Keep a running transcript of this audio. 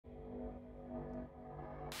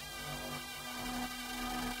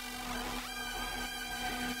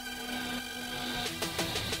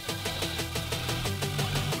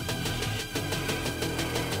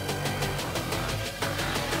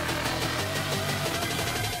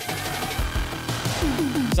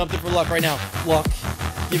Something for luck right now. Luck.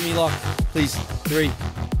 Give me luck. Please. 3,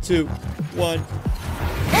 2, 1.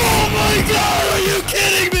 Oh my god! Are you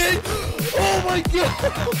kidding me? Oh my god!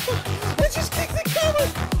 I just kicked the camera!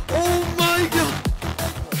 Oh my god!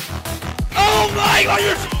 Oh my god!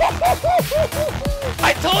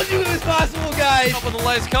 I told you it was possible, guys! Up on the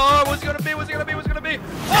last card. What's it gonna be? What's it gonna be? What's it gonna be?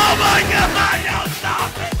 Oh my god! No, stop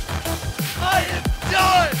it! I am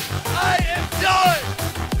done! I am done!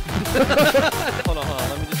 Hold on.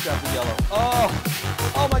 Let me just grab the yellow.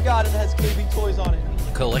 Oh my god, it has caving toys on it.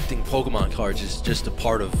 Collecting Pokemon cards is just a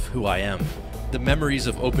part of who I am. The memories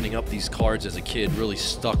of opening up these cards as a kid really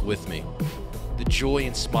stuck with me. The joy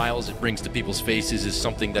and smiles it brings to people's faces is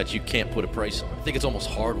something that you can't put a price on. I think it's almost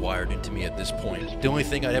hardwired into me at this point. The only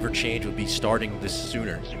thing I'd ever change would be starting this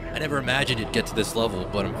sooner. I never imagined it'd get to this level,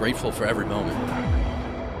 but I'm grateful for every moment.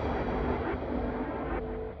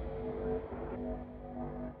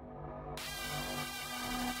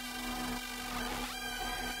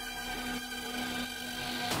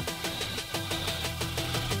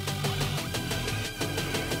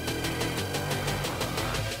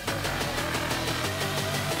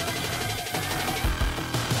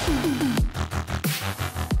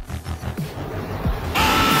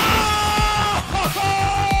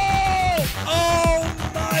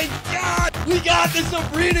 The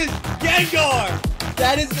Sabrina's Gengar!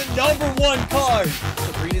 That is the #1 card.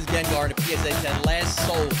 Sabrina's Gengar in a PSA 10 last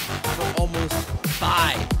sold for almost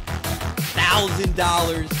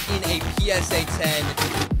 $5,000 in a PSA 10.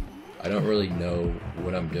 I don't really know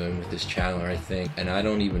what I'm doing with this channel, I think, and I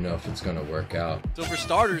don't even know if it's gonna work out. So for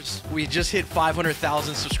starters, we just hit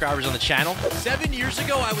 500,000 subscribers on the channel. 7 years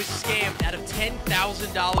ago, I was scammed out of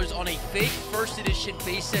 $10,000 on a fake first edition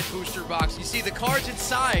base set booster box. You see, the cards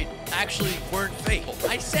inside actually weren't fake.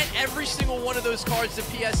 I sent every single one of those cards to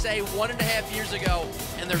PSA 1.5 years ago,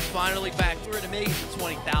 and they're finally back. We're gonna make it for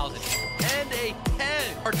 20,000. And a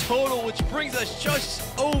 10. Our total, which brings us just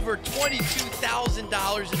over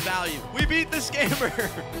 $22,000 in value. We beat the scammer.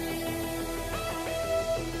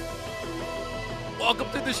 Welcome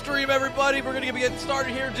to the stream, everybody. We're gonna be getting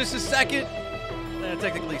started here in just a second.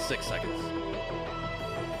 Technically 6 seconds.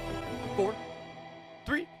 4,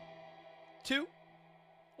 3, 2,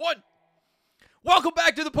 1. Welcome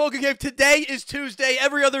back to the PokeCave. Today is Tuesday.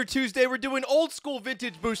 Every other Tuesday, we're doing old school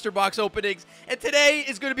vintage booster box openings. And today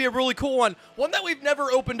is going to be a really cool one. One that we've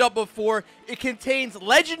never opened up before. It contains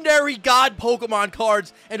legendary God Pokemon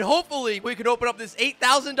cards. And hopefully, we can open up this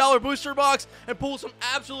 $8,000 booster box and pull some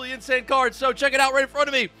absolutely insane cards. So check it out right in front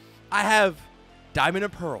of me. I have Diamond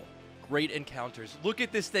and Pearl. Great encounters. Look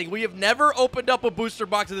at this thing. We have never opened up a booster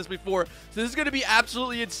box of this before, so this is going to be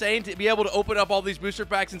absolutely insane to be able to open up all these booster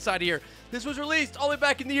packs inside of here. This was released all the way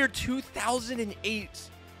back in the year 2008.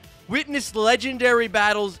 Witness legendary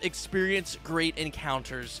battles, experience great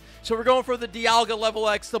encounters. So we're going for the Dialga level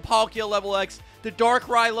X, the Palkia level X, the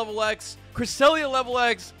Darkrai level X, Cresselia level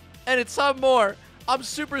X, and it's some more. I'm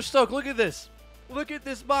super stoked. Look at this. Look at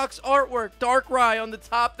this box artwork. Darkrai on the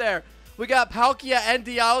top there. We got Palkia and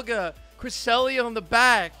Dialga, Cresselia on the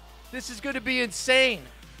back. This is going to be insane.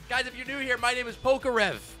 Guys, if you're new here, my name is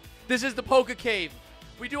PokeRev. This is the PokeCave.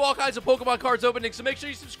 We do all kinds of Pokemon cards opening, so make sure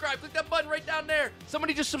you subscribe. Click that button right down there.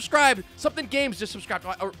 Somebody just subscribed. Something Games just subscribed,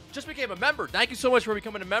 or just became a member. Thank you so much for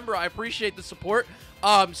becoming a member. I appreciate the support.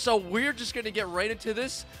 So we're just going to get right into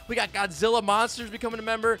this. We got Godzilla Monsters becoming a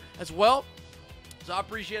member as well. So I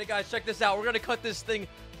appreciate it, guys. Check this out. We're going to cut this thing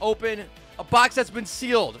open. A box that's been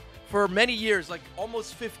sealed for many years, like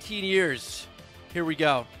almost 15 years. Here we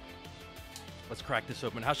go. Let's crack this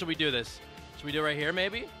open. How should we do this? Should we do it right here,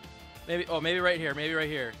 maybe? Maybe right here. Maybe right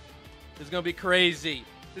here. This is going to be crazy.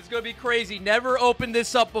 This is going to be crazy. Never opened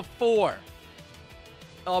this up before.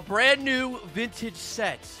 A brand new vintage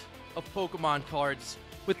set of Pokemon cards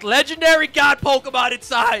with legendary God Pokemon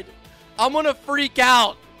inside. I'm going to freak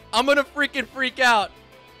out. I'm going to freaking freak out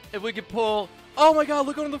if we can pull. Oh my God,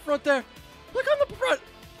 look on the front there. Look on the front.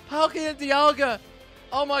 Palkia and Dialga.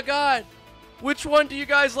 Oh my God. Which one do you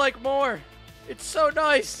guys like more? It's so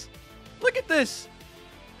nice. Look at this.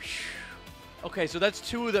 Okay, so that's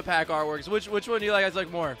 2 of the pack artworks. Which one do you guys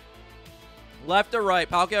like more? Left or right?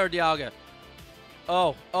 Palkia or Dialga?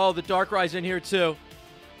 Oh, the Darkrai's in here too.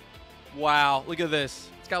 Wow, look at this.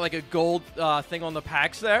 It's got like a gold thing on the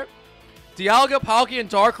packs there. Dialga, Palkia, and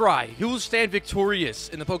Darkrai. Who will stand victorious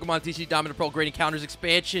in the Pokemon TCG Diamond and Pearl Great Encounters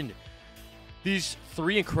expansion? These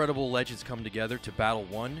 3 incredible legends come together to battle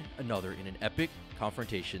one another in an epic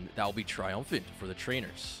confrontation that will be triumphant for the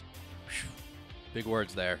trainers. Whew. Big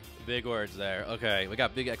words there. Big words there. Okay, we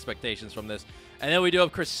got big expectations from this. And then we do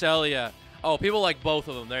have Cresselia. Oh, people like both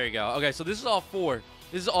of them. There you go. Okay, so this is all 4.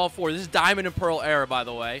 This is all 4. This is Diamond and Pearl era, by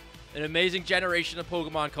the way. An amazing generation of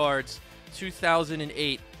Pokemon cards.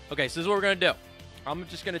 2008. Okay, so this is what we're going to do. I'm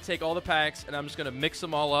just going to take all the packs, and I'm just going to mix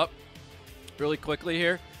them all up really quickly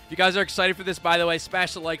here. If you guys are excited for this, by the way,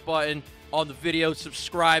 smash the like button on the video.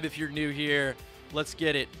 Subscribe if you're new here. Let's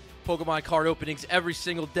get it. Pokemon card openings every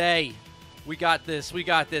single day. We got this. We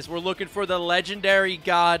got this. We're looking for the legendary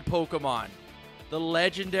God Pokemon. The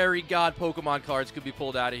legendary God Pokemon cards could be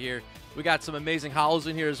pulled out of here. We got some amazing holos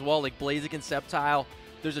in here as well, like Blaziken and Sceptile.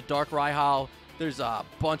 There's a Dark Rhyhol. There's a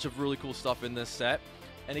bunch of really cool stuff in this set.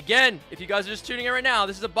 And again, if you guys are just tuning in right now,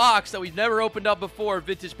 this is a box that we've never opened up before,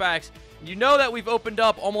 vintage packs. You know that we've opened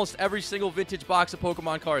up almost every single vintage box of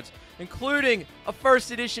Pokemon cards, including a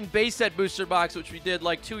first edition base set booster box, which we did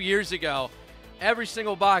like 2 years ago. Every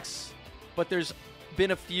single box, but there's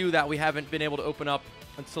been a few that we haven't been able to open up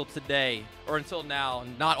until today, or until now.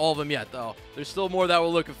 Not all of them yet, though. There's still more that we're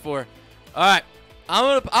looking for. All right,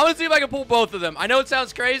 I'm gonna see if I can pull both of them. I know it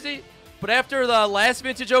sounds crazy, but after the last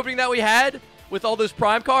vintage opening that we had with all those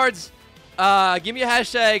prime cards, give me a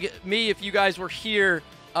hashtag me if you guys were here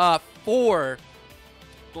for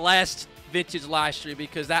the last vintage live stream,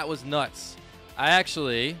 because that was nuts. I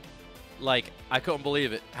actually, I couldn't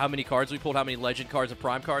believe it. How many cards we pulled, how many legend cards and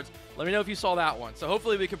prime cards. Let me know if you saw that one. So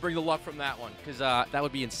hopefully we can bring the luck from that one, because that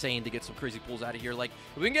would be insane to get some crazy pulls out of here. Like,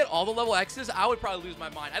 if we can get all the level X's, I would probably lose my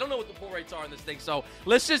mind. I don't know what the pull rates are on this thing, so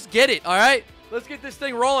let's just get it, all right? Let's get this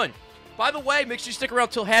thing rolling. By the way, make sure you stick around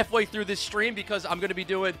till halfway through this stream, because I'm going to be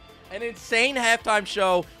doing an insane halftime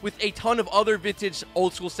show with a ton of other vintage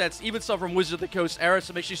old school sets, even some from Wizard of the Coast era,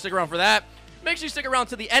 so make sure you stick around for that. Make sure you stick around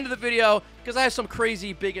to the end of the video, because I have some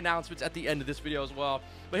crazy big announcements at the end of this video as well.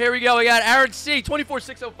 But here we go. We got Aaron C,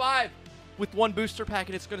 24605 with 1 booster pack,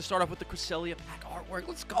 and it's going to start off with the Cresselia pack artwork.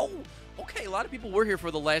 Let's go. Okay, a lot of people were here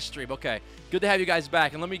for the last stream. Okay, good to have you guys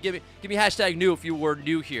back. And let me give me hashtag new if you were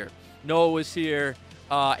new here. Noah was here.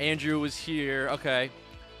 Andrew was here. Okay.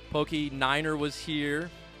 Poke Niner was here.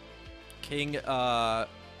 King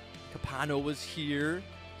Capano was here.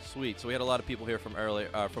 Sweet. So we had a lot of people here from earlier,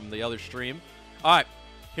 from the other stream. All right,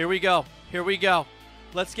 here we go. Here we go.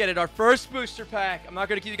 Let's get it. Our first booster pack. I'm not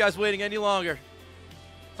going to keep you guys waiting any longer.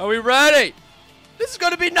 Are we ready? This is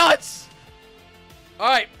going to be nuts. All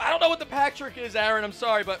right. I don't know what the pack trick is, Aaron. I'm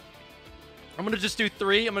sorry, but I'm going to just do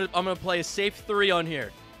 3. I'm going to play a safe 3 on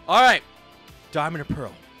here. All right. Diamond and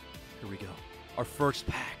Pearl. Here we go. Our first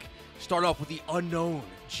pack. Start off with the unknown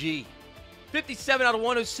G. 57 out of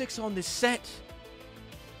 106 on this set.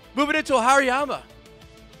 Moving into a Hariyama.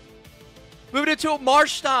 Moving into a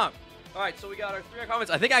Marshtomp. All right, so we got our 3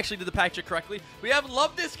 comments. I think I actually did the pack trick correctly. We have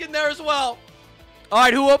Love Disc in there as well. All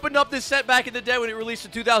right, who opened up this set back in the day when it released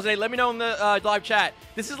in 2008? Let me know in the live chat.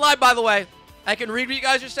 This is live, by the way. I can read what you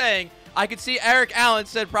guys are saying. I can see Eric Allen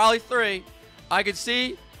said probably 3. I can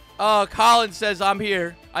see Colin says I'm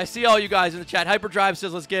here. I see all you guys in the chat. Hyperdrive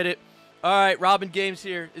says let's get it. All right, Robin Games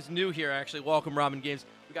here is new here, actually. Welcome, Robin Games.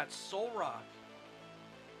 We got Solrock.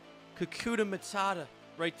 Kakuta Matata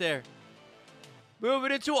right there.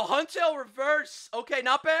 Moving into a Huntail reverse. Okay,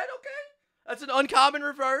 not bad. Okay. That's an uncommon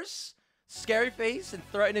reverse. Scary face and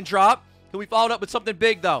threaten and drop. Can we follow it up with something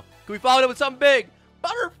big, though? Can we follow it up with something big?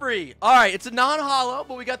 Butterfree. All right, it's a non-holo,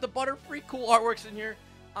 but we got the Butterfree cool artworks in here.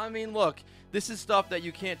 I mean, look, this is stuff that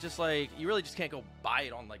you can't just, you really just can't go buy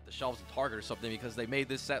it on, the shelves at Target or something, because they made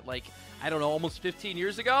this set, I don't know, almost 15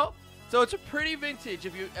 years ago. So it's a pretty vintage.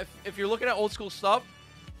 If you're looking at old school stuff,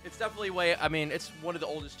 it's definitely it's one of the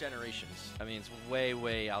oldest generations. I mean, it's way,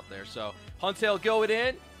 way out there. So Huntail going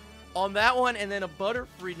in on that one, and then a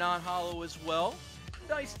Butterfree non-holo as well.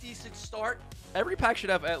 Nice, decent start. Every pack should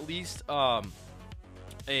have at least a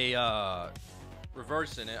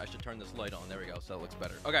reverse in it. I should turn this light on. There we go, so it looks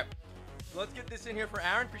better. Okay, so let's get this in here for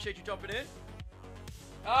Aaron. Appreciate you jumping in.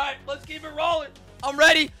 All right, let's keep it rolling. I'm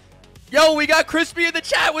ready. Yo, we got Crispy in the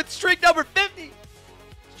chat with streak number 50.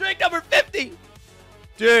 Streak number 50.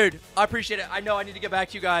 Dude, I appreciate it. I know I need to get back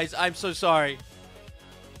to you guys. I'm so sorry.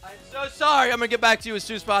 I'm so sorry. I'm going to get back to you as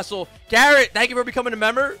soon as possible. Garrett, thank you for becoming a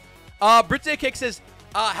member. Birthday Kick says,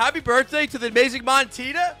 happy birthday to the amazing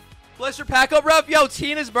Tina. Bless your pack up, Ref. Yo,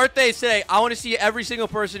 Tina's birthday is today. I want to see every single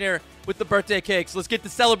person here with the birthday cakes. Let's get the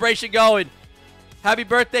celebration going. Happy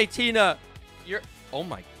birthday, Tina. Oh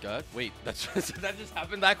my God. Wait, that just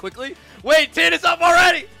happened that quickly? Wait, Tina's up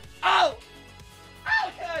already. Oh.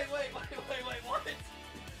 Okay, wait, what?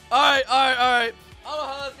 All right. I don't know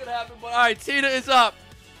how that's going to happen, but all right, Tina is up.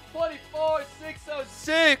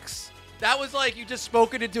 24,606. That was like you just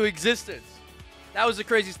spoke it into existence. That was the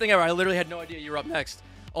craziest thing ever. I literally had no idea you were up next.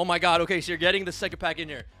 Oh my God. Okay, so you're getting the second pack in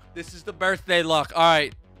here. This is the birthday luck. All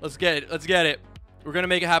right, let's get it. Let's get it. We're going to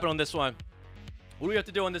make it happen on this one. What do we have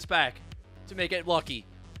to do on this pack to make it lucky?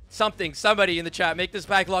 Somebody in the chat, make this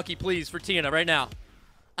pack lucky, please, for Tina right now.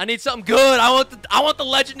 I need something good. I want the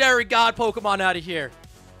legendary god Pokemon out of here.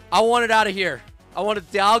 I want it out of here. I want a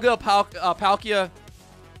Dialga, Palkia.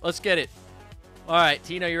 Let's get it. All right,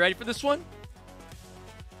 Tina, you ready for this one?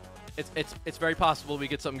 It's very possible we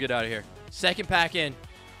get something good out of here. Second pack in.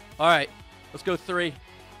 All right, let's go 3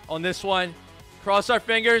 on this one. Cross our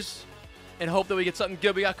fingers and hope that we get something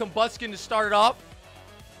good. We got Buskey to start it off.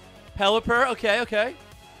 Pelipper, okay.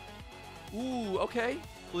 Ooh, okay.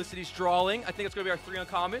 Felicity's drawing. I think it's going to be our 3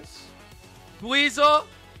 uncommons. Weasel.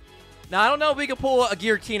 Now, I don't know if we can pull a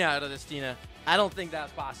Giratina out of this, Tina. I don't think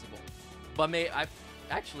that's possible. But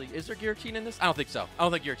actually, is there Giratina in this? I don't think so. I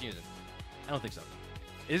don't think Giratina's in. I don't think so.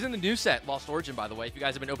 It is in the new set, Lost Origin, by the way, if you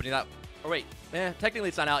guys have been opening that. Oh, wait. Technically,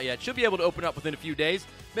 it's not out yet. Should be able to open up within a few days.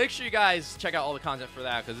 Make sure you guys check out all the content for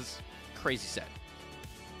that, because it's a crazy set.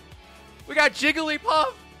 We got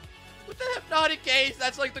Jigglypuff with the Hypnotic Gaze.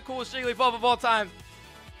 That's like the coolest Jigglypuff of all time.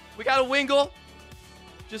 We got a Wingull.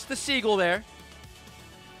 Just the Seagull there.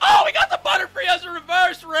 Oh, we got the Butterfree as a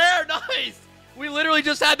reverse rare. Nice. We literally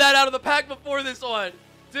just had that out of the pack before this one.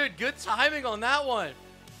 Dude, good timing on that one.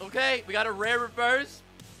 Okay, we got a rare reverse.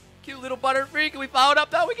 Cute little Butterfree. Can we follow it up,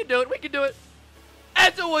 though? We can do it. We can do it.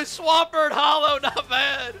 And it was Swampert Hollow. Not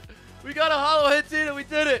bad. We got a Hollow hit, Tina. We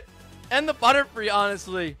did it. And the Butterfree,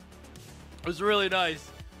 honestly. It was really nice.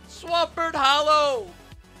 Swampert Hollow.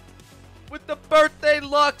 With the Birthday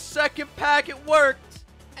Luck second pack, it worked.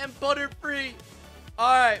 And Butterfree.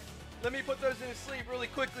 All right, let me put those in the sleeve really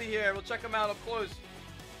quickly here. We'll check them out up close.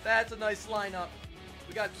 That's a nice lineup.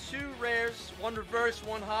 We got 2 rares, 1 reverse,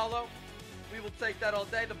 1 hollow. We will take that all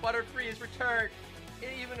day. The Butterfree is returned in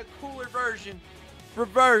even a cooler version.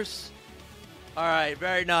 Reverse. All right,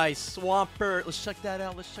 very nice. Swampert. Let's check that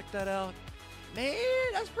out. Let's check that out. Man,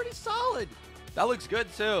 that's pretty solid. That looks good,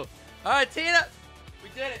 too. All right, Tina, we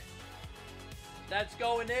did it. That's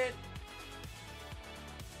going in.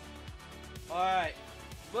 All right,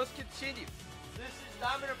 let's continue. This is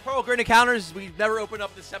Diamond and Pearl Great Encounters. We've never opened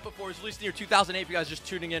up this set before. It was released in the year 2008. If you guys are just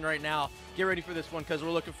tuning in right now, get ready for this one because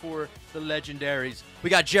we're looking for the legendaries. We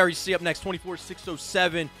got Jerry C up next,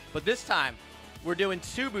 24607. But this time, we're doing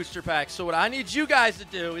 2 booster packs. So what I need you guys to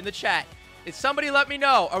do in the chat is somebody let me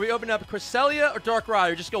know. Are we opening up Cresselia or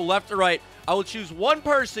Darkrai? Or just go left or right. I will choose one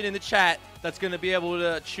person in the chat that's going to be able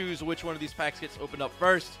to choose which one of these packs gets opened up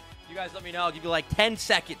first. You guys let me know. I'll give you like 10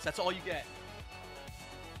 seconds. That's all you get.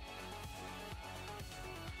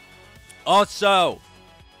 Also,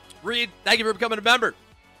 Reed, thank you for becoming a member.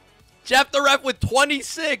 Jeff the Ref with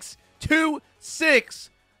 26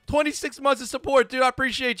 months of support. Dude, I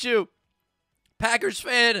appreciate you. Packers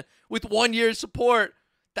fan with 1 year support.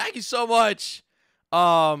 Thank you so much.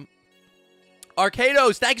 Arcados,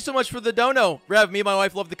 thank you so much for the dono. Rev, me and my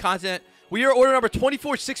wife love the content. We are order number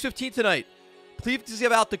 24615 tonight. Please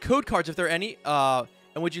give out the code cards if there are any. And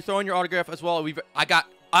would you throw in your autograph as well? I got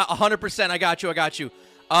 100%. I got you.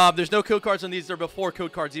 There's no code cards on these. They're before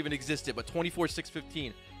code cards even existed, but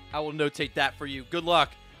 24615. I will notate that for you. Good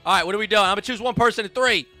luck. All right, what are we doing? I'm going to choose one person in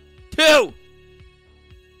 3, 2,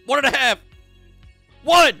 1.5,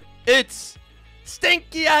 1. It's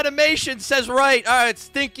Stinky Animations says right. All right,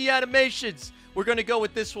 Stinky Animations. We're going to go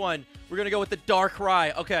with this one. We're going to go with the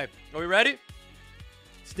Darkrai. Okay, are we ready?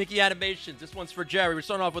 Stinky Animations. This one's for Jerry. We're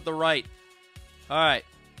starting off with the right. All right.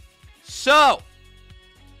 So,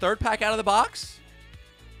 3rd pack out of the box.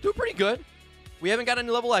 Doing pretty good. We haven't got any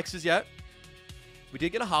level X's yet. We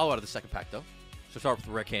did get a hollow out of the 2nd pack, though. So start with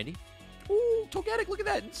the rare candy. Ooh, Togetic, look at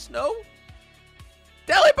that. In snow.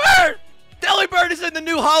 Delibird! Delibird is in the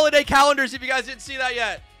new holiday calendars if you guys didn't see that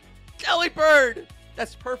yet. Delibird!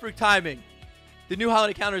 That's perfect timing. The new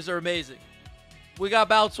holiday calendars are amazing. We got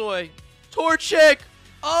Baltoy. Torchic!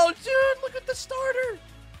 Oh, dude, look at the starter.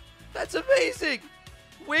 That's amazing.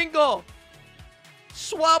 Wingull.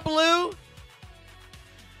 Swablu.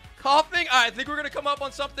 Coughing. All right, I think we're going to come up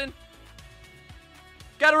on something.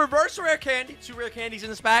 Got a reverse rare candy. 2 rare candies in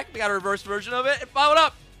this pack. We got a reverse version of it. And follow it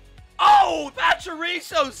up. Oh,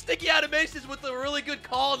 Pachiriso. Sticky Animations with a really good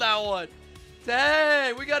call on that one.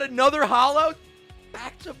 Dang, we got another hollow.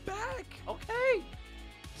 Back to back. Okay.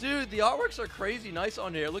 Dude, the artworks are crazy nice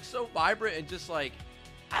on here. It looks so vibrant and just like,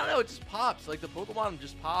 I don't know, it just pops. Like the Pokemon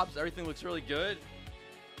just pops. Everything looks really good.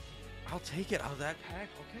 I'll take it out of that pack.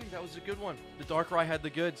 Okay, that was a good one. The Darkrai had the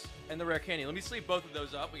goods and the rare candy. Let me sleeve both of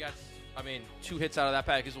those up. We got, 2 hits out of that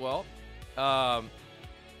pack as well. Let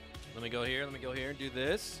me go here. Let me go here and do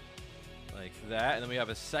this. Like that. And then we have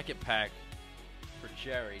a 2nd pack for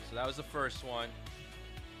Jerry. So that was the first one.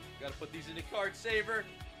 Got to put these in the card saver.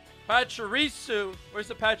 Pachirisu. Where's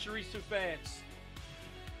the Pachirisu fans?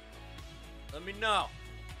 Let me know.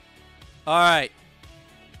 All right.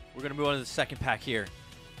 We're going to move on to the second pack here.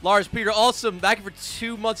 Lars Peter, awesome. Back for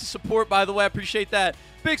 2 months of support, by the way. I appreciate that.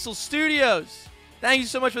 Pixel Studios. Thank you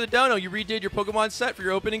so much for the dono. You redid your Pokemon set for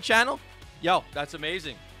your opening channel. Yo, that's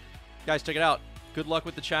amazing. Guys, check it out. Good luck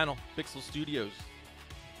with the channel. Pixel Studios.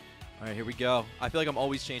 All right, here we go. I feel like I'm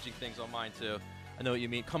always changing things on mine, too. I know what you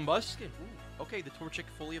mean. Combustion. Ooh, okay, the Torchic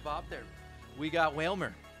fully evolved there. We got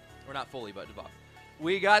Whalmer. Or not fully, but evolved.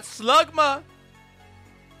 We got Slugma.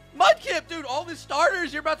 Mudkip, dude. All the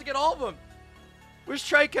starters. You're about to get all of them. Where's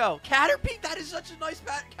Trico? Caterpie? That is such a nice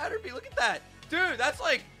Caterpie. Look at that. Dude, that's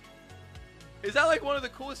like... Is that like one of the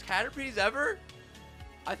coolest Caterpies ever?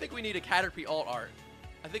 I think we need a Caterpie alt art.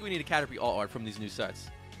 I think we need a Caterpie alt art from these new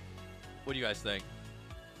sets. What do you guys think?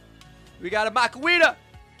 We got a Makuita.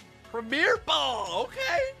 Premier Ball.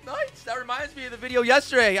 Okay, nice. That reminds me of the video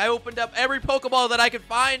yesterday. I opened up every Pokeball that I could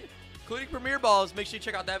find, including Premier Balls. Make sure you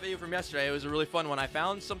check out that video from yesterday. It was a really fun one. I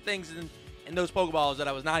found some things in those Pokeballs that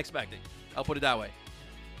I was not expecting. I'll put it that way.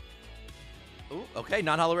 Ooh, okay,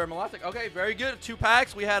 non-hollow rare Melodic. Okay, very good. 2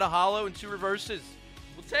 packs. We had a hollow and 2 reverses.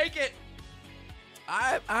 We'll take it.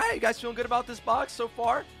 All right, you guys feeling good about this box so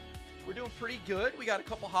far? We're doing pretty good. We got a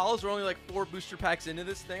couple hollows. We're only like 4 booster packs into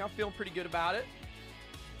this thing. I'm feeling pretty good about it.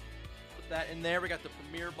 Put that in there. We got the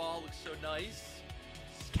Premier Ball. Looks so nice.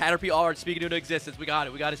 Caterpie art. Speaking into existence. We got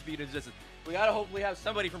it. We got to speak into existence. We got to hopefully have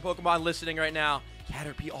somebody from Pokemon listening right now.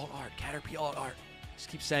 Caterpie alt art. Caterpie alt art. Just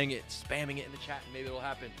keep saying it, spamming it in the chat, and maybe it'll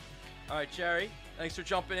happen. All right, Cherry. Thanks for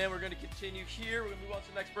jumping in. We're going to continue here. We're going to move on to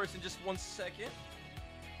the next person in just 1 second.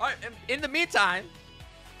 All right, and in the meantime,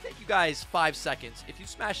 take you guys 5 seconds. If you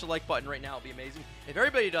smash the like button right now, it'll be amazing. If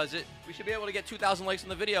everybody does it, we should be able to get 2,000 likes on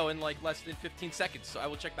the video in like less than 15 seconds. So I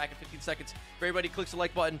will check back in 15 seconds. If everybody clicks the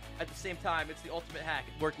like button at the same time, it's the ultimate hack.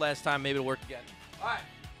 It worked last time. Maybe it'll work again. All right.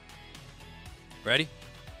 Ready?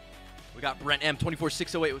 We got Brent M,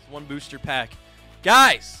 24608 with 1 booster pack.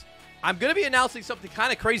 Guys, I'm going to be announcing something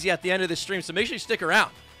kind of crazy at the end of this stream, so make sure you stick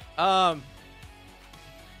around.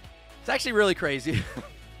 It's actually really crazy.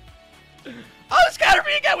 Oh, it's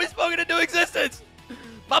Caterpie again. We spoke it into existence.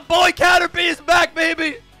 My boy Caterpie is back,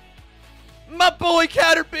 baby. My boy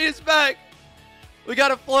Caterpie is back. We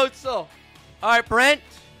got a Floatzel. All right, Brent.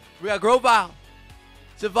 We got Grovile.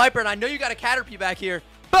 It's a Viper, and I know you got a Caterpie back here.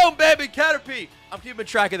 Boom, baby, Caterpie. I'm keeping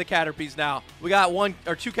track of the Caterpies now. We got 1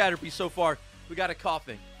 or 2 Caterpies so far. We got a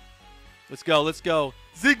Coughing. Let's go, let's go.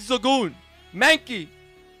 Zigzagoon. Mankey.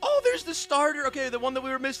 Oh, there's the starter. Okay, the one that we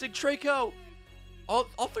were missing, Traco. All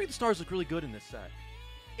 3 of the stars look really good in this set.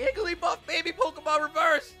 Igglybuff, baby, Pokemon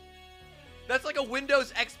Reverse. That's like a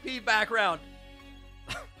Windows XP background.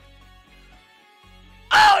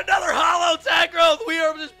 Oh, another hollow Tangrowth. We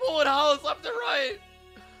are just pulling hollows left and right.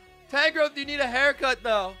 Tangrowth, you need a haircut,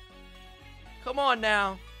 though. Come on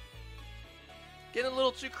now. Getting a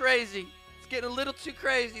little too crazy. It's getting a little too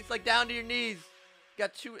crazy. It's like down to your knees.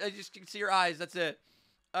 Got 2, I just can see your eyes. That's it.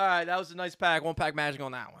 All right, that was a nice pack. 1 pack magic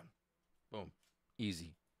on that one. Boom.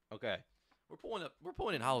 Easy. Okay. We're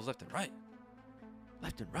pulling in hollows left and right.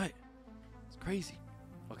 Left and right. It's crazy.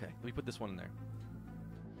 Okay, let me put this one in there.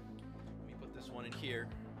 Let me put this one in here.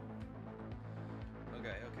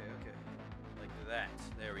 Okay. Like that.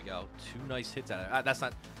 There we go. 2 nice hits out of it. That's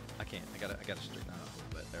not... I can't. I gotta straighten that out a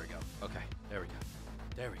little bit. There we go. Okay. There we go.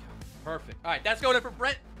 There we go. Perfect. All right, that's going in for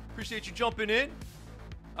Brent. Appreciate you jumping in.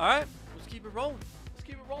 All right. Let's keep it rolling. Let's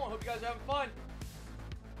keep it rolling. Hope you guys are having fun.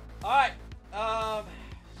 All right.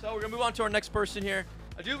 So we're gonna move on to our next person here.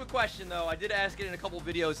 I do have a question though. I did ask it in a couple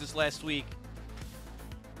videos this last week.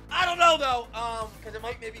 I don't know though, because it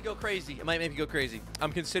might maybe go crazy. It might maybe go crazy.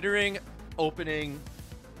 I'm considering opening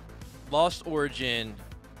Lost Origin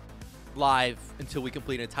live until we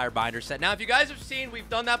complete an entire binder set. Now, if you guys have seen, we've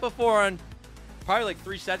done that before on probably like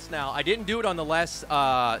 3 sets now. I didn't do it on the last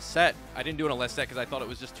set. I didn't do it on the last set because I thought it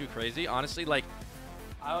was just too crazy. Honestly, like,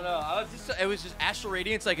 I don't know. It was just Astral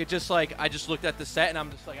Radiance. Like, I just looked at the set and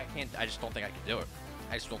I'm just like, I just don't think I can do it.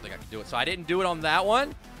 I just don't think I can do it. So I didn't do it on that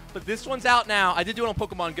one. But this one's out now. I did do it on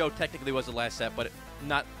Pokemon Go. Technically, was the last set, but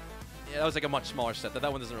that was like a much smaller set.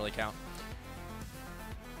 That one doesn't really count.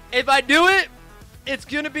 If I do it, it's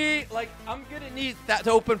going to be, like, I'm going to need that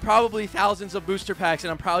to open probably thousands of booster packs,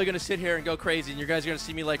 and I'm probably going to sit here and go crazy, and you guys are going to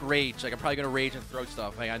see me, like, rage. Like, I'm probably going to rage and throw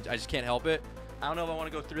stuff. Like, I just can't help it. I don't know if I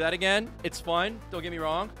want to go through that again. It's fun. Don't get me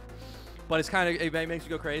wrong. But it's kind of, it makes me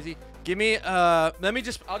go crazy. Give me, I'll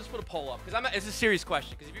just put a poll up, because it's a serious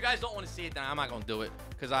question. Because if you guys don't want to see it, then I'm not going to do it.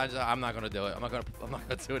 Because I'm not going to do it. I'm not going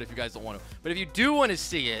to do it if you guys don't want to. But if you do want to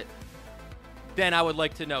see it, then I would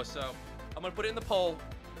like to know. So I'm going to put it in the poll.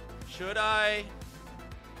 Should I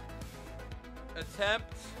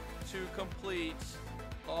attempt to complete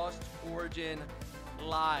Lost Origin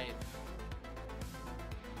live.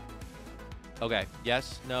 Okay.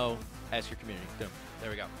 Yes. No. Ask your community. Boom. There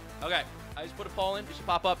we go. Okay. I just put a poll in. It should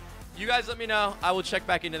pop up. You guys let me know. I will check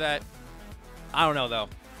back into that. I don't know, though.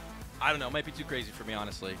 I don't know. It might be too crazy for me,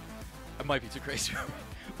 honestly. It might be too crazy for me.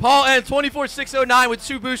 Paul and 24609 with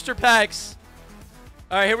 2 booster packs.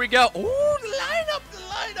 All right, here we go. Ooh, the lineup, the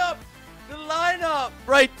lineup, the lineup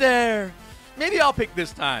right there. Maybe I'll pick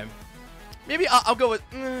this time. Maybe I'll go with.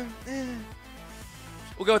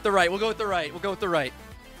 We'll go with the right. We'll go with the right. We'll go with the right.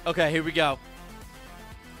 Okay, here we go.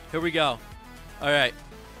 Here we go. All right.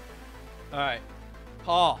 All right.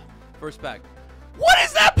 Paul, first pack. What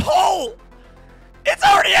is that poll? It's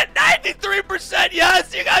already at 93%.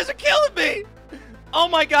 Yes, you guys are killing me. Oh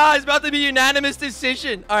my God, it's about to be a unanimous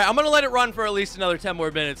decision. All right, I'm going to let it run for at least another 10 more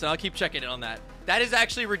minutes, and I'll keep checking in on that. That is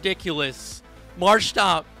actually ridiculous. Marsh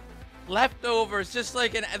Stomp. Leftovers, just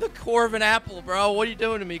like the core of an apple, bro. What are you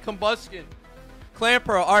doing to me? Combustion.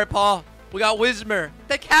 Clamper. All right, Paul. We got Whismer.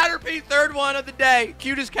 The Caterpie, third one of the day.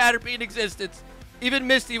 Cutest Caterpie in existence. Even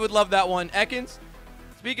Misty would love that one. Ekans.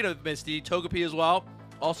 Speaking of Misty, Togepi as well.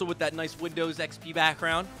 Also with that nice Windows XP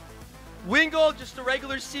background. Wingull, just a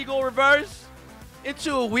regular Seagull reverse.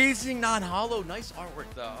 Into a Weezing non-hollow. Nice artwork,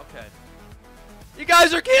 though. Okay. You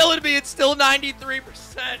guys are killing me. It's still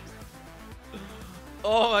 93%.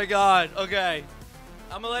 Oh, my God. Okay.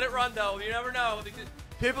 I'm going to let it run, though. You never know.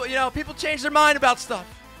 People, people change their mind about stuff.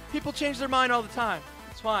 People change their mind all the time.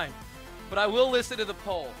 It's fine. But I will listen to the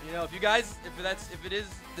poll. You know, if you guys, if it is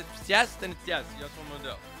yes, then it's yes. That's what I'm going to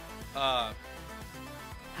do.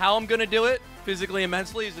 How I'm going to do it, physically and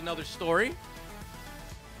mentally, is another story.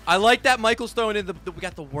 I like that Michael's throwing in we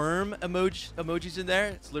got the worm emojis in there.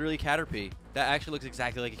 It's literally Caterpie. That actually looks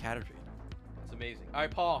exactly like a Caterpie. It's amazing. All right,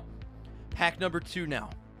 Paul. Pack number 2 now.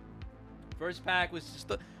 First pack was just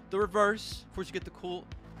the reverse. Of course, you get the cool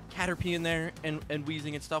Caterpie in there and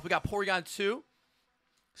Weezing and stuff. We got Porygon 2.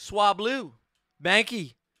 Swablu.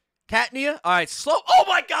 Mankey. Catnia. All right, slow. Oh,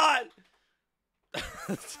 my God.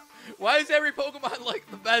 Why is every Pokemon like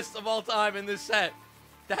the best of all time in this set?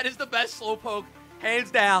 That is the best Slowpoke.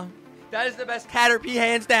 Hands down. That is the best Caterpie,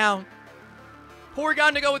 hands down.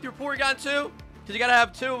 Porygon to go with your Porygon 2. Because you got to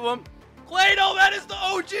have 2 of them. Claydol, that is the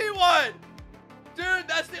OG one. Dude,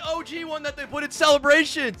 that's the OG one that they put in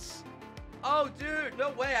Celebrations. Oh, dude,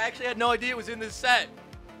 no way. I actually had no idea it was in this set.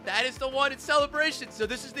 That is the one in Celebrations. So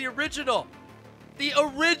this is the original. The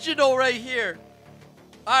original right here.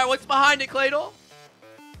 All right, what's behind it, Claydol?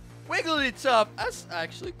 Wigglytuff. That's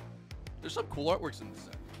actually... There's some cool artworks in this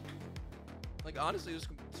set. Like, honestly, there's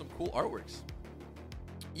some cool artworks.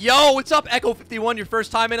 Yo, what's up, Echo51? Your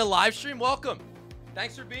first time in a live stream? Welcome.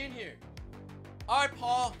 Thanks for being here. All right,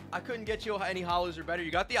 Paul. I couldn't get you any hollows or better.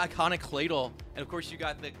 You got the iconic Claydol. And, of course, you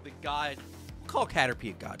got the god. We'll call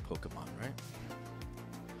Caterpie a god Pokemon, right?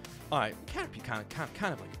 All right. Caterpie kind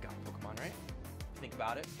of like a god Pokemon, right? Think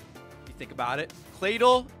about it. You think about it.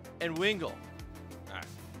 Claydol and Wingull. All right.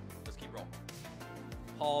 Let's keep rolling.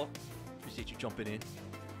 Paul, appreciate you jumping in.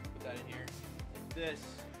 Put that in here. This.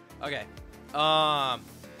 Okay. Gonna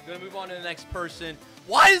move on to the next person.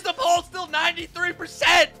 Why is the poll still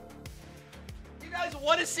 93%? You guys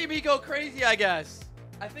want to see me go crazy, I guess.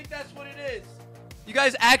 I think that's what it is. You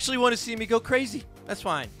guys actually want to see me go crazy. That's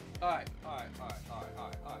fine. All right.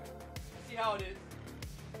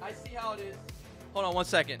 I see how it is. Hold on 1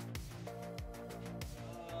 second.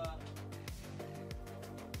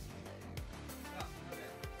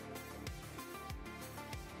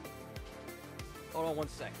 Hold on 1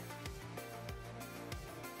 second.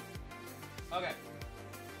 Okay.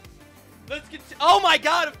 Let's get to, oh my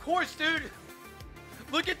God, of course, dude.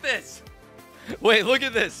 Look at this. Wait, look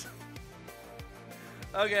at this.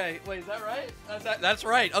 Okay, wait, is that right? That's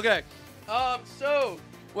right. Okay. So,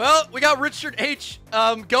 well, we got Richard H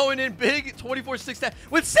going in big 24-6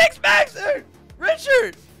 with 6 packs, dude.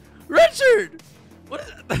 Richard. What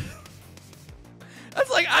is that? That's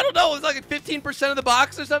like, I don't know, it's like 15% of the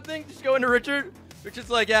box or something. Just go into Richard. Richard's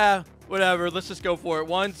like, yeah, whatever. Let's just go for it.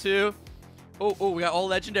 1, 2. Oh, we got all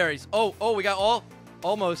legendaries. Oh, we got all,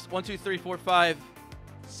 almost. 1, 2, 3, 4, 5,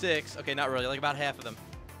 6. Okay, not really. Like about half of them.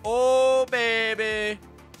 Oh, baby.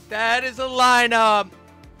 That is a lineup.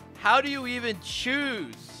 How do you even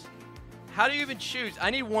choose?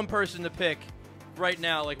 I need one person to pick right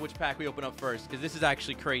now, like which pack we open up first, because this is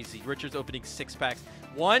actually crazy. Richard's opening 6 packs.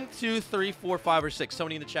 1, 2, 3, 4, 5, or 6.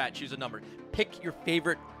 Somebody in the chat, choose a number. Pick your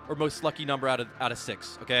favorite or most lucky number out of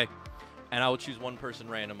 6, okay? And I will choose one person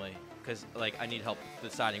randomly, because like I need help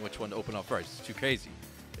deciding which one to open up first. It's too crazy.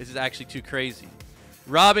 This is actually too crazy.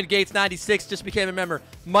 Robin Gates 96 just became a member.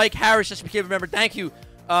 Mike Harris just became a member. Thank you.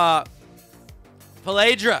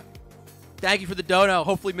 Phaladra, thank you for the dono.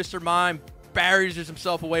 Hopefully Mr. Mime barriers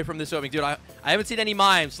himself away from this opening. Dude, I haven't seen any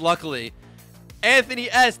mimes, luckily. Anthony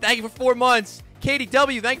S, thank you for 4 months. Katie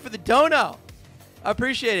W, thank you for the dono. I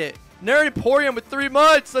appreciate it. Nerd Emporium with 3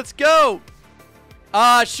 months. Let's go.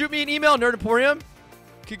 Shoot me an email, Nerd Emporium.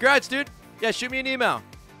 Congrats, dude. Yeah, shoot me an email.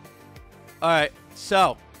 All right,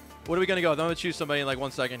 so what are we gonna go with? I'm gonna choose somebody in like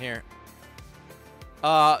 1 second here.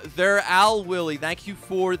 They're Al Willie. Thank you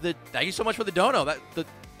so much for the dono.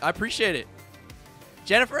 I appreciate it.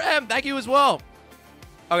 Jennifer M, thank you as well.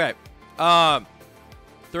 Okay.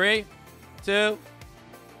 3, 2,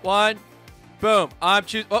 1. Boom. I'm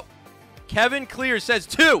choosing. Oh, Kevin Clear says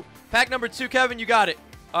 2. Pack number 2, Kevin, you got it.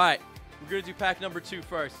 All right, we're gonna do pack number 2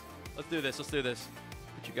 first. Let's do this. Let's do this.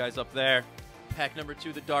 Put you guys up there. Pack number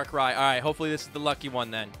 2, the Dark Rye. All right, hopefully this is the lucky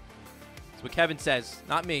one then. That's what Kevin says,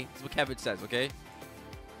 not me. That's what Kevin says. Okay.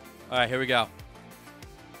 All right, here we go.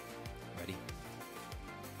 Ready?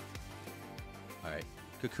 All right,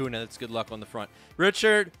 Kakuna. That's good luck on the front.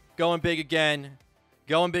 Richard, going big again.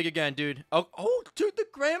 Going big again, dude. Oh, dude, the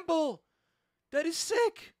Gramble. That is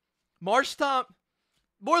sick. Marsh Stomp.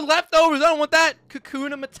 More leftovers. I don't want that.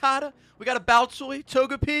 Kakuna Matata. We got a Baltoy.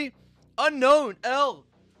 Togepi. Unknown. L.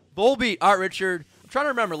 Volbeat. All right, Richard. I'm trying to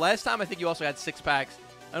remember. Last time, I think you also had 6 packs.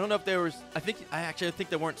 I don't know if there was... I think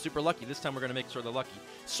they weren't super lucky. This time, we're going to make sure they're lucky.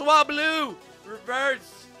 Swablu.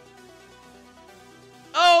 Reverse.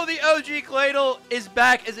 Oh, the OG Claydol is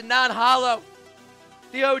back as a non-hollow.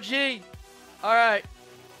 The OG. All right.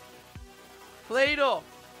 Claydol.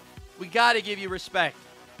 We got to give you respect.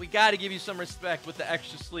 We got to give you some respect with the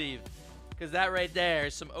extra sleeve. Because that right there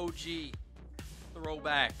is some OG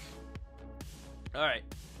throwback. All right.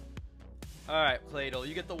 All right, Claydol.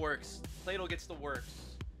 You get the works. Claydol gets the works.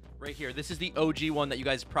 Right here. This is the OG one that you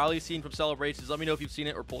guys probably seen from Celebrations. Let me know if you've seen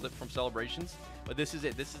it or pulled it from Celebrations. But this is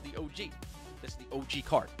it. This is the OG. This is the OG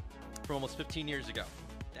card from almost 15 years ago.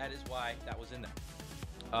 That is why that was in there.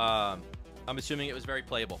 I'm assuming it was very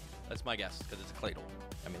playable. That's my guess, because it's a Claydol.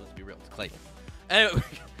 I mean, let's be real. It's a Claydol. Anyway,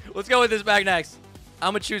 let's go with this bag next.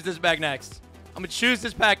 I'm going to choose this bag next. I'm going to choose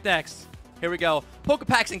this pack next. Here we go.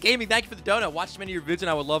 Pokepacks and Gaming, thank you for the donut. Watched many of your vids, and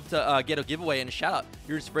I would love to get a giveaway and a shout-out.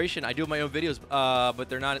 Your inspiration. I do my own videos, but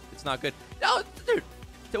they're not. It's not good. No, dude.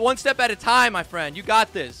 One step at a time, my friend. You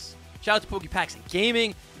got this. Shout out to Pokepacks and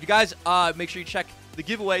Gaming. If you guys make sure you check the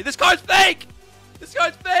giveaway. This card's fake! This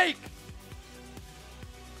card's fake!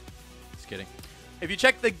 Just kidding. If you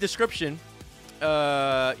check the description,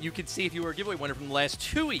 you can see if you were a giveaway winner from the last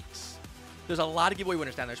 2 weeks. There's a lot of giveaway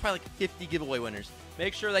winners down there. There's probably like 50 giveaway winners.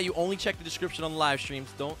 Make sure that you only check the description on the live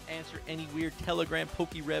streams. Don't answer any weird Telegram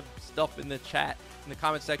PokeRev stuff in the chat, in the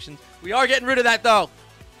comment section. We are getting rid of that, though.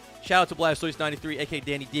 Shout out to Blastoise93, a.k.a.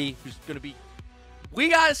 Danny D, who's going to be... We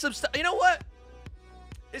got some stuff. You know what?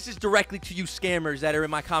 This is directly to you scammers that are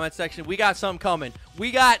in my comment section. We got something coming.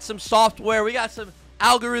 We got some software. We got some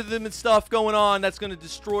algorithm and stuff going on that's going to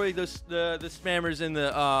destroy the spammers in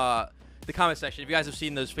the comment section. If you guys have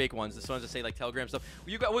seen those fake ones, the ones that say like Telegram stuff,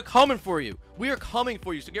 we're coming for you. We are coming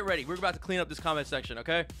for you, so get ready. We're about to clean up this comment section,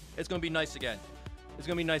 okay? It's going to be nice again. It's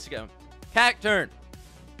going to be nice again. Cat turn.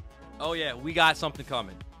 Oh, yeah, we got something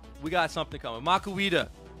coming. We got something coming. Makuita.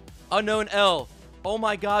 Unknown L. Oh,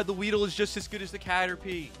 my God, the Weedle is just as good as the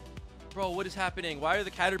Caterpie. Bro, what is happening? Why are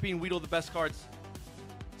the Caterpie and Weedle the best cards?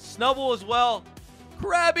 Snubble as well.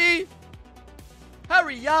 Krabby.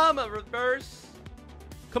 Hariyama reverse.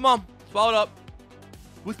 Come on. Follow it up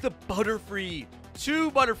with the Butterfree.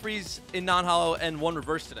 2 Butterfrees in non-hollow and 1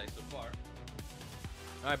 reverse today so far.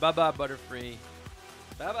 All right, bye-bye, Butterfree.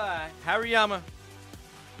 Bye-bye. Hariyama.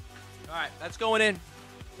 All right, that's going in.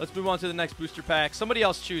 Let's move on to the next booster pack. Somebody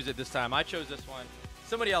else choose it this time. I chose this one.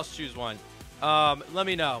 Somebody else choose one. Let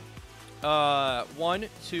me know. 1,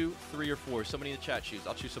 2, 3, or 4. Somebody in the chat choose.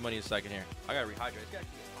 I'll choose somebody in a second here. I gotta rehydrate. It's gotta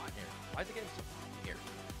get hot here. Why is it getting so hot here?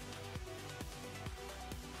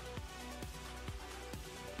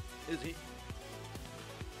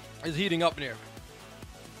 Is heating up in here.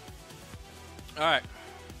 All right.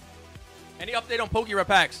 Any update on PokeRev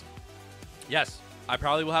packs? Yes. I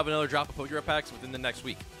probably will have another drop of PokeRev packs within the next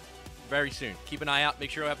week. Very soon. Keep an eye out.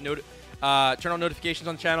 Make sure I have turn on notifications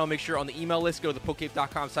on the channel. Make sure on the email list, go to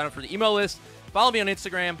thepokecave.com, sign up for the email list. Follow me on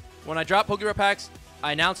Instagram. When I drop PokeRev packs,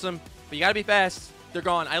 I announce them. But you got to be fast. They're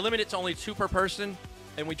gone. I limit it to only 2 per person,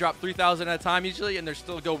 and we drop 3,000 at a time usually, and they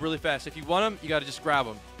still go really fast. If you want them, you got to just grab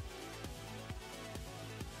them.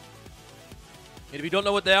 And if you don't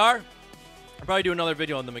know what they are, I'll probably do another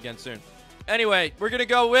video on them again soon. Anyway, we're gonna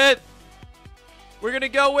go with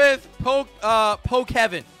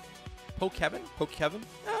Pokevin. Pokevin?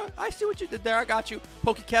 I see what you did there. I got you.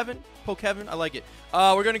 Pokekevin. I like it.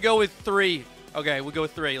 We're gonna go with 3. Okay, we'll go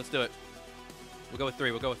with 3. Let's do it. We'll go with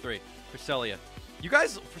 3. We'll go with 3. Cresselia. You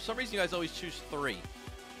guys, for some reason, you guys always choose 3.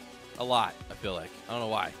 A lot, I feel like. I don't know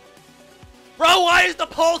why. Bro, why is the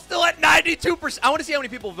poll still at 92%? I want to see how many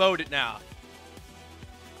people voted now.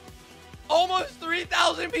 Almost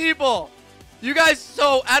 3,000 people. You guys,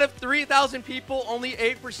 so out of 3,000 people, only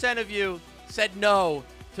 8% of you said no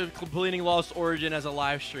to completing Lost Origin as a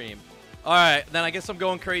live stream. All right, then I guess I'm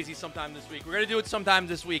going crazy sometime this week. We're going to do it sometime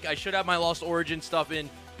this week. I should have my Lost Origin stuff in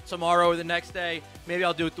tomorrow or the next day. Maybe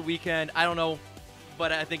I'll do it the weekend. I don't know,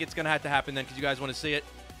 but I think it's going to have to happen then because you guys want to see it.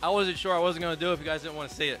 I wasn't sure I wasn't going to do it if you guys didn't want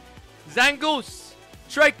to see it. Zangoose,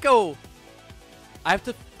 Trico. I have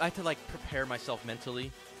to like prepare myself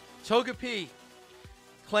mentally. Togepi,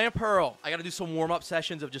 Clamperl. I got to do some warm-up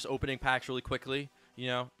sessions of just opening packs really quickly. You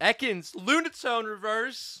know, Ekans, Lunatone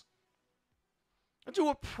reverse. I'll do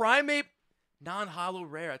a Primate non-holo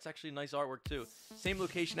rare. That's actually nice artwork too. Same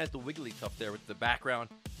location as the Wigglytuff there with the background.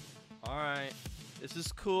 All right, this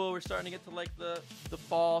is cool. We're starting to get to like the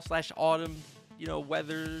fall / autumn, you know,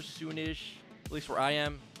 weather soonish. At least where I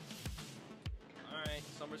am. All right,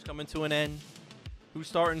 summer's coming to an end. Who's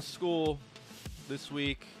starting school this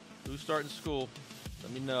week? Who's starting school?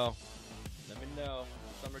 Let me know. Let me know.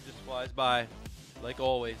 Summer just flies by, like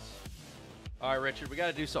always. All right, Richard, we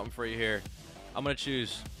got to do something for you here. I'm going to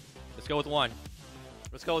choose. Let's go with 1.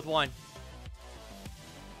 Let's go with 1.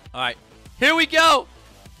 All right, here we go.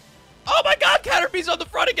 Oh, my God, Caterpie's on the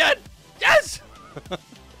front again. Yes!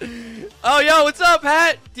 Oh, yo, what's up,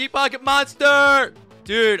 Pat? Deep Pocket Monster.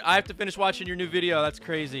 Dude, I have to finish watching your new video. That's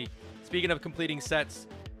crazy. Speaking of completing sets,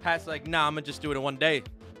 Pat's like, nah, I'm going to just do it in 1 day.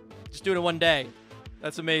 Just do it in 1 day.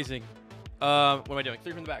 That's amazing. What am I doing?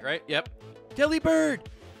 3 from the back, right? Yep. Delibird.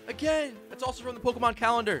 Again. That's also from the Pokemon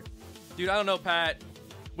calendar. Dude, I don't know, Pat.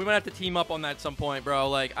 We might have to team up on that at some point, bro.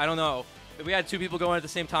 Like, I don't know. If we had 2 people going at the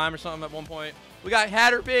same time or something at one point. We got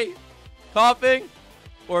Hatterpie. Coughing.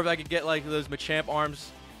 Or if I could get, like, those Machamp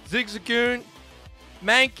arms. Zigzagoon.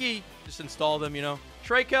 Mankey. Just install them, you know.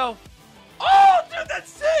 Draco. Oh, dude, that's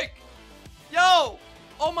sick. Yo.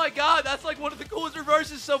 Oh, my God. That's, like, one of the coolest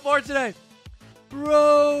reverses so far today.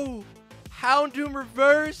 Bro. Houndoom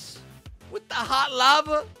reverse. With the hot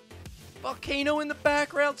lava. Volcano in the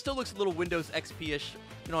background. Still looks a little Windows XP-ish.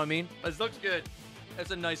 You know what I mean? This looks good.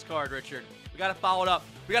 That's a nice card, Richard. We got to follow it up.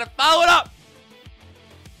 We got to follow it up.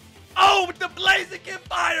 Oh, with the Blaziken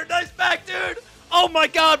Fire. Nice pack, dude. Oh, my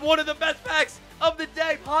God. One of the best packs of the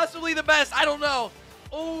day. Possibly the best. I don't know.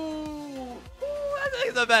 Ooh. I think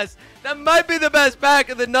it's the best. That might be the best pack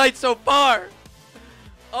of the night so far.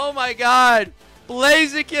 Oh, my God.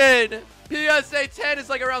 Blaziken. PSA 10 is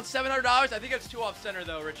like around $700. I think it's 2 off center,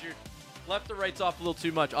 though, Richard. Left to right's off a little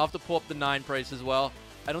too much. I'll have to pull up the 9 price as well.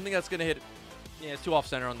 I don't think that's going to hit. Yeah, it's 2 off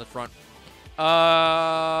center on the front. 9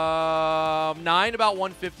 about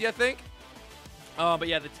 150, I think. But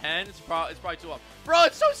yeah, the 10 it's probably 2 off. Bro,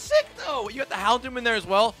 it's so sick though. You got the Houndoom in there as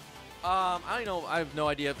well. I don't know. I have no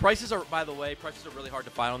idea. Prices are, by the way, prices are really hard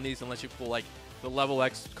to find on these unless you pull like the level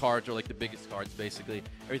X cards or like the biggest cards basically.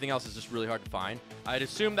 Everything else is just really hard to find. I'd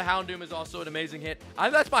assume the Houndoom is also an amazing hit.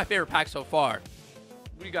 That's my favorite pack so far.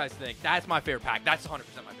 What do you guys think? That's my favorite pack. That's 100% my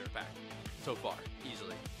favorite pack so far.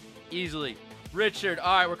 Easily. Easily. Richard.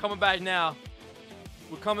 All right, we're coming back now.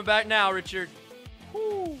 We're coming back now, Richard.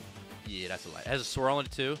 Woo. Yeah, that's a light. It has a swirl on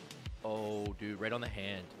it too. Oh, dude, right on the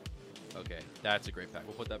hand. Okay, that's a great pack.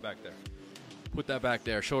 We'll put that back there. Put that back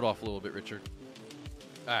there. Show it off a little bit, Richard.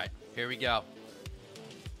 All right, here we go.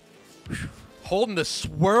 Holding the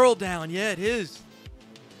swirl down. Yeah, it is.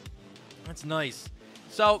 That's nice.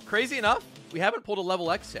 So, crazy enough, we haven't pulled a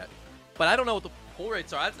level X yet. But I don't know what the pull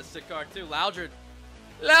rates are. That's a sick card, too. Loudred.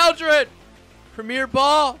 Loudred! Premier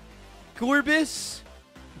Ball. Gorbis.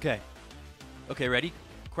 Okay. Okay, ready?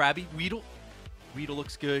 Krabby. Weedle. Weedle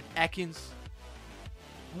looks good. Ekans.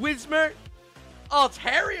 Whismur. Oh, it's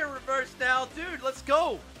Harrier reverse now. Dude, let's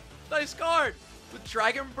go. Nice card. With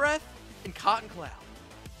Dragon Breath and Cotton Cloud.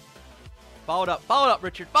 Follow it up. Follow it up,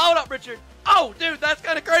 Richard. Follow it up, Richard. Oh, dude, that's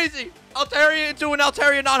kind of crazy. Altaria into an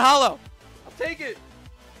Altaria non-holo. I'll take it.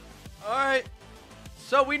 All right.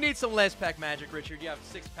 So we need some last pack magic, Richard. You have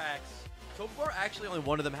 6 packs. So far, actually, only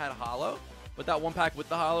one of them had a holo. But that one pack with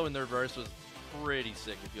the holo in the reverse was pretty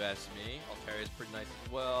sick, if you ask me. Altaria's pretty nice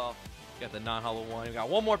as well. Got the non-holo one. We got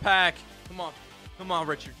one more pack. Come on. Come on,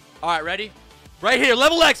 Richard. All right, ready? Right here.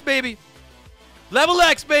 Level X, baby. Level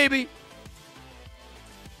X, baby.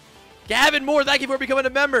 Gavin Moore, thank you for becoming a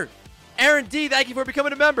member. Aaron D, thank you for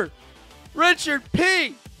becoming a member. Richard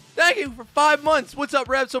P, thank you for 5 months. What's up,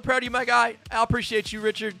 Rev? So proud of you, my guy. I appreciate you,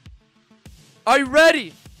 Richard. Are you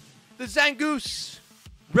ready? The Zangoose,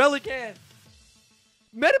 Relican,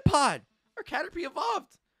 Metapod, Or Caterpie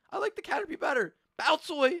evolved. I like the Caterpie better.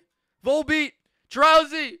 Bounceoy, Volbeat,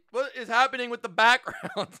 Drowsy. What is happening with the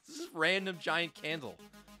background? This is random giant candle.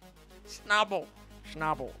 Snobble.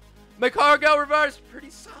 McCargo reverse. Pretty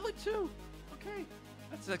solid, too. Okay.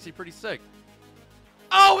 That's actually pretty sick.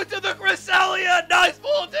 Oh, into the Cresselia. Nice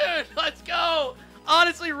pull, dude. Let's go.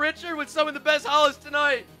 Honestly, Richard with some of the best hollows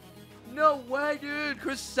tonight. No way, dude.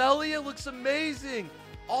 Cresselia looks amazing.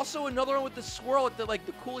 Also, another one with the swirl at the, like,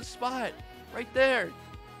 the coolest spot. Right there.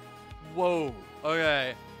 Whoa.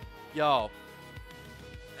 Okay. Yo.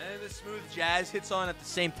 And the smooth jazz hits on at the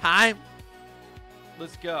same time.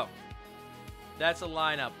 Let's go. That's a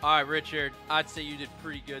lineup. All right, Richard. I'd say you did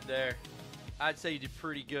pretty good there.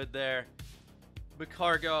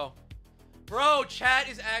 McCargo. Bro, chat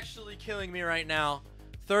is actually killing me right now.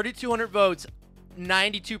 3,200 votes.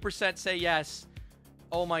 92% say yes.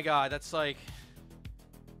 Oh my god, that's like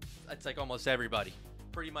almost everybody.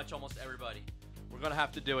 Pretty much almost everybody. We're gonna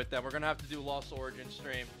have to do it then. We're gonna have to do Lost Origin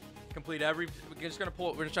stream. Complete every. We're just gonna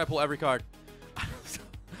try to pull every card.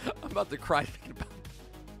 I'm about to cry thinking about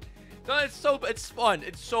it. No, it's fun.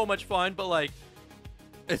 It's so much fun, but like,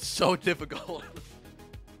 it's so difficult.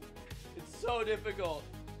 It's so difficult.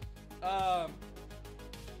 All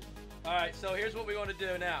right, so here's what we want to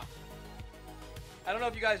do now. I don't know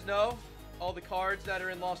if you guys know all the cards that are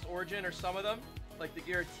in Lost Origin, or some of them, like the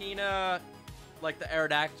Giratina, like the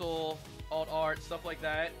Aerodactyl, Alt Art, stuff like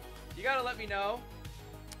that. You gotta let me know.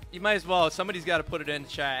 You might as well. Somebody's got to put it in the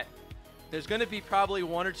chat. There's gonna be probably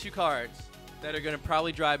 1 or 2 cards that are gonna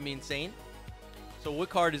probably drive me insane. So what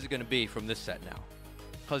card is it gonna be from this set now?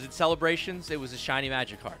 Because in Celebrations, it was a shiny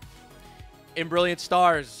magic card. In Brilliant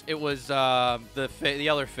Stars, it was the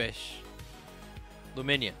other fish,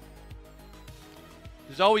 Luminia.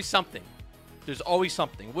 There's always something. There's always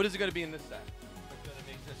something. What is it going to be in this set?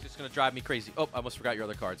 That's just going to drive me crazy. Oh, I almost forgot your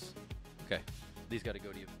other cards. Okay. These got to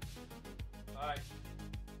go to you. All right.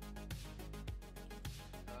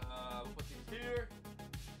 We'll put these here.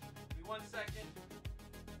 Give me 1 second.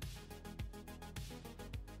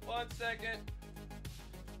 1 second.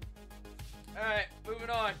 All right. Moving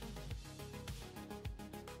on.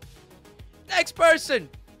 Next person.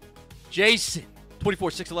 Jason.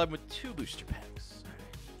 24,611 with 2 booster packs.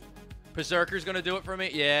 Berserker's gonna do it for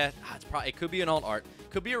me. Yeah, it could be an alt art.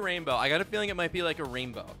 Could be a rainbow. I got a feeling it might be like a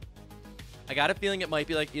rainbow. I got a feeling it might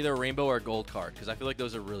be like either a rainbow or a gold card, because I feel like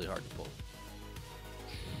those are really hard to pull.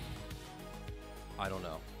 I don't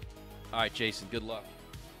know. All right, Jason, good luck.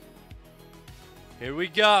 Here we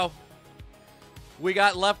go. We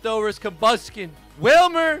got leftovers, Combuskin,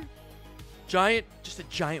 Wilmer, giant, just a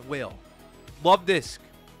giant whale. Love disc.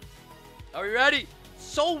 Are we ready?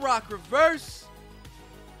 Soul Rock reverse.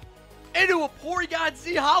 Into a Porygon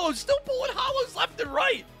Z hollow. Still pulling hollows left and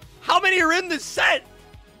right. How many are in this set?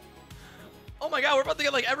 Oh my god, we're about to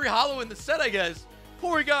get like every hollow in the set, I guess.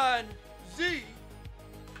 Porygon Z.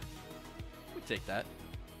 We take that.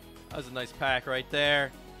 That was a nice pack right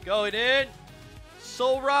there. Going in.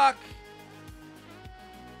 Soul Rock.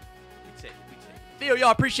 We take it. Theo,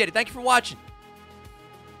 y'all appreciate it. Thank you for watching.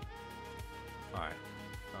 All right.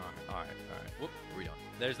 Whoop, we're done.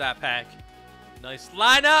 There's that pack. Nice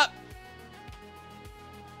lineup.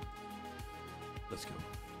 Let's go.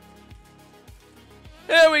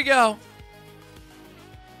 Here we go.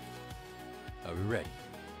 Are we ready?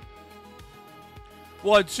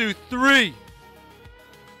 1, 2, 3.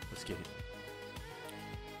 Let's get it.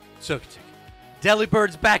 Took.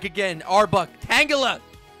 Delibird's back again. Arbok, Tangela,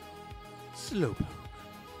 Slowpoke,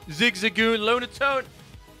 Zigzagoon, Lonatone,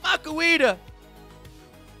 Makuita.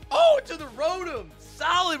 Oh, to the Rotom.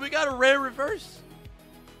 Solid. We got a rare reverse.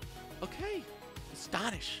 Okay.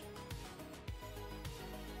 Astonish.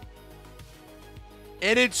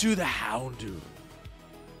 And into the Houndoom.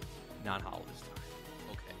 Non-hollow this time.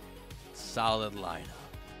 Okay. Solid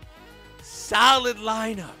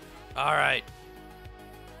lineup. All right.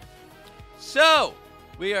 So,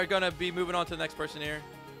 we are going to be moving on to the next person here.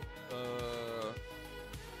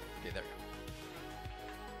 Okay, there we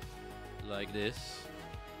go. Like this.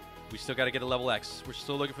 We still got to get a level X. We're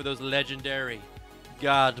still looking for those legendary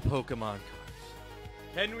God Pokemon cards.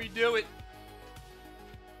 Can we do it?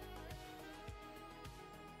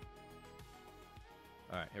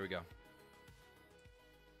 All right, here we go.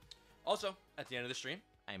 Also, at the end of the stream,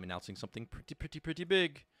 I am announcing something pretty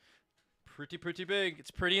big. Pretty big. It's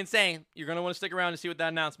pretty insane. You're going to want to stick around to see what that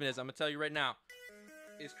announcement is. I'm going to tell you right now.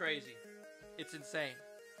 It's crazy. It's insane.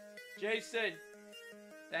 Jason,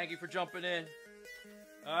 thank you for jumping in.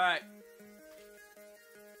 All right.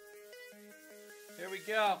 Here we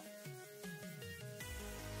go.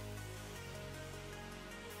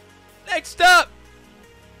 Next up,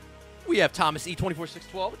 We have Thomas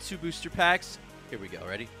E24612 with 2 booster packs. Here we go.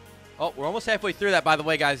 Ready? Oh, we're almost halfway through that, by the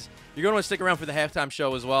way, guys. You're going to want to stick around for the halftime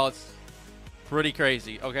show as well. It's pretty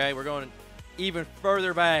crazy, okay? We're going even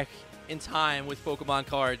further back in time with Pokemon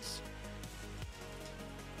cards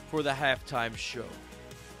for the halftime show.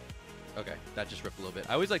 Okay, that just ripped a little bit.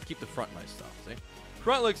 I always like to keep the front of my stuff, see?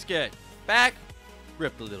 Front looks good. Back,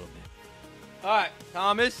 ripped a little bit. All right,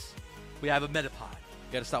 Thomas, we have a Metapod.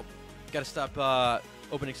 Gotta stop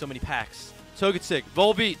opening so many packs. Togetic,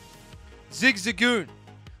 Volbeat, Zigzagoon.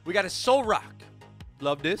 We got a Solrock.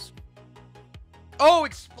 Love this. Oh,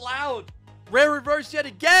 Exploud. Rare reverse yet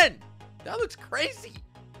again. That looks crazy.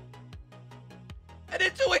 And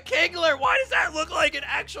into a Kingler. Why does that look like an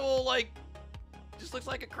actual, like, just looks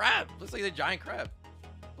like a crab. Looks like a giant crab.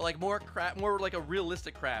 But like more like a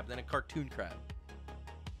realistic crab than a cartoon crab.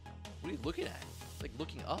 What are you looking at? It's like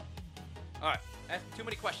looking up. All right, ask too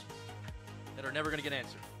many questions that are never gonna get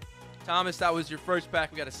answered. Thomas, that was your first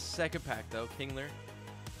pack. We got a second pack though. Kingler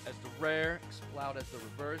as the rare, Exploud as the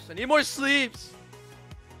reverse. I need more sleeves.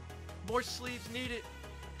 More sleeves needed.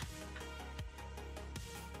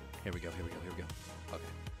 Here we go. Okay,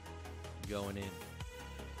 going in.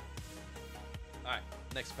 All right,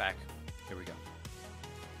 next pack. Here we go.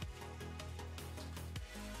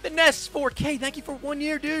 Finesse 4K, thank you for 1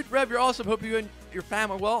 year, dude. Rev, you're awesome. Hope you and your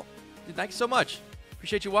fam are well. Dude, thank you so much.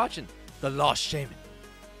 Appreciate you watching. The Lost Shaman.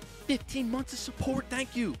 15 months of support,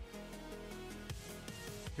 thank you.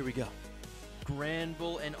 Here we go.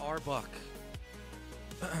 Granville and Arbuck.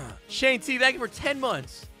 Shane T, thank you for 10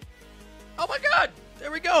 months. Oh my God,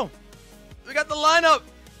 there we go. We got the lineup.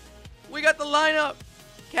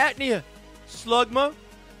 Catnia, Slugma,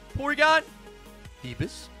 Porygon,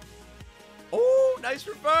 Phoebus. Oh, nice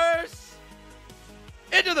reverse.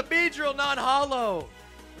 Into the Beedrill non-hollow.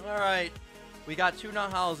 All right. We got 2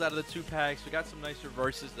 non-hollows out of the 2 packs. We got some nice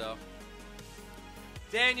reverses, though.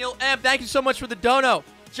 Daniel M., thank you so much for the dono.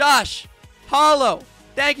 Josh, hollow,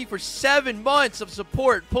 thank you for 7 months of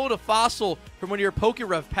support. Pulled a fossil from one of your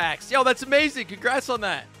PokeRev packs. Yo, that's amazing. Congrats on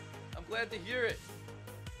that. I'm glad to hear it.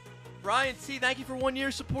 Brian T., thank you for 1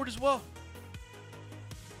 year support as well.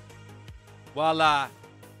 Voila.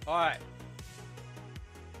 All right.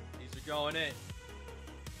 These are going in.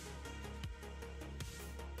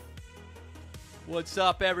 What's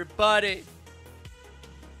up, everybody? Hope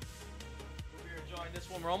you're enjoying this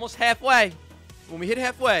one. We're almost halfway. When we hit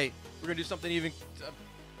halfway, we're going to do something even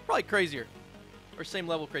probably crazier. Or same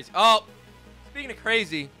level crazy. Oh, speaking of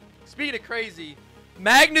crazy,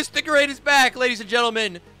 Magnus the Great is back, ladies and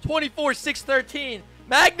gentlemen. 24-6-13.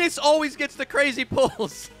 Magnus always gets the crazy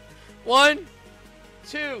pulls. 1,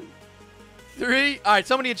 2, 3. All right,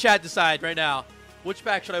 somebody in chat decide right now. Which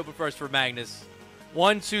pack should I open first for Magnus?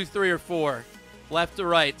 1, 2, 3, or 4? Left or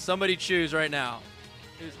right? Somebody choose right now.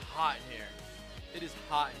 It is hot in here. It is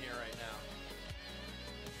hot in here right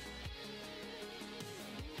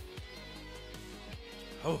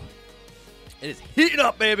now. Oh, it is heating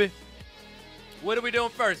up, baby. What are we doing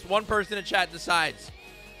first? One person in chat decides.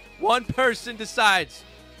 One person decides.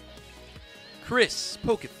 Chris,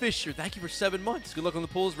 Poke Fisher, thank you for 7 months. Good luck on the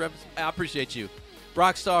pulls. I appreciate you.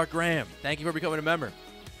 Rockstar Graham, thank you for becoming a member.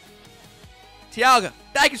 Tiaga,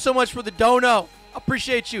 thank you so much for the dono.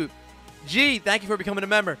 Appreciate you. G, thank you for becoming a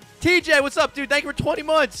member. TJ, what's up, dude? Thank you for 20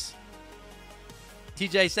 months.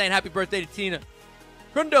 TJ saying happy birthday to Tina.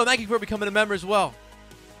 Grundo, thank you for becoming a member as well.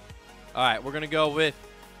 All right, we're gonna go with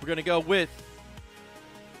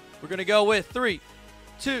 3,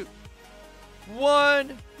 2,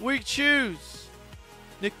 1. We choose.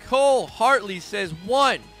 Nicole Hartley says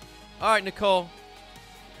 1. All right, Nicole.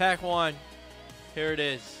 Pack 1. Here it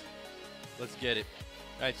is. Let's get it.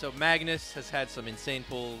 All right, so Magnus has had some insane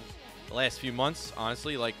pulls the last few months,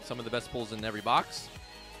 honestly, like some of the best pulls in every box.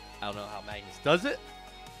 I don't know how Magnus does it,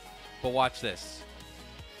 but watch this.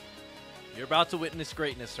 You're about to witness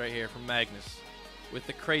greatness right here from Magnus with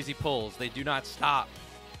the crazy pulls. They do not stop.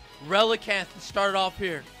 Relicanth started off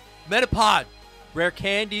here. Metapod. Rare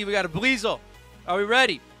Candy. We got a Bleasel. Are we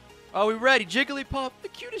ready? Are we ready? Jigglypuff. The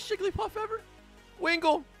cutest Jigglypuff ever.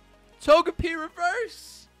 Wingull. Togepi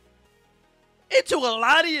reverse. Into a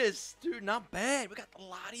Latias. Dude, not bad. We got the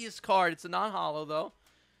Latias card. It's a non-hollow, though.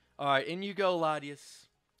 All right, in you go, Latias.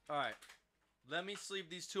 All right. Let me sleeve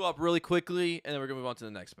these 2 up really quickly, and then we're going to move on to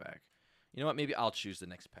the next pack. You know what? Maybe I'll choose the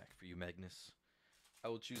next pack for you, Magnus. I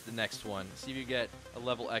will choose the next one. See if you get a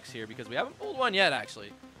level X here, because we haven't pulled one yet,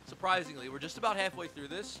 actually. Surprisingly, we're just about halfway through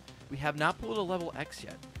this. We have not pulled a level X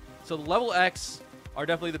yet. So the level X are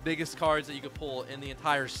definitely the biggest cards that you could pull in the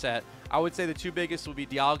entire set. I would say the 2 biggest would be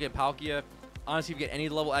Dialga and Palkia. Honestly, if you get any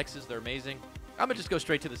level X's, they're amazing. I'm going to just go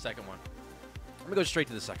straight to the second one.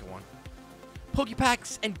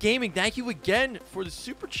 Pokepacks and Gaming, thank you again for the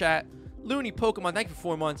super chat. Looney Pokemon, thank you for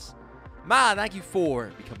 4 months. Ma, thank you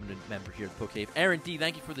for becoming a member here at the PokeCave. Aaron D,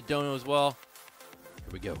 thank you for the dono as well. Here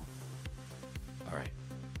we go. All right.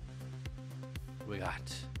 We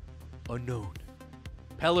got Unknown,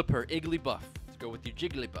 Pelipper, Igglybuff. Let's go with your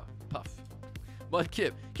Jigglypuff. Puff.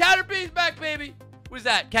 Mudkip. Caterpie's back, baby. What is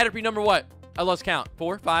that? Caterpie number what? I lost count.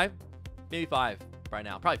 4, 5? Maybe 5 right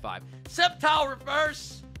now. Probably 5. Sceptile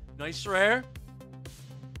Reverse. Nice rare.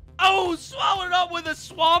 Oh, swallowed up with a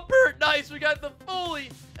Swampert. Nice. We got the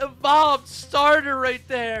fully evolved starter right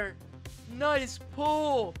there. Nice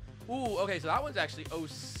pull. Ooh, okay, so that one's actually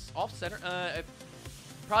off center. It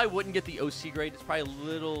probably wouldn't get the OC grade. It's probably a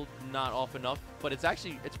little not off enough, but it's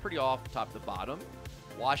pretty off top to bottom.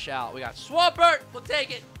 Wash out. We got Swampert. We'll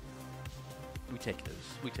take it. We take those.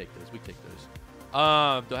 We take those. We take those. Do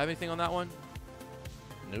I have anything on that one?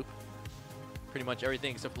 Nope. Pretty much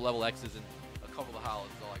everything except for level X's and a couple of hollows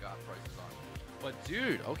is all I got prices on. But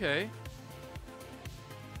dude, okay.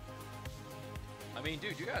 I mean,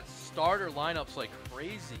 dude, you got starter lineups like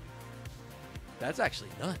crazy. That's actually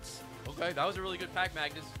nuts. Okay, that was a really good pack,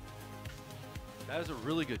 Magnus. That is a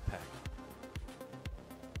really good pack.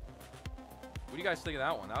 What do you guys think of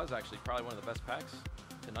that one? That was actually probably one of the best packs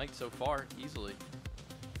tonight so far, easily.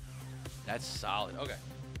 That's solid. Okay,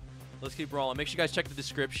 let's keep rolling. Make sure you guys check the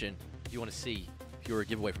description if you want to see if you're a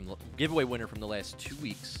giveaway winner from the last 2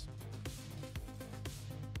 weeks.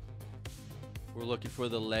 We're looking for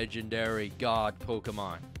the legendary God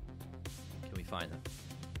Pokemon. Can we find them?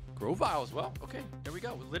 Grovyle as well. Okay, there we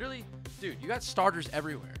go. Literally, dude, you got starters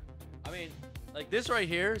everywhere. I mean, like this right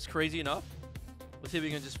here is crazy enough. Let's see if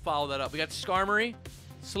we can just follow that up. We got Skarmory,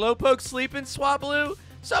 Slowpoke, Sleeping, Swablu,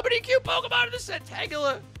 somebody cute Pokemon in the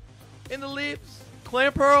Centangula, in the leaves,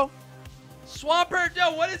 Clamperl, Swampert.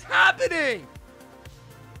 Yo, what is happening?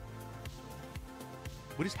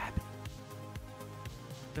 What is happening?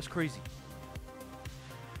 That's crazy.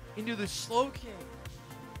 Into the Slowking.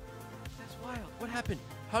 That's wild. What happened?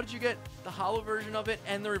 How did you get the hollow version of it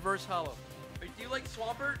and the reverse hollow? Do you like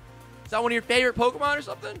Swampert? Is that one of your favorite Pokemon or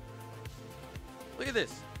something? Look at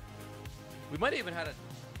this. We might have even had a...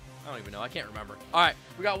 I don't even know. I can't remember. All right.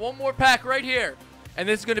 We got one more pack right here. And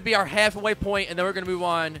this is going to be our halfway point, and then we're going to move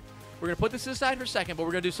on. We're going to put this aside for a second, but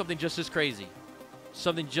we're going to do something just as crazy.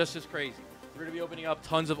 Something just as crazy. We're going to be opening up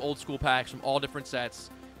tons of old school packs from all different sets,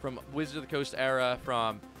 from Wizard of the Coast era,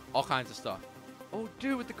 from all kinds of stuff. Oh,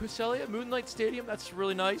 dude, with the Cresselia, Moonlight Stadium, that's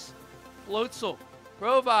really nice. Floatzel,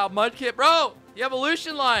 Grovyle, Mudkip, bro, the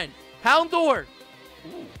evolution line, Houndour.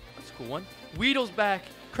 Ooh, that's a cool one. Weedle's back,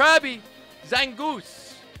 Krabby,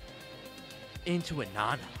 Zangoose. Into a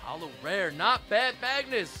non-hollow rare, not bad,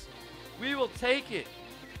 Magnus. We will take it.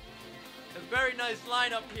 A very nice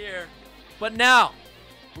lineup here. But now,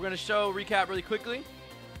 we're going to recap really quickly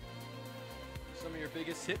some of your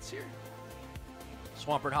biggest hits here.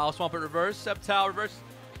 Swampert Hollow, Swampert Reverse, Sceptile Reverse,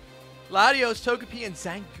 Latios, Togepi, and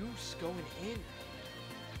Zangoose going in.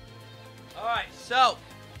 All right, so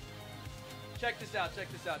check this out,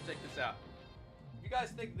 check this out, check this out. You guys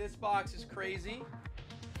think this box is crazy?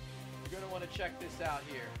 You're going to want to check this out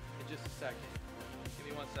here in just a second. Give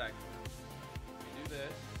me 1 sec. We do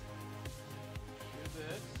this. Do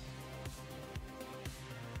this.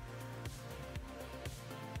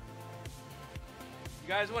 You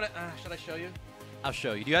guys want to... should I show you? I'll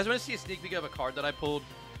show you. Do you guys want to see a sneak peek of a card that I pulled?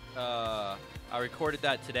 I recorded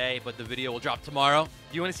that today, but the video will drop tomorrow.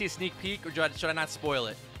 Do you want to see a sneak peek, or should I not spoil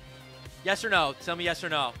it? Yes or no? Tell me yes or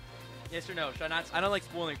no. Yes or no? Should I not? I don't like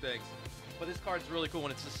spoiling things. But this card's really cool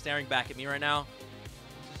when it's just staring back at me right now.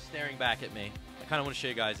 It's just staring back at me. I kind of want to show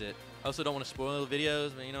you guys it. I also don't want to spoil the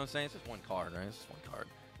videos, but you know what I'm saying? It's just one card, right? It's just one card.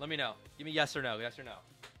 Let me know. Give me yes or no. Yes or no.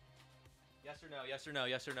 Yes or no. Yes or no.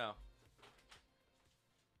 Yes or no.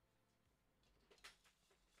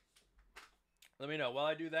 Let me know. While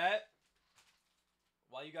I do that,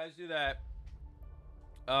 while you guys do that,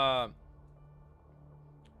 what am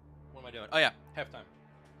I doing? Oh, yeah. Halftime.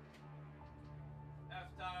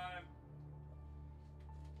 Halftime.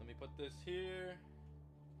 Let me put this here.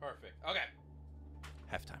 Perfect. Okay.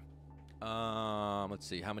 Halftime. Let's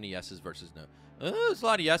see. How many yeses versus no? There's a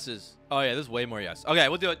lot of yeses. Oh, yeah. There's way more yes. Okay.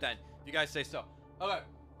 We'll do it then. If you guys say so. Okay.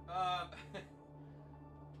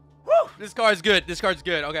 Woo! This card's good. This card's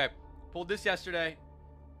good. Okay. Pulled this yesterday.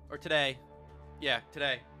 Or today. Yeah,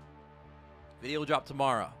 today. Video will drop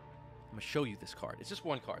tomorrow. I'm going to show you this card. It's just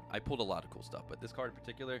one card. I pulled a lot of cool stuff, but this card in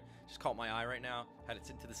particular just caught my eye right now. Had it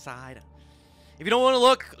sit to the side. If you don't want to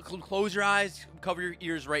look, close your eyes, cover your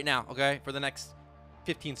ears right now, okay? For the next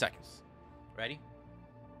 15 seconds. Ready?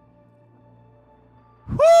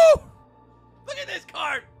 Woo! Look at this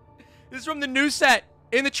card! This is from the new set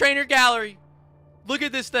in the trainer gallery. Look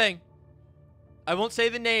at this thing. I won't say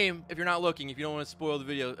the name if you're not looking, if you don't want to spoil the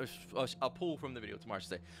video. I'll pull from the video tomorrow, I should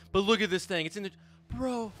say. But look at this thing. It's in the...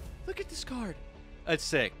 Bro, look at this card. That's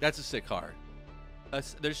sick. That's a sick card.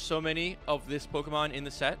 There's so many of this Pokemon in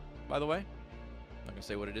the set, by the way. I'm not going to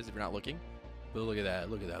say what it is if you're not looking. But look at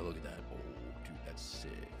that. Look at that. Look at that. Oh, dude, that's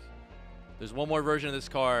sick. There's one more version of this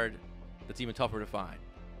card that's even tougher to find.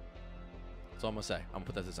 That's all I'm going to say. I'm going to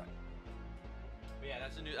put that to the side. But yeah,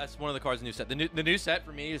 that's one of the cards in the new set. The new set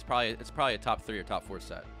for me is probably a top 3 or top 4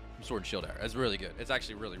 set from Sword and Shield era. It's really good. It's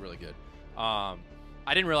actually really, really good.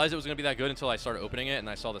 I didn't realize it was going to be that good until I started opening it and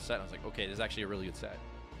I saw the set and I was like, okay, this is actually a really good set.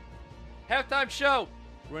 Halftime show.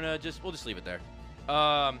 We'll just leave it there.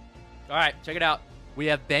 All right, check it out. We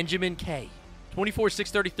have Benjamin K.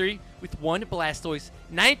 24,633 with 1 Blastoise.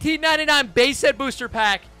 19.99 base set booster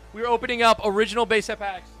pack. We're opening up original base set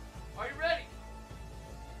packs. Are you ready?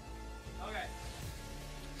 Okay.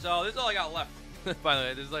 So this is all I got left. By the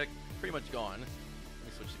way, this is like pretty much gone. Let me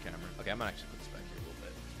switch the camera. Okay, I'm gonna actually put this back here a little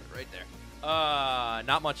bit. Put it right there.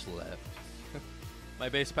 Not much left. My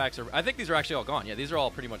base packs are... I think these are actually all gone. Yeah, these are all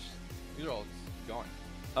pretty much... These are all gone.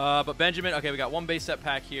 But Benjamin... Okay, we got 1 base set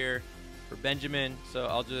pack here for Benjamin. So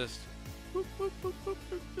I'll just... Boop, boop, boop, boop,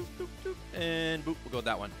 boop, boop, boop, boop, and boop. We'll go with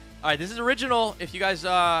that one. All right, this is original. If you guys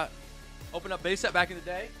opened up base set back in the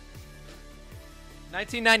day.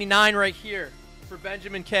 1999 right here for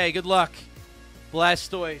Benjamin K. Good luck.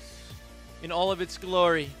 Blastoise in all of its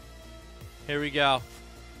glory. Here we go.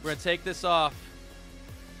 We're going to take this off.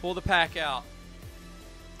 Pull the pack out.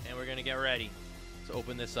 And we're going to get ready to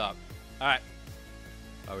open this up. All right.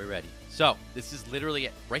 Are we ready? So, this is literally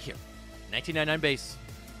it. Right here. 1999 base.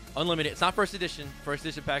 Unlimited. It's not first edition. First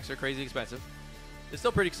edition packs are crazy expensive. It's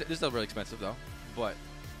still really expensive, though. But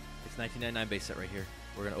it's 1999 base set right here.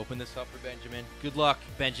 We're going to open this up for Benjamin. Good luck,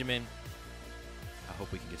 Benjamin. I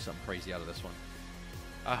hope we can get something crazy out of this one.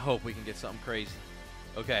 I hope we can get something crazy.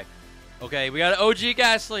 Okay. Okay, we got an OG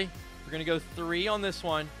Ghastly. We're going to go 3 on this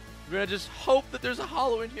one. We're going to just hope that there's a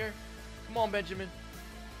hollow in here. Come on, Benjamin.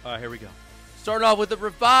 All right, here we go. Starting off with the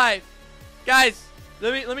Revive. Guys,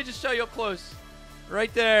 let me just show you up close.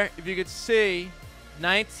 Right there, if you could see,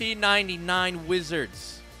 1999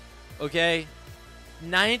 Wizards. Okay?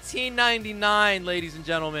 1999, ladies and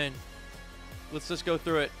gentlemen. Let's just go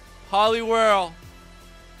through it. Poliwhirl.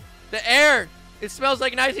 The air. It smells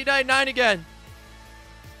like 1999 again.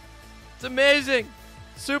 It's amazing.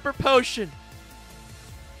 Super Potion.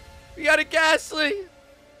 We got a Ghastly.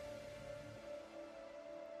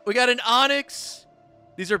 We got an Onyx.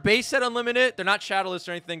 These are base set unlimited. They're not shadowless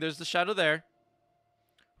or anything. There's the shadow there.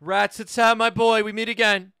 Rattata, my boy. We meet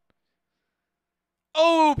again.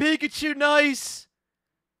 Oh, Pikachu. Nice.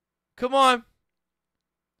 Come on.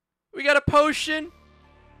 We got a potion.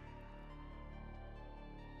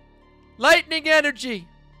 Lightning energy.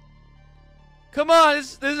 Come on.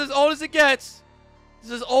 This is as old as it gets. This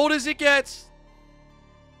is as old as it gets.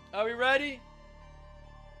 Are we ready?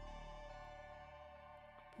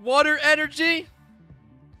 Water energy.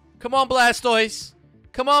 Come on, Blastoise.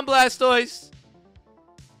 Come on, Blastoise.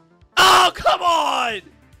 Oh, come on.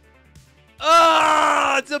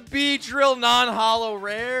 Ah, it's a Beedrill non-hollow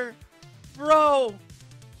rare. Bro.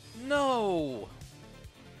 No.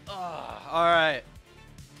 All right.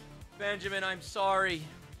 Benjamin, I'm sorry.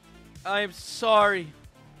 I'm sorry.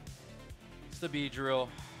 It's the Beedrill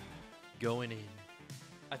going in.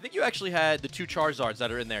 I think you actually had the 2 Charizards that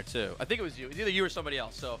are in there, too. I think it was you. It's either you or somebody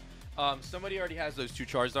else. So, somebody already has those 2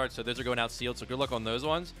 Charizards, so those are going out sealed. So, good luck on those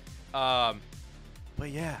ones. But,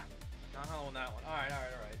 yeah. Not hollow on that one. All right.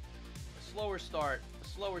 A slower start. A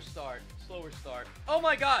slower start. Slower start. Oh,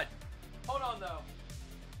 my God. Hold on, though.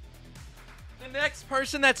 The next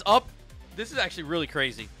person that's up. This is actually really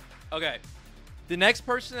crazy. Okay. The next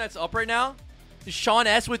person that's up right now is Sean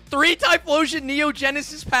S. with 3 Typhlosion Neo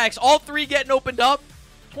Genesis packs. All 3 getting opened up.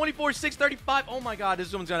 24,635. Oh my God,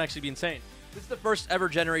 this one's gonna actually be insane. This is the first ever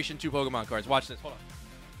Generation 2 Pokemon cards. Watch this. Hold on.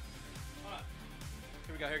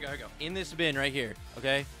 Here we go. In this bin right here.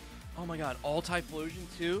 Okay. Oh my God, all Typhlosion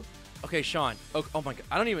too. Okay, Sean. Oh my God,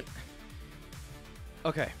 I don't even.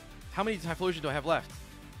 Okay, how many Typhlosion do I have left?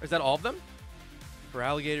 Is that all of them? For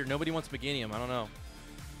Alligator, nobody wants Meganium. I don't know.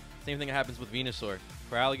 Same thing that happens with Venusaur.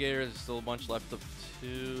 For Alligator, there's still a bunch left of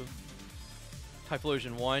 2.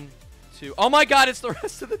 Typhlosion 1, 2. Oh my God, it's the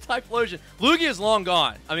rest of the Typhlosion. Lugia is long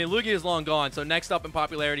gone. I mean, Lugia is long gone. So next up in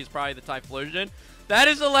popularity is probably the Typhlosion. That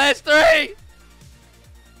is the last 3.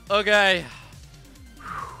 Okay.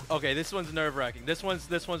 Okay, this one's nerve-wracking. This one's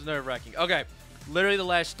nerve-wracking. Okay, literally the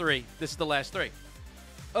last 3. This is the last 3.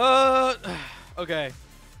 Okay.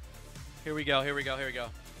 Here we go.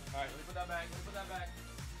 Alright, let me put that back. Let me put that back.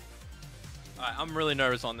 Alright, I'm really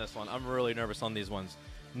nervous on this one. I'm really nervous on these ones.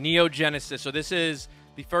 Neo Genesis. So this is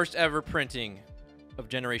the first ever printing of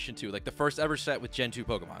Generation 2. Like the first ever set with Gen 2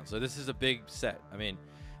 Pokemon. So this is a big set. I mean,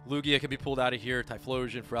 Lugia can be pulled out of here.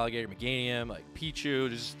 Typhlosion, Feraligatr, Meganium, like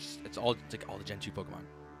Pichu. It's like all the Gen 2 Pokemon.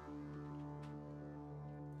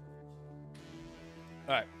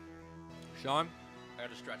 Alright. Sean, I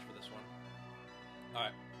gotta stretch for this one.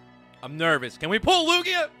 Alright. I'm nervous. Can we pull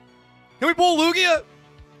Lugia? Can we pull Lugia?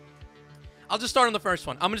 I'll just start on the first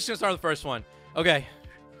one. I'm just gonna start on the first one. Okay.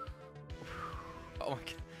 Oh my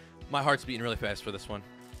god. My heart's beating really fast for this one.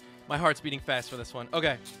 My heart's beating fast for this one.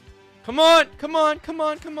 Okay. Come on. Come on. Come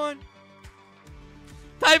on. Come on.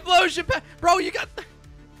 Typhlosion. Bro, you got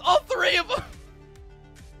all three of them.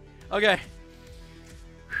 Okay.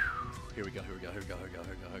 Here we go. Here we go. Here we go. Here we go.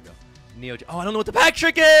 Here we go. Here we go. Neo. Oh, I don't know what the pack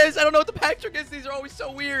trick is. I don't know what the pack trick is. These are always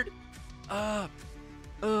so weird.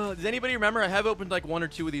 Does anybody remember? I have opened like 1 or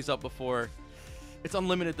 2 of these up before. It's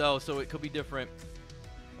unlimited though, so it could be different.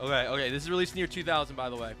 Okay, okay. This is released in the year 2000, by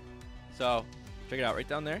the way. So check it out, right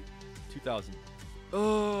down there, 2000.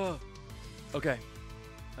 Oh, okay.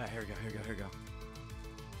 All right, here we go. Here we go. Here we go.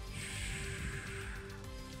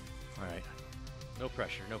 All right. No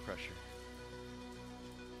pressure. No pressure.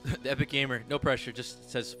 The Epic Gamer, no pressure. Just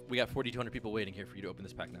says we got 4,200 people waiting here for you to open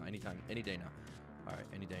this pack now. Anytime, any day now. All right,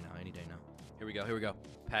 any day now. Any day now. Here we go. Here we go.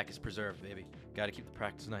 Pack is preserved, baby. Got to keep the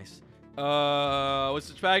practice nice. What's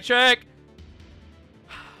the pack check?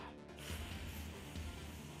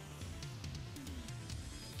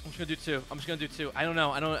 I'm just gonna do 2. I'm just gonna do 2. I don't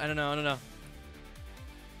know. I don't know. Okay.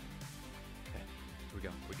 Here we go.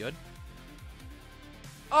 We good?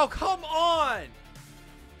 Oh, come on!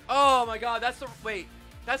 Oh my god, that's the wait.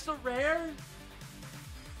 That's the rare?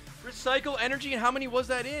 Recycle energy, and how many was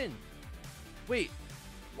that in? Wait.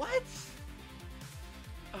 What?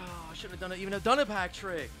 Oh, I shouldn't have done it. Even have done a pack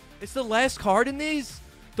trick. It's the last card in these?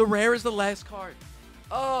 The rare is the last card.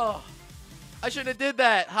 Oh. I shouldn't have did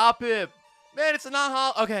that. Hoppip. Man, it's a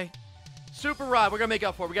non-hol. Okay. Super Rod. We're going to make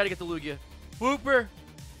up for it. We got to get the Lugia. Whooper.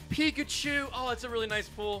 Pikachu. Oh, it's a really nice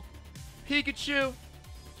pull. Pikachu.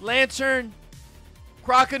 Lantern.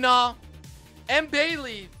 Crocodile.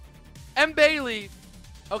 Bailey. Bailey.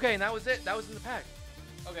 Okay, and that was it. That was in the pack.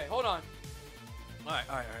 Okay, hold on. All right.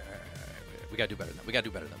 We got to do better than that. We got to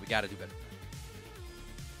do better than that. We got to do better.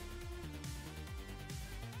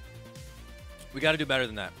 We got to do better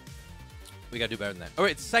than that. We got to do better than that. Oh,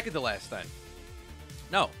 wait, it's second to last then.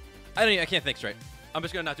 No. I can't think straight. I'm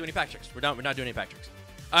just going to not do any pack tricks. We're not doing any pack tricks.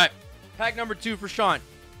 All right. Pack number 2 for Sean.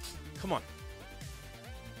 Come on.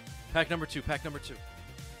 Pack number 2. Pack number 2.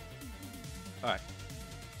 All right.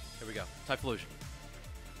 Here we go. Typhlosion.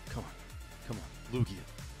 Come on. Come on. Lugia.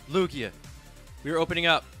 Lugia. We are opening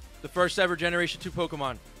up the first ever Generation 2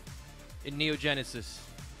 Pokemon in Neo Genesis.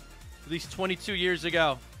 Released 22 years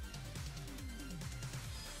ago.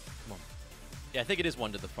 Come on. Yeah, I think it is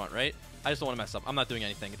 1 to the front, right? I just don't want to mess up. I'm not doing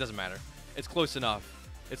anything. It doesn't matter. It's close enough.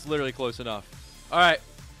 It's literally close enough. All right.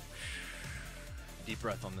 Deep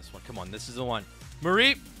breath on this one. Come on. This is the one.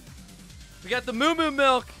 Marie. We got the Moo Moo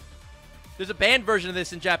Milk. There's a banned version of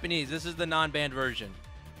this in Japanese. This is the non-banned version.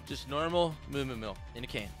 Just normal Moo Moo Milk in a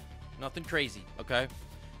can. Nothing crazy, okay?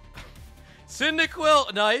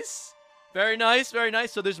 Cyndaquil. Nice. Very nice. Very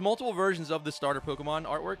nice. So there's multiple versions of the starter Pokemon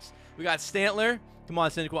artworks. We got Stantler. Come on,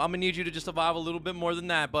 Cyndaquil. I'm going to need you to just evolve a little bit more than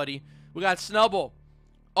that, buddy. We got Snubbull.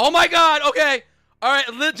 Oh, my God. Okay. All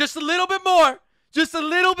right. Just a little bit more. Just a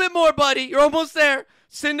little bit more, buddy. You're almost there.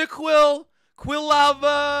 Cyndaquil.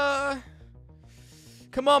 Quilava.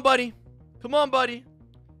 Come on, buddy. Come on, buddy.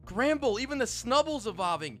 Gramble. Even the Snubble's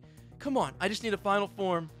evolving. Come on. I just need a final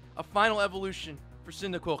form. A final evolution for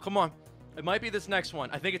Cyndaquil. Come on. It might be this next one.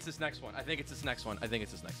 I think it's this next one. I think it's this next one. I think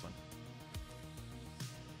it's this next one.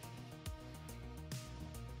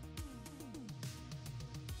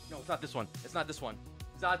 No, it's not this one. It's not this one.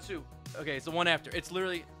 Zatsu. Okay, it's the one after. It's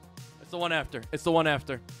literally... It's the one after. It's the one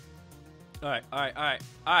after. All right, all right, all right.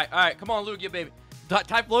 All right, all right. Come on, Lugia, baby.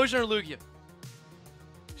 Typhlosion or Lugia?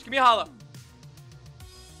 Just give me a hollow.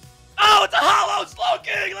 Oh, it's a hollow!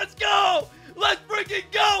 Slowking! Let's go! Let's freaking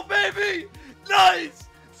go, baby! Nice!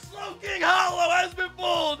 Slowking hollow has been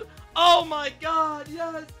pulled! Oh my god,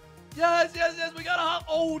 yes! Yes, yes, yes, we got a hollow.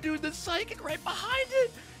 Oh, dude, the psychic right behind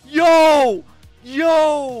it! Yo!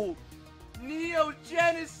 Yo! Neo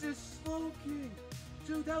Genesis Slowking!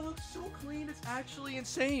 Dude, that looks so clean, it's actually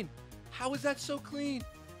insane. How is that so clean?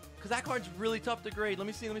 Because that card's really tough to grade. Let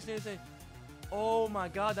me see, let me see, let me see. Oh my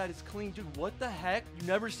god, that is clean. Dude, what the heck? You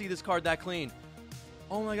never see this card that clean.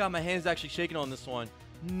 Oh my god, my hand's actually shaking on this one.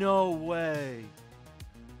 No way.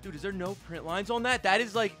 Dude, is there no print lines on that? That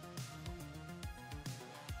is like...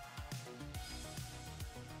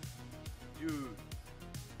 Dude.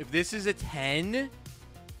 If this is a 10,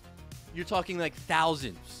 you're talking like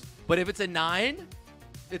thousands. But if it's a 9,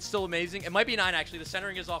 it's still amazing. It might be a 9, actually. The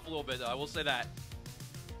centering is off a little bit, though. I will say that.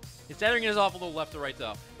 The centering is off a little left to right,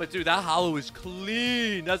 though. But, dude, that hollow is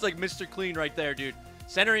clean. That's like Mr. Clean right there, dude.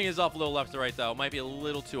 Centering is off a little left to right, though. It might be a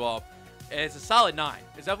little too off. It's a solid 9.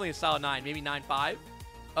 It's definitely a solid 9. Maybe 9.5.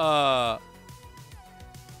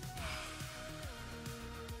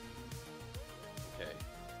 Okay.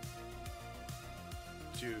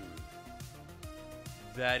 Dude.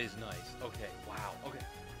 That is nice. Okay. Wow. Okay.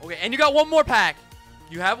 Okay. And you got one more pack.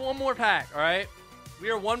 You have one more pack. All right. We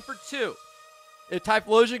are 1 for 2. If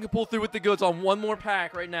Typhlosion can pull through with the goods on one more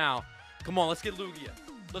pack right now. Come on. Let's get Lugia.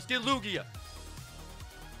 Let's get Lugia.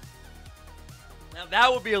 Now,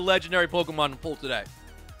 that would be a legendary Pokemon to pull today.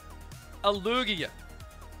 A Lugia.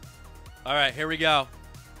 All right, here we go.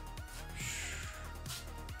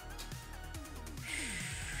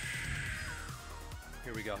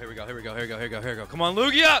 Here we go, here we go, here we go, here we go, here we go, here we go. Come on,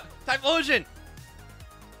 Lugia! Typhlosion!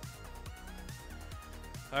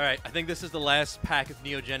 All right, I think this is the last pack of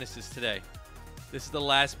Neogenesis today. This is the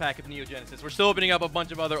last pack of Neogenesis. We're still opening up a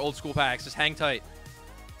bunch of other old school packs. Just hang tight.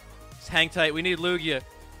 Just hang tight. We need Lugia.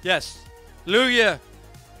 Yes. Lugia.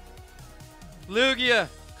 Lugia.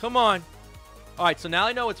 Come on. All right, so now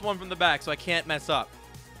I know it's one from the back, so I can't mess up.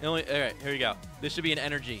 All right, here we go. This should be an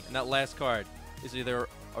energy, and that last card is either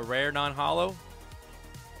a rare non-hollow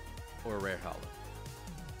or a rare hollow.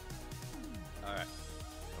 All right.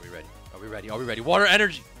 Are we ready? Are we ready? Are we ready? Water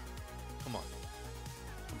energy. Come on.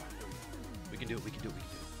 Come on. We can do it. We can do it. We can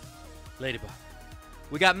do it. Ladybug.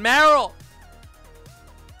 We got Marill.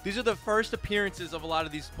 These are the first appearances of a lot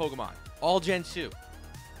of these Pokemon. All Gen 2.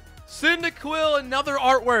 Cyndaquil, another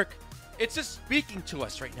artwork. It's just speaking to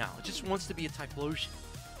us right now. It just wants to be a Typhlosion.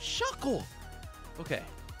 Shuckle. Okay.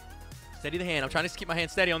 Steady the hand. I'm trying to keep my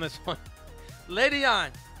hand steady on this one.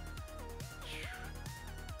 Ledion.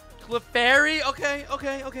 Clefairy. Okay,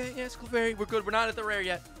 okay, okay. Yes, Clefairy. We're good. We're not at the rare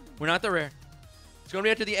yet. We're not at the rare. It's going to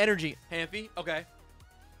be after the energy. Hampy. Okay.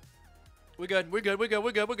 We're good. We're good. We're good.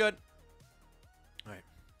 We're good. We're good. All right.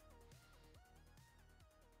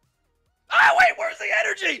 Ah, wait. Where's the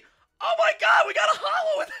energy? Oh, my God. We got a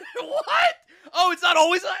hollow with it. What? Oh, it's not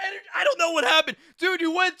always an energy. I don't know what happened. Dude,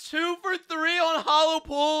 you went 2 for 3 on hollow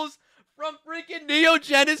pulls from freaking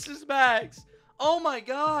Neogenesis Max. Oh, my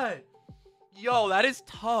God. Yo, that is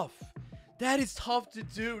tough. That is tough to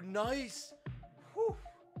do. Nice. Whew.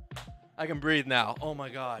 I can breathe now. Oh, my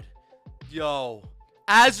God. Yo.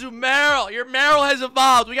 Azumarill. Your Marill has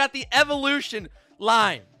evolved. We got the evolution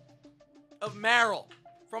line of Marill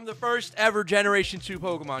from the first ever Generation 2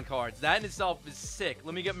 Pokemon cards. That in itself is sick.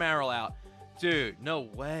 Let me get Marill out. Dude, no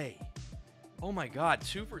way. Oh, my God.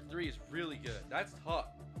 2 for 3 is really good. That's tough.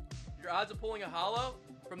 Your odds of pulling a hollow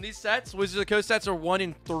from these sets, Wizards of the Coast sets, are 1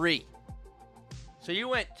 in 3. So you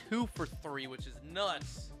went 2 for 3, which is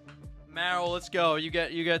nuts. Marill, let's go. You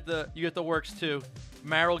get the works too.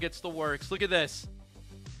 Marill gets the works. Look at this.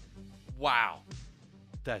 Wow.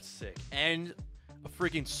 That's sick. And a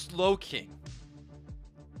freaking Slowking.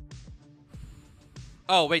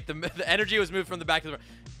 Oh, wait, the energy was moved from the back of the...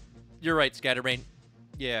 You're right, Scatterbrain.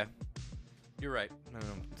 Yeah. You're right. No.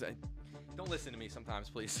 Don't listen to me sometimes,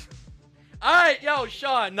 please. All right, yo,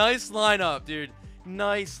 Sean. Nice lineup, dude.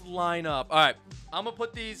 Nice lineup. All right. I'm going to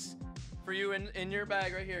put these for you in your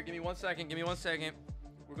bag right here. Give me 1 second. Give me 1 second.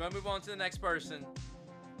 We're going to move on to the next person.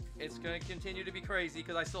 It's going to continue to be crazy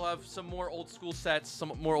because I still have some more old school sets,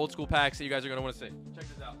 some more old school packs that you guys are going to want to see. Check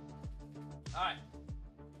this out. All right.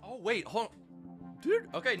 Oh, wait. Hold on. Dude.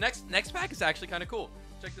 Okay, next pack is actually kind of cool.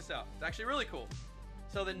 Check this out. It's actually really cool.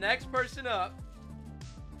 So the next person up.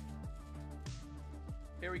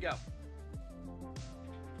 Here we go.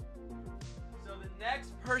 So the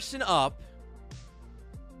next person up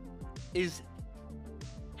is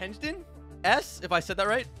Henston S, if I said that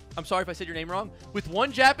right. I'm sorry if I said your name wrong. With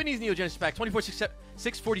 1 Japanese Neogenesis pack,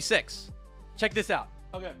 24,646. Check this out.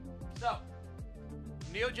 Okay, so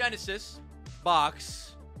Neogenesis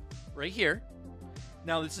box right here.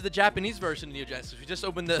 Now, this is the Japanese version of Neogenesis. We just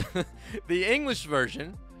opened the the English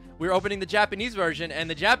version. We're opening the Japanese version, and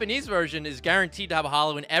the Japanese version is guaranteed to have a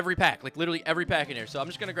hollow in every pack, like literally every pack in here. So I'm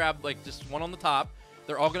just going to grab like just one on the top.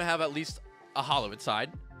 They're all going to have at least a hollow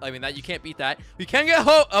inside. I mean, that you can't beat that. We can get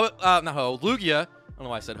Lugia. I don't know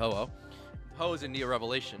why I said Ho-Oh. Ho is in Neo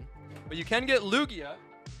Revelation. But you can get Lugia.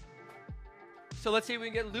 So let's see if we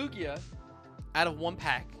can get Lugia out of 1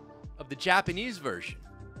 pack of the Japanese version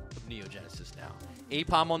of Neogenesis now.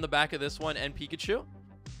 Apom on the back of this one and Pikachu.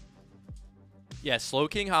 Yeah, Slow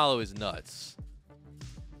King Hollow is nuts.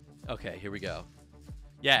 Okay, here we go.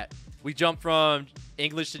 Yeah, we jumped from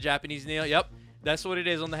English to Japanese, Neil. Yep, that's what it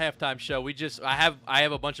is on the halftime show. I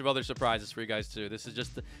have a bunch of other surprises for you guys too. This is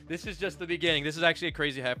just the beginning. This is actually a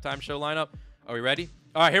crazy halftime show lineup. Are we ready?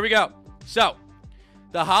 All right, here we go. So,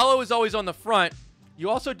 the hollow is always on the front. You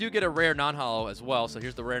also do get a rare non-hollow as well. So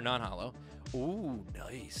here's the rare non-hollow. Ooh,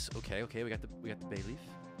 nice. Okay, we got the Bayleaf.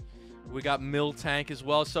 We got Miltank as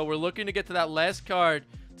well. So we're looking to get to that last card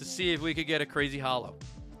to see if we could get a crazy hollow.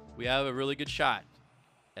 We have a really good shot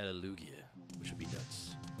at a Lugia, which would be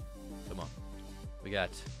nuts. Come on. We got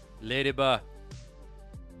Ladybug,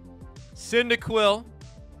 Cyndaquil.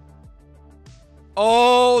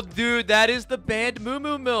 Oh, dude, that is the banned Moo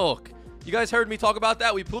Moo Milk. You guys heard me talk about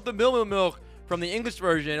that. We pulled the Moo Moo Milk from the English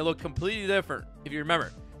version. It looked completely different, if you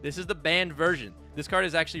remember. This is the banned version. This card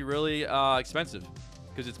is actually really expensive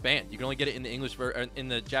because it's banned. You can only get it in the in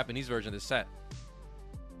the Japanese version of this set.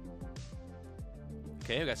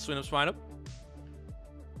 Okay, we got Swinub Swinub.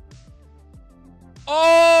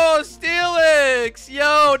 Oh, Steelix!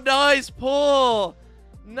 Yo, nice pull.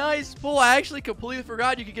 Nice pull. I actually completely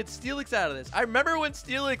forgot you could get Steelix out of this. I remember when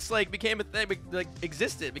Steelix like became a thing, like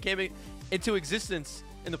into existence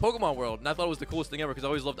in the Pokemon world, and I thought it was the coolest thing ever because I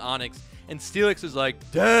always loved Onix, and Steelix is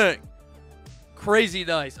like, dang, crazy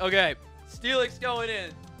nice. Okay, Steelix going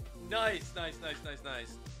in. Nice.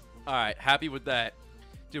 All right, happy with that.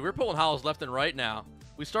 Dude, we're pulling hollows left and right now.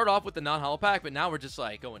 We start off with the non-hollow pack, but now we're just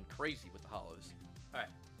like going crazy with the hollows. All right,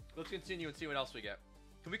 let's continue and see what else we get.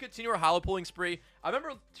 Can we continue our hollow pulling spree? I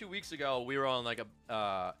remember 2 weeks ago we were on like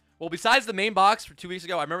a well, besides the main box for 2 weeks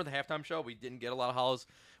ago, I remember the halftime show we didn't get a lot of hollows,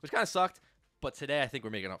 which kind of sucked. But today I think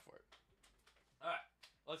we're making up for it. All right,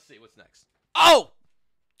 let's see what's next. Oh,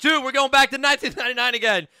 dude, we're going back to 1999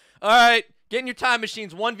 again. All right, get in your time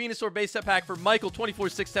machines. 1 Venusaur base set pack for Michael,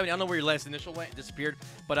 24,670. I don't know where your last initial went. It disappeared,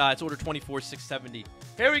 but it's order 24,670.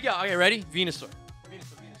 Here we go. Okay, ready? Venusaur.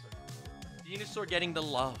 Venusaur getting the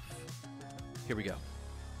love. Here we go.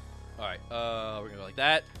 All right, we're gonna go like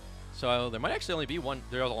that. So there might actually only be one.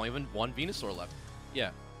 There's only even 1 Venusaur left.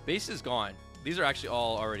 Yeah, base is gone. These are actually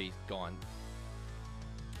all already gone.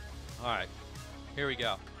 All right, here we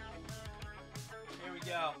go.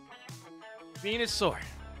 Venusaur.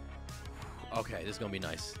 Okay, this is gonna be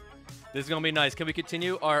nice. Can we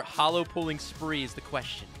continue our hollow pulling spree is the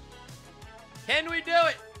question. Can we do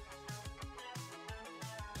it?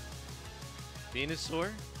 Venusaur?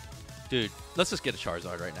 Dude, let's just get a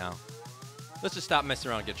Charizard right now. Let's just stop messing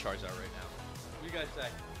around and get Charizard right now. What do you guys say?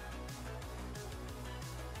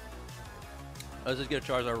 Let's just get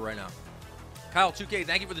a Charizard right now. Kyle 2K,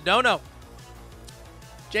 thank you for the dono.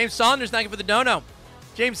 James Saunders, thank you for the dono.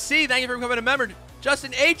 James C, thank you for becoming a member.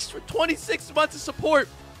 Justin H for 26 months of support.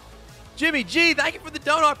 Jimmy G, thank you for the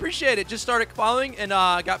dono. I appreciate it. Just started following and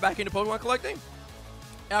got back into Pokemon collecting.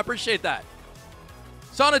 I appreciate that.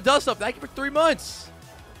 Sauna Dust Up, thank you for 3 months.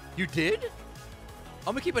 You did?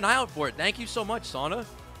 I'm going to keep an eye out for it. Thank you so much, Sauna.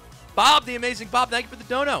 Bob, the amazing Bob, thank you for the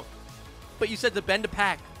dono. But you said to bend a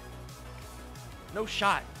pack. No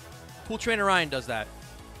shot. Cool Trainer Ryan does that.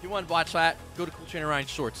 If you want to watch that, go to Cool Trainer Ryan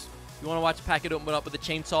Shorts. If you want to watch a packet open up with a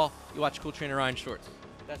chainsaw, you watch Cool Trainer Ryan Shorts.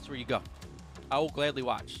 That's where you go. I will gladly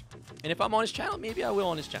watch. And if I'm on his channel, maybe I will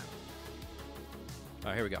on his channel. All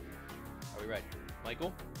right, here we go. Are we ready?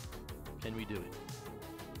 Michael, can we do it?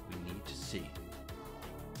 We need to see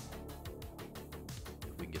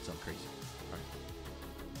if we can get something crazy. All right.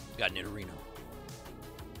 We got Nidorino.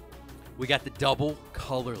 We got the double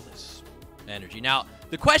colorless energy. Now,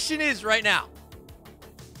 the question is right now,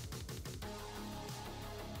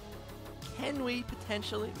 can we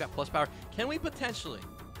potentially, we got plus power, can we potentially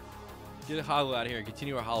get a hollow out of here and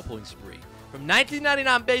continue our hollow pulling spree? From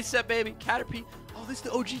 1999 base set, baby. Caterpie. Oh, this is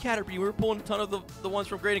the OG Caterpie. We were pulling a ton of the ones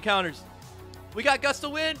from Great Encounters. We got Gust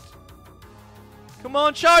of Wind. Come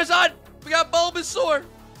on, Charizard. We got Bulbasaur.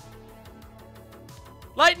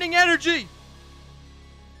 Lightning Energy.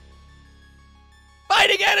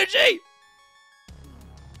 Fighting Energy.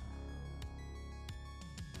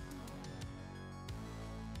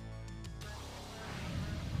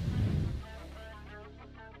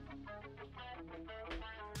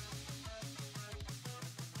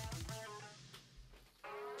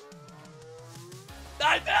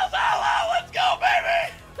 Let's go,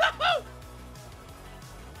 baby!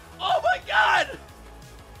 Oh my god!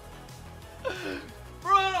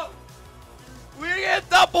 Bro! We're getting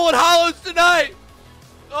double in hollows tonight!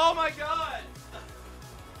 Oh my god!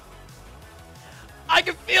 I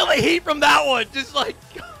can feel the heat from that one just like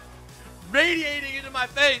radiating into my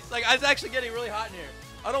face. Like, it's actually getting really hot in here.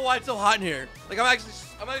 I don't know why it's so hot in here. Like, I'm actually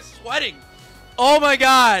sweating. Oh my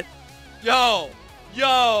god! Yo.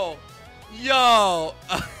 Yo. Yo.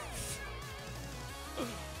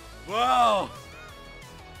 Whoa.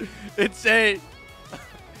 Insane.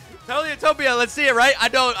 Teletopia, let's see it, right? I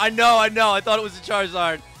know. I thought it was a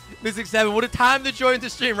Charizard. Mystic 7. What a time to join the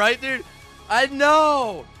stream, right, dude? I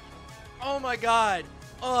know. Oh, my God.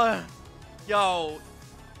 Yo.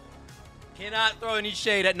 Cannot throw any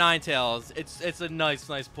shade at Ninetales. It's a nice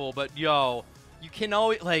pull, but yo, you can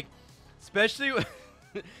always, like, especially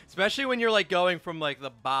when you're, like, going from, like,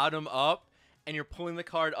 the bottom up and you're pulling the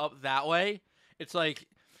card up that way. It's like,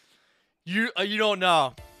 you don't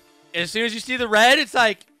know. As soon as you see the red, it's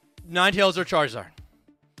like, Ninetales or Charizard.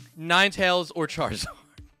 Ninetales or Charizard.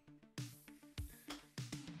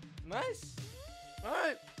 Nice. All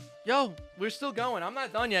right. Yo, we're still going. I'm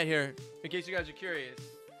not done yet here, in case you guys are curious.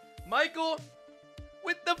 Michael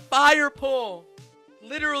with the fire pull.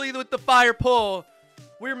 Literally with the fire pull.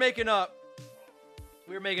 We're making up.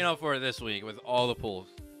 We're making up for it this week with all the pulls.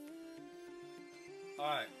 All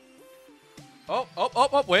right. Oh,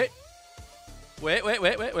 wait.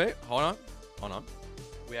 Wait. Hold on.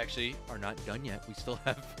 We actually are not done yet. We still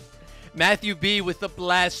have Matthew B with the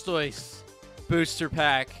Blastoise booster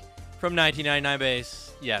pack from 1999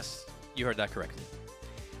 base. Yes, you heard that correctly.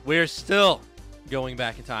 We're still going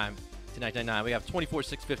back in time to 1999. We have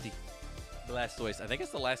 24,650 Blastoise. I think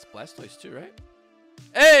it's the last Blastoise too, right?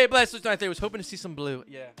 Hey, Blastoise 93. Was hoping to see some blue.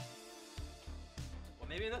 Yeah. Well,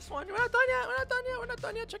 maybe in this one. We're not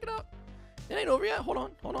done yet. Check it out. It ain't over yet. Hold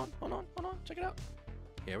on. Check it out.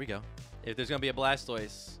 Here we go. If there's going to be a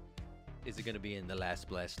Blastoise, is it going to be in the last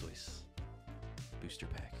Blastoise booster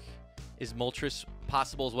pack? Is Moltres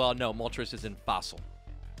possible as well? No, Moltres is in Fossil.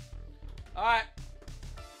 All right.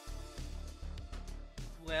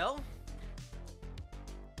 Well,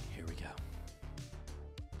 here we go.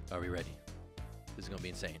 Are we ready? This is going to be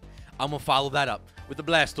insane. I'm going to follow that up with the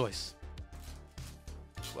Blastoise.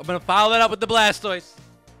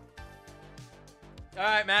 All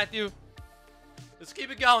right, Matthew. Let's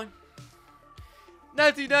keep it going.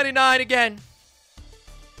 1999 again.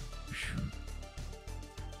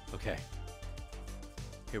 Okay.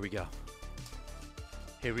 Here we go.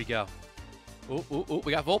 Ooh,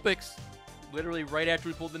 we got Vulpix. Literally right after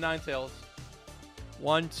we pulled the Ninetales.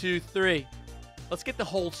 1, 2, 3. Let's get the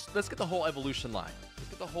whole evolution line.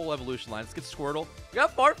 Let's get Squirtle. We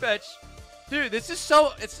got Farfetch. Dude, this is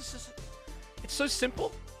so it's so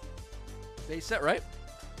simple. Base set, right?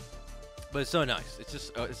 But it's so nice. It's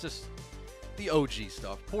just the OG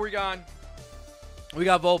stuff. Porygon. We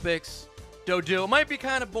got Vulpix. Doduo. It might be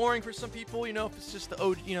kind of boring for some people, you know, if it's just the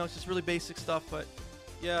OG, you know, it's just really basic stuff, but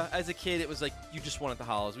yeah, as a kid, it was like you just wanted the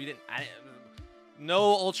holos. No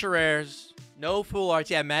ultra rares, no full arts.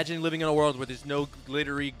 Yeah, imagine living in a world where there's no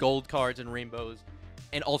glittery gold cards and rainbows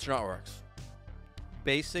and ultra artworks.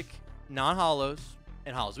 Basic, non-holos,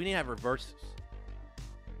 and holos. We didn't have reverses.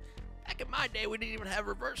 Back in my day, we didn't even have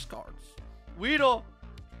reverse cards. Weedle.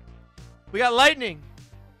 We got Lightning.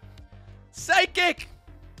 Psychic.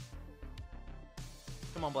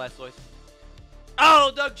 Come on, Blastoise.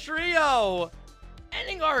 Oh, Doug Trio.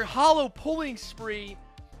 Ending our holo pulling spree.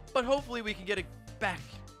 But hopefully we can get it back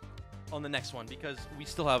on the next one because we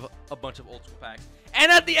still have a bunch of old school packs.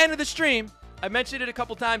 And at the end of the stream, I mentioned it a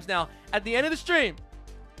couple times now. At the end of the stream,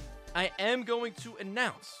 I am going to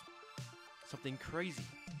announce something crazy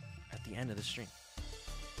at the end of the stream.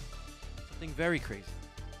 Something very crazy.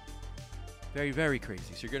 Very, very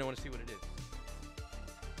crazy. So you're going to want to see what it is.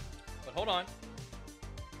 But hold on.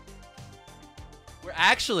 We're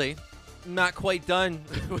actually not quite done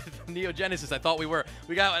with Neo Genesis. I thought we were.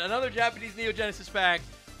 We got another Japanese Neo Genesis pack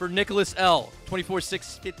for Nicholas L.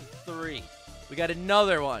 24,653. We got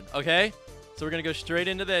another one, okay? So we're going to go straight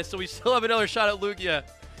into this. So we still have another shot at Lugia.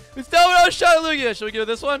 Should we give it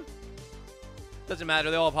this one? Doesn't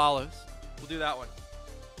matter. They all have holos. We'll do that one.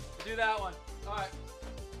 All right.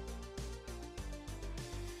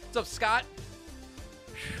 What's up, Scott?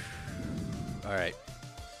 All right.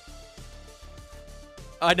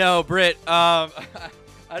 I know, Britt. I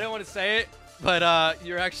don't want to say it, but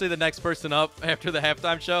you're actually the next person up after the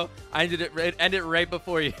halftime show. I ended it right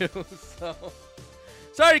before you, so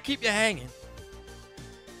sorry to keep you hanging.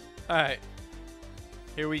 All right,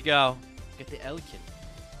 here we go. Get the Elikin.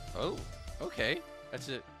 Oh, okay. That's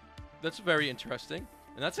it. That's very interesting,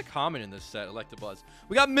 and that's a common in this set. Electabuzz.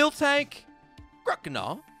 We got Miltank,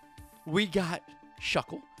 Grunkanal. We got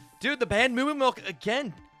Shuckle. Dude, the banned Moo Milk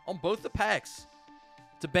again on both the packs.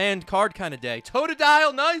 It's a banned card kind of day.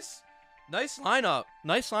 Totodile, nice. Nice lineup.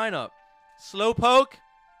 Slowpoke.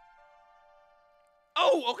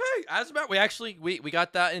 Oh, okay. Asmar, we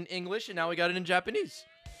got that in English, and now we got it in Japanese.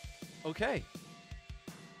 Okay.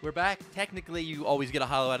 We're back. Technically, you always get a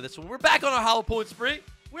hollow out of this one. We're back on our hollow pulling spree.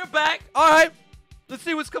 We're back. All right. Let's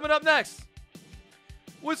see what's coming up next.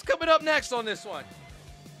 What's coming up next on this one?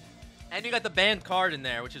 And you got the banned card in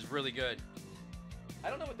there, which is really good. I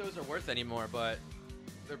don't know what those are worth anymore, but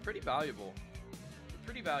they're pretty valuable. They're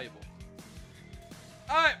pretty valuable.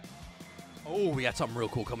 All right. Oh, we got something real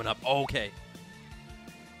cool coming up. Okay.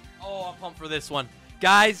 Oh, I'm pumped for this one.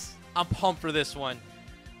 Guys, I'm pumped for this one.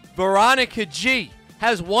 Veronica G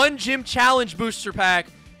has one gym challenge booster pack.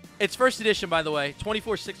 It's first edition, by the way.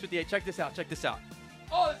 24,658. Check this out. Check this out.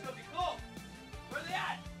 Oh, this is going to be cool. Where are they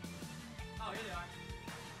at? Oh, here they are.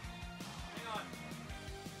 Hang on.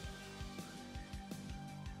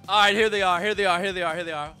 All right, here they are. Here they are. Here they are. Here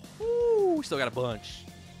they are. Woo, still got a bunch.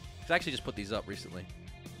 I actually just put these up recently.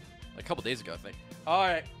 Like a couple days ago, I think. All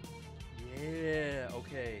right. Yeah,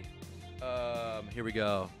 okay. Here we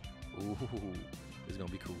go. Ooh, this is going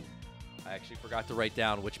to be cool. I actually forgot to write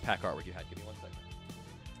down which pack artwork you had. Give me 1 second.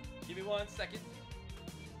 Give me 1 second.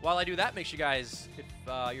 While I do that, make sure you guys, if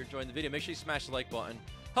you're enjoying the video, make sure you smash the like button.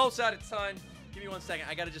 Helps out a ton. Give me 1 second.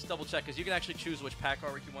 I got to just double check because you can actually choose which pack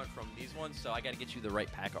artwork you want from these ones. So I got to get you the right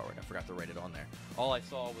pack artwork. I forgot to write it on there. All I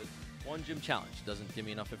saw was one gym challenge. Doesn't give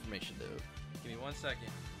me enough information, dude. Give me 1 second.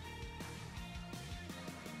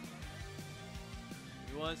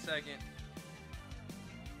 Give me 1 second.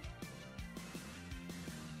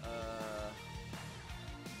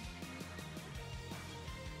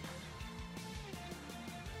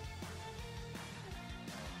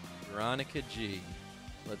 Veronica G.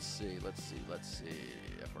 Let's see.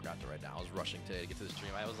 I forgot to write down. I was rushing today to get to the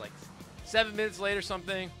stream. I was like 7 minutes late or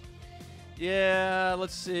something. Yeah,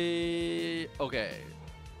 let's see. Okay.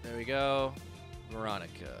 There we go.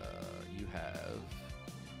 Veronica.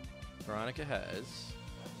 Veronica has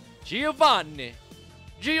Giovanni.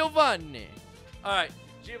 All right.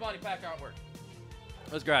 Giovanni pack artwork.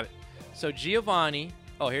 Let's grab it. So Giovanni.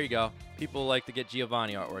 Oh, here you go. People like to get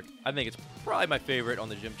Giovanni artwork. I think it's probably my favorite on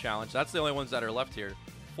the gym challenge. That's the only ones that are left here.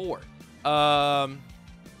 4.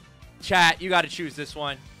 Chat, you got to choose this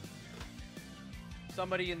one.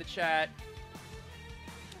 Somebody in the chat.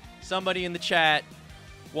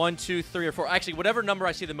 1, 2, 3, or 4. Actually, whatever number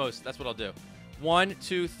I see the most, that's what I'll do. 1,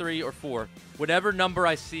 2, 3, or 4. Whatever number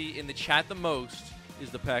I see in the chat the most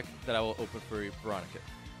is the pack that I will open for Veronica.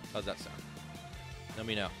 How's that sound? Let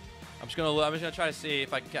me know. I'm just gonna try to see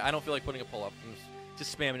if I can. I don't feel like putting a pull up. I'm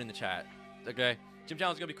just spamming in the chat. Okay. Gym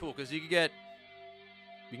challenge is gonna be cool because you can get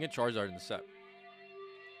Charizard in the set.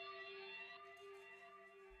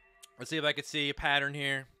 Let's see if I can see a pattern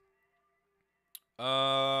here.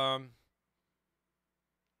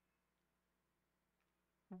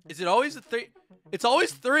 Is it always the 3? It's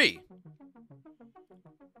always 3.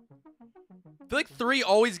 I feel like 3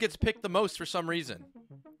 always gets picked the most for some reason.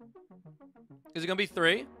 Is it gonna be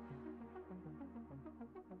 3?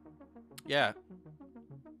 Yeah.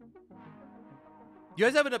 You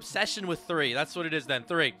guys have an obsession with 3. That's what it is then.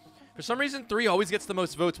 3. For some reason, 3 always gets the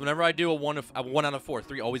most votes. Whenever I do a 1 out of 4,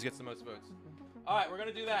 3 always gets the most votes. All right, we're going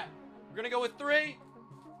to do that. We're going to go with 3.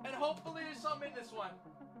 And hopefully there's something in this one.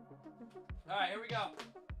 All right, here we go.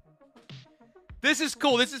 This is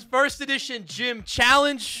cool. This is first edition gym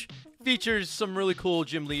challenge. Features some really cool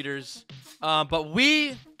gym leaders. But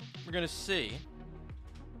we're going to see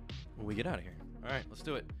when we get out of here. All right, let's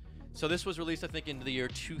do it. So this was released, I think, in the year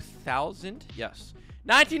 2000. Yes.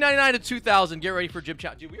 1999 to 2000. Get ready for Gym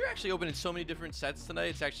Challenge. Dude, we were actually opening so many different sets tonight.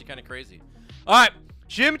 It's actually kind of crazy. All right.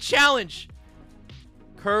 Gym Challenge.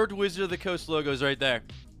 Curved Wizard of the Coast logos right there.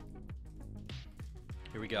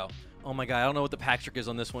 Here we go. Oh, my God. I don't know what the pack trick is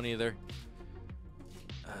on this one either.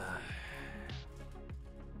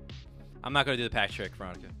 I'm not going to do the pack trick,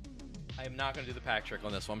 Veronica. I am not going to do the pack trick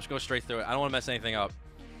on this one. I'm just going straight through it. I don't want to mess anything up.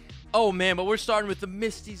 Oh, man, but we're starting with the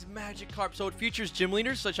Misty's Magic Carp. So it features gym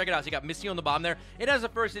leaders, so check it out. So you got Misty on the bottom there. It has a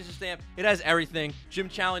first edition stamp. It has everything. Gym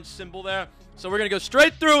Challenge symbol there. So we're going to go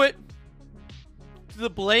straight through it to the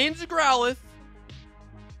Blaine's Growlithe.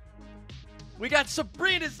 We got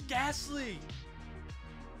Sabrina's Ghastly.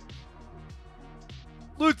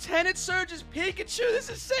 Lieutenant Surge's Pikachu. This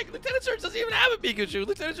is sick. Lieutenant Surge doesn't even have a Pikachu.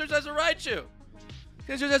 Lieutenant Surge has a Raichu.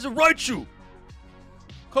 Lieutenant Surge has a Raichu.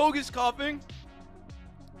 Koga's coughing.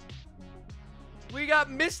 We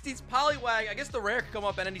got Misty's Poliwag. I guess the rare could come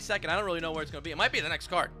up at any second. I don't really know where it's going to be. It might be the next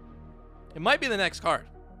card. It might be the next card.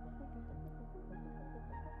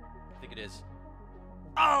 I think it is.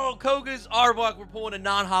 Oh, Koga's Arbok. We're pulling a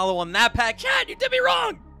non-holo on that pack. Chad, you did me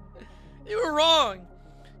wrong. You were wrong.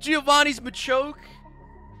 Giovanni's Machoke.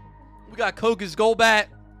 We got Koga's Golbat.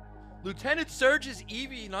 Lieutenant Surge's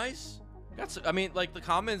Eevee. Nice. I mean, like the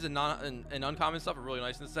commons and uncommon stuff are really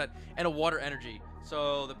nice in the set, and a water energy.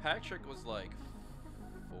 So the pack trick was like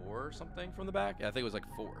 4 or something from the back. Yeah, I think it was like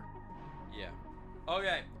 4. Yeah.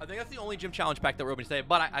 Okay, I think that's the only gym challenge pack that we're opening today,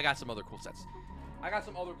 but I got some other cool sets.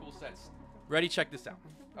 Ready? Check this out.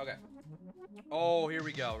 Okay. Oh, here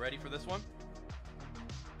we go. Ready for this one?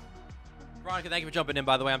 Veronica, thank you for jumping in,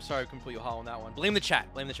 by the way. I'm sorry I couldn't put you hollow on that one. Blame the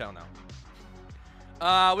chat. Blame the chat on that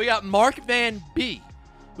one. We got Mark Van B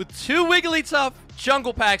with 2 Wigglytuff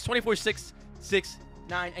Jungle Packs,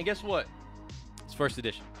 24,669. And guess what? It's first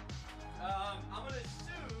edition. I'm going to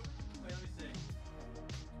assume... Wait, let me see.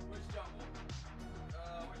 Where's Jungle?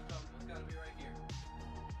 Where's Jungle? It's got to be right here.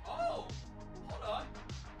 Oh! Hold on.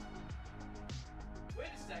 Wait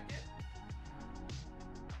a second.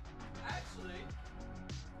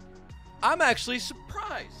 I'm actually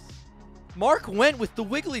surprised. Mark went with the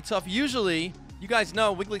Wigglytuff. Usually, you guys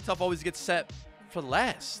know Wigglytuff always gets set for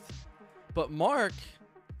last. But Mark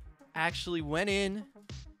actually went in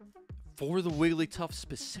for the Wigglytuff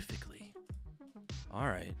specifically. All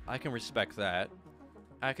right, I can respect that.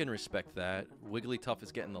 Wigglytuff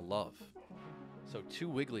is getting the love. So 2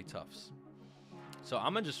 Wigglytuffs. So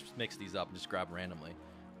I'm going to just mix these up and just grab randomly.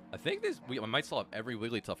 I think I might still have every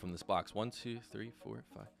Wigglytuff from this box. 1, 2, 3, 4,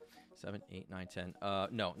 5, 7, 8, 9, 10.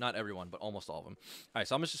 No, not everyone, but almost all of them. All right,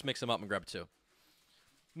 so I'm going to just mix them up and grab 2.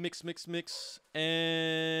 Mix. And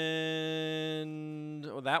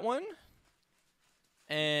that one.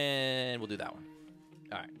 And we'll do that one.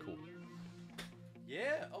 All right, cool.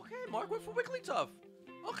 Yeah, okay, Mark went for Wigglytuff.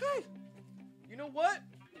 Okay. You know what?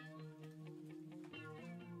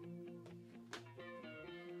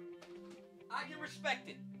 I can respect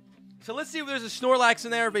it. So let's see if there's a Snorlax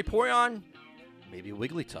in there, a Vaporeon, maybe a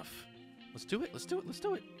Wigglytuff. Let's do it.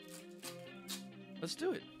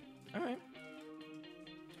 All right.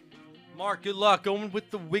 Mark, good luck. Going with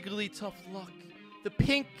the Wigglytuff luck. The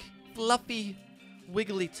pink, fluffy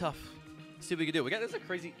Wigglytuff. Let's see what we can do. This is a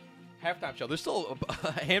crazy halftime show. There's still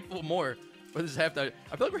a handful more for this halftime.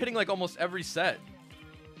 I feel like we're hitting like almost every set.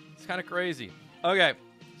 It's kind of crazy. Okay,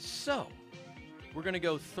 so we're going to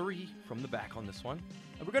go 3 from the back on this one.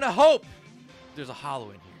 And we're going to hope there's a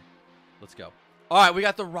hollow in here. Let's go. All right, we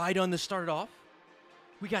got the Rhydon to start it off.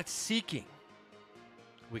 We got Seeking.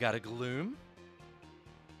 We got a Gloom.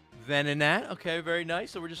 Venonat. Okay, very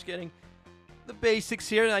nice. So we're just getting the basics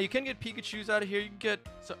here. Now, you can get Pikachus out of here. You can get...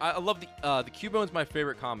 So I love the Cubone's my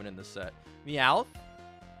favorite common in this set. Meowth.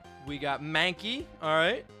 We got Mankey. All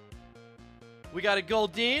right. We got a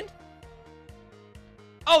Goldeen.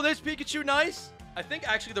 Oh, there's Pikachu. Nice. I think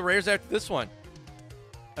actually the rare's after this one.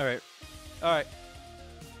 All right.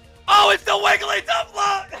 Oh, it's the Wigglytuff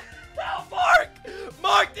luck! Oh,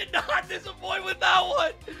 Mark did not disappoint with that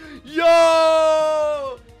one.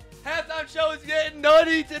 Yo! Halftime show is getting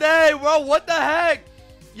nutty today, bro. What the heck?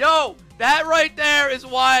 Yo, that right there is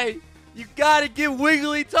why you gotta give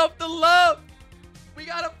Wigglytuff the love. We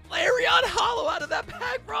got a Flareon hollow out of that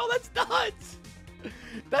pack, bro. That's nuts.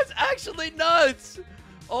 That's actually nuts.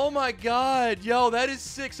 Oh my god. Yo, that is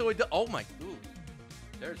sick. So oh my, ooh.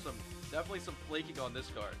 There's definitely some flaking on this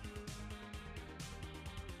card.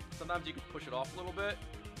 Sometimes you can push it off a little bit.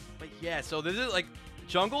 But yeah, so this is like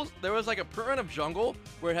jungles. There was like a print run of jungle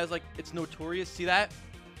where it has like, it's notorious. See that?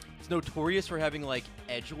 It's notorious for having like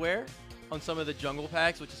edge wear on some of the jungle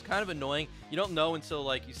packs, which is kind of annoying. You don't know until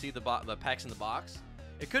like you see the packs in the box.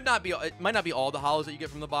 It might not be all the hollows that you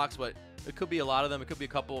get from the box, but it could be a lot of them. It could be a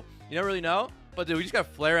couple. You never really know. But dude, we just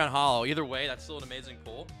got Flareon hollow. Either way, that's still an amazing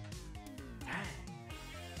pull.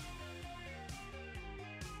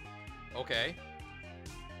 Okay.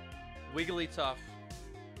 Wigglytuff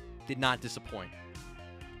did not disappoint.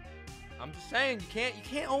 I'm just saying, you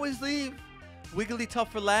can't always leave Wigglytuff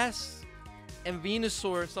for last, and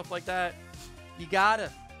Venusaur, stuff like that. You got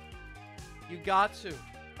to.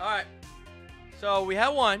 All right. So we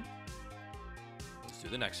have one. Let's do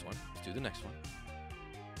the next one.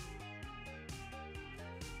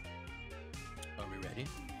 Are we ready?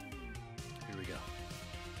 Here we go.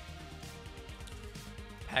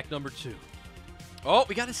 Pack number 2. Oh,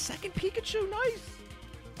 we got a second Pikachu. Nice.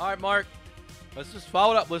 All right, Mark. Let's just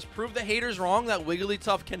follow it up. Let's prove the haters wrong that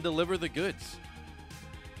Wigglytuff can deliver the goods.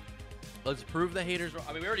 Let's prove the haters wrong.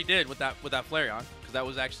 I mean, we already did with that Flareon, because that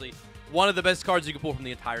was actually one of the best cards you could pull from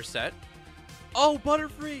the entire set. Oh,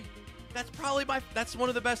 Butterfree. That's one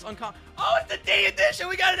of the best uncommon. Oh, it's the D edition.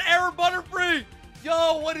 We got an error Butterfree.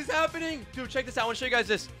 Yo, what is happening? Dude, check this out. I want to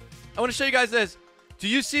show you guys this. Do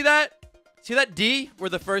you see that? See that D where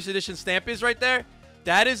the first edition stamp is right there?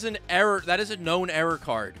 That is an error. That is a known error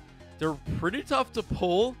card. They're pretty tough to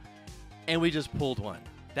pull, and we just pulled one.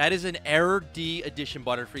 That is an Error D edition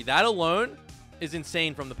Butterfree. that alone is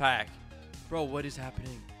insane from the pack. Bro, what is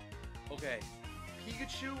happening? Okay.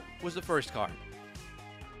 Pikachu was the first card.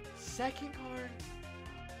 Second card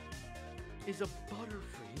is a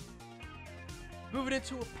Butterfree. Moving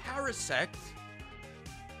into a Parasect.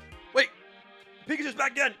 Wait. Pikachu's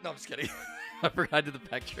back again. No, I'm just kidding. I forgot I did the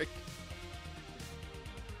pack trick.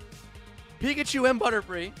 Pikachu and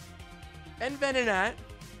Butterfree. And Venonat.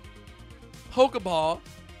 Pokeball.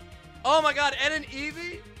 Oh my god, and an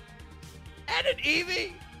Eevee? And an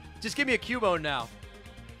Eevee? Just give me a Cubone now.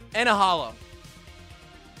 And a Holo.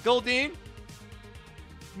 Goldeen.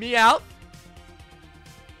 Meowth.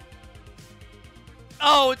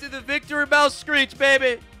 Oh, it's in the Victory Bell Screech,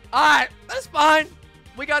 baby. Alright, that's fine.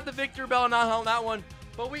 We got the Victory Bell not on that one.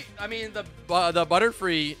 But I mean, the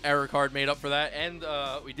Butterfree error card made up for that. And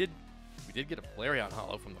we did get a Flareon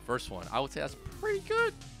Holo from the first one. I would say that's pretty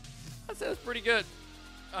good. I'd say that's pretty good.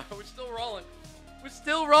 We're still rolling. We're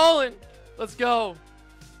still rolling. Let's go.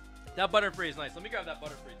 That Butterfree is nice. Let me grab that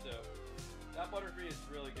Butterfree too. That Butterfree is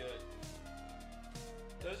really good.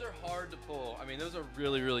 Those are hard to pull. I mean, those are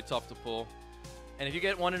really, really tough to pull. And if you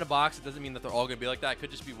get one in a box, it doesn't mean that they're all going to be like that. It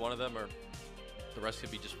could just be one of them, or the rest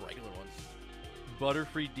could be just regular ones.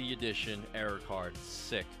 Butterfree D Edition error card.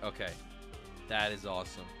 Sick. Okay. That is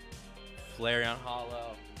awesome. Flareon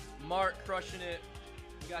Holo. Mark crushing it.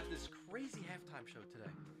 We got this crazy halftime show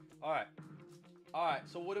today. All right. All right.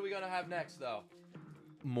 So what are we going to have next, though?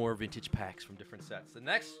 More vintage packs from different sets. The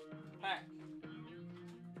next pack.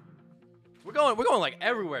 We're going like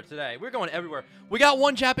everywhere today. We're going everywhere. We got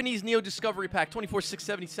one Japanese Neo Discovery pack,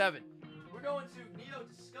 24,677. We're going to Neo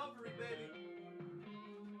Discovery, baby.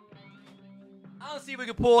 I don't see if we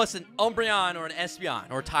can pull us an Umbreon or an Espeon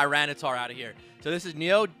or a Tyranitar out of here. So this is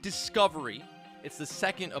Neo Discovery. It's the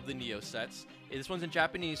second of the Neo sets. This one's in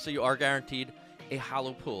Japanese, so you are guaranteed a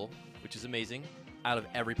holo pull, which is amazing, out of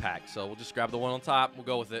every pack. So we'll just grab the one on top. We'll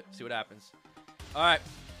go with it. See what happens. All right.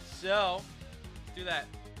 So let's do that.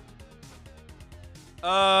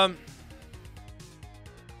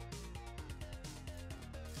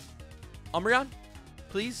 Umbreon,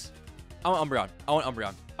 please. I want Umbreon. I want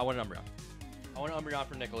Umbreon. I want an Umbreon. I want an Umbreon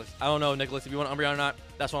from Nicholas. I don't know, Nicholas, if you want an Umbreon or not.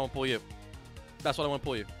 That's what I want to pull you. That's what I want to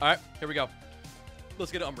pull you. All right, here we go.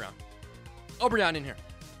 Let's get an Umbreon. Umbreon in here.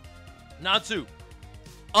 Natsu.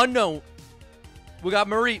 Unknown. We got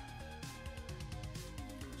Marie.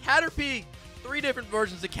 Caterpie. 3 different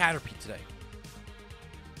versions of Caterpie today.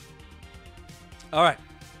 All right.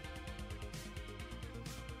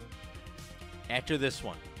 After this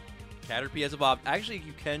one, Caterpie has evolved. Actually,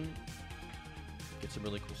 you can get some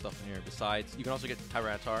really cool stuff in here. Besides, you can also get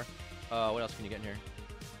Tyranitar. What else can you get in here?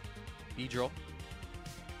 Beedrill.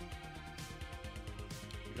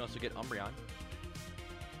 You can also get Umbreon.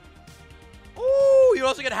 Ooh, you can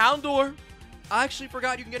also get Houndour. I actually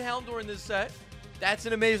forgot you can get Houndour in this set. That's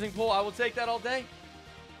an amazing pull. I will take that all day.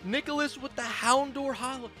 Nicholas with the Houndour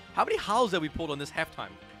Holo. How many holos have we pulled on this halftime?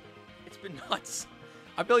 It's been nuts.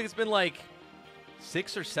 I feel like it's been like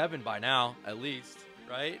 6 or 7 by now, at least,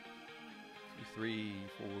 right? 2, 3,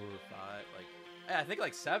 4, 5, like, yeah, I think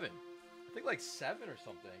like 7. I think like 7 or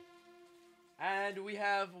something. And we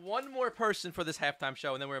have one more person for this halftime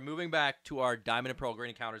show, and then we're moving back to our Diamond and Pearl Green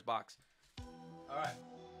Encounters box. All right.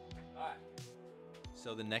 All right.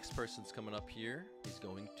 So the next person's coming up here is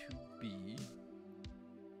going to be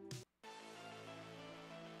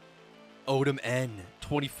Odom N,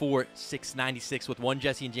 24,696 with 1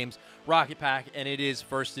 Jesse and James Rocket Pack, and it is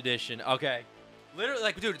first edition. Okay. Literally,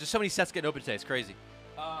 like, dude, there's so many sets getting open today. It's crazy.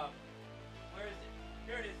 Where is it?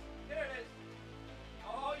 Here it is. Here it is.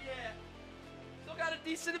 Oh, yeah. Still got a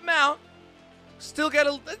decent amount. Still got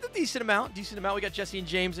a decent amount. Decent amount. We got Jesse and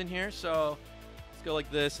James in here, so let's go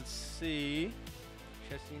like this. Let's see.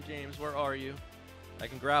 Jesse and James, where are you? I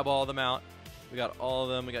can grab all of them out. We got all of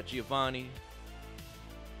them. We got Giovanni.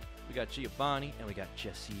 We got Giovanni, and we got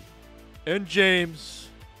Jesse and James.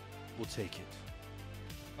 We'll take it.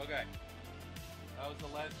 Okay. That was the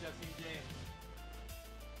last Jesse and James.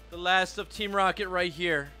 The last of Team Rocket right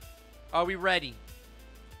here. Are we ready?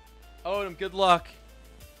 Odom, good luck.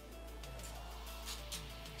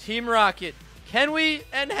 Team Rocket. Can we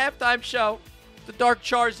end halftime show? The Dark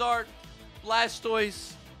Charizard,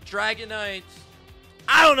 Blastoise, Dragonite.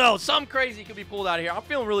 I don't know. Something crazy could be pulled out of here. I'm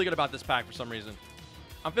feeling really good about this pack for some reason.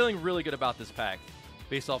 I'm feeling really good about this pack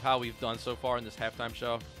based off how we've done so far in this halftime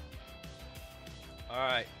show. All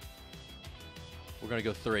right. We're going to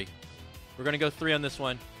go 3. We're going to go 3 on this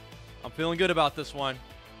one. I'm feeling good about this one.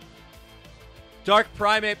 Dark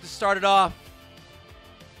Primeape to start it off.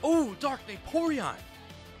 Ooh, Dark Vaporeon.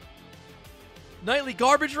 Nightly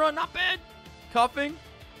Garbage Run, not bad. Cuffing.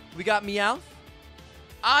 We got Meowth.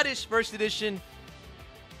 Oddish first edition.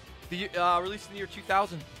 Released in the year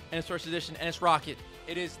 2000. And it's first edition. And it's Rocket.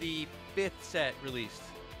 It is the 5th set released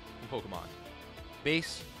in Pokemon.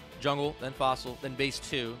 Base, Jungle, then Fossil, then Base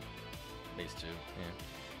 2. Base 2, yeah.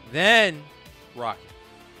 Then Rocket.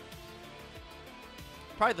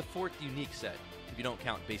 Probably the 4th unique set, if you don't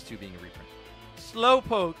count Base 2 being a reprint.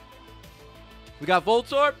 Slowpoke. We got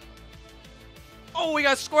Voltorb. Oh, we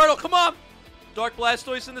got Squirtle. Come on. Dark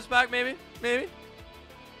Blastoise in this pack, maybe? Maybe.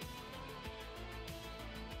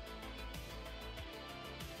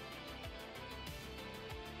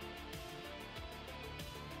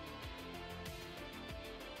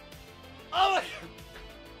 Oh my God.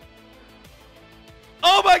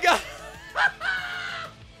 Oh my God.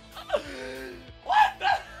 What the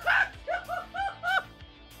heck?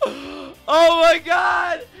 Oh my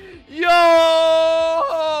God. Yo.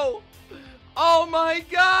 Oh my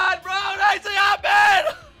God, bro. Nice to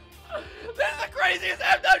happen. This is the craziest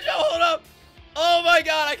halftime show. Hold up. Oh my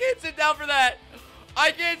God. I can't sit down for that.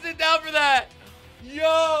 I can't sit down for that.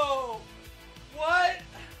 Yo. What?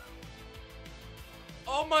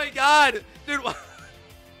 Oh my God. Dude.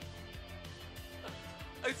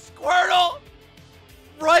 A Squirtle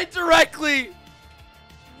right directly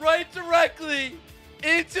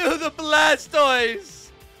into the Blastoise.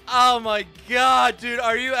 Oh my God, dude,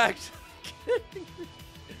 are you actually kidding me?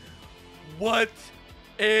 What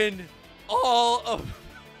in all of...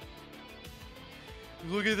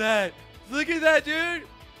 Look at that, dude.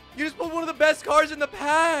 You just pulled one of the best cards in the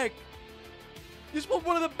pack. You just pulled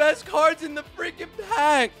one of the best cards in the freaking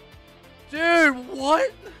pack. Dude,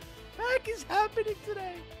 what the heck is happening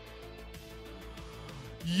today?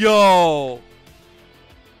 Yo.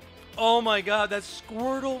 Oh my God, that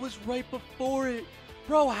Squirtle was right before it.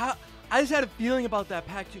 Bro, how? I just had a feeling about that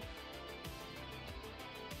pack, too.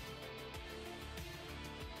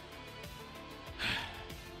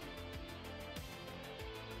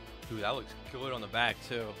 Dude, that looks good on the back,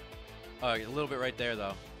 too. A little bit right there,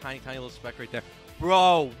 though. Tiny little speck right there.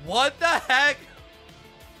 Bro, what the heck?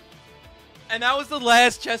 And that was the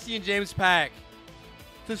last Chessie and James pack.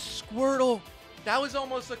 The Squirtle, that was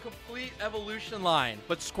almost a complete evolution line.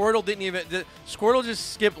 But Squirtle didn't even... Squirtle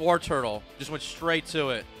just skipped War Turtle. Just went straight to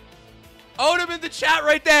it. Odom in the chat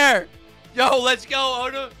right there. Yo, let's go,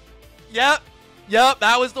 Odom. Yep.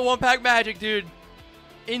 That was the one-pack magic, dude.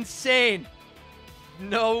 Insane.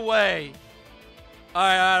 No way. All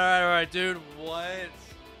right, dude. What?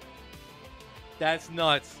 That's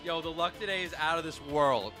nuts. Yo, the luck today is out of this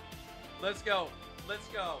world. Let's go.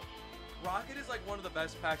 Rocket is like one of the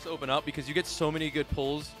best packs to open up because you get so many good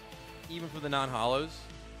pulls, even for the non-hollows.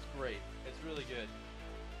 It's great. It's really good.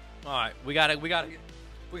 All right, we gotta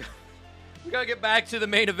get back to the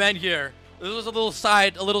main event here. This was a little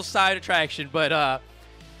side attraction, but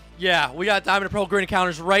yeah, we got Diamond and Pearl Grid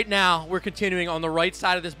encounters right now. We're continuing on the right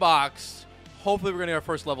side of this box. Hopefully, we're gonna get our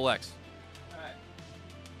first level X. All right,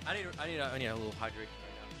 I need a little hydration.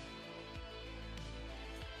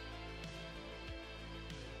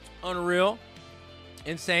 Unreal.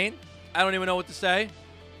 Insane. I don't even know what to say.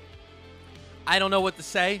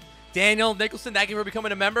 Daniel Nicholson, thank you for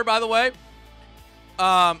becoming a member, by the way.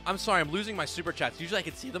 I'm sorry, I'm losing my super chats. Usually I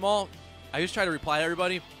can see them all. I just try to reply to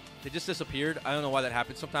everybody. They just disappeared. I don't know why that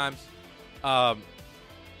happens sometimes.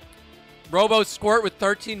 Robo Squirt with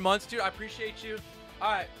 13 months, dude. I appreciate you.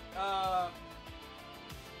 All right.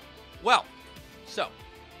 Well, so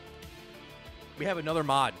we have another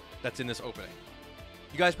mod that's in this opening.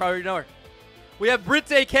 You guys probably already know her. We have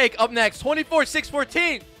Birthday Cake up next.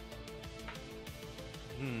 24,614.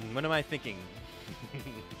 What am I thinking?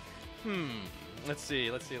 Let's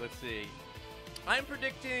see. I'm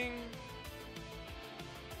predicting...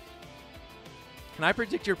 Can I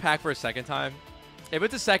predict your pack for a second time? If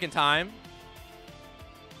it's a second time,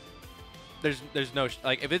 there's no...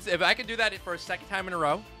 Like, if I can do that for a second time in a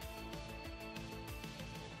row,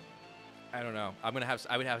 I don't know. I would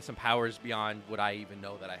have some powers beyond what I even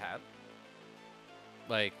know that I have.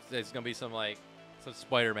 Like, there's gonna be some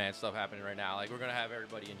Spider-Man stuff happening right now. Like, we're gonna have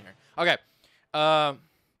everybody in here. Okay.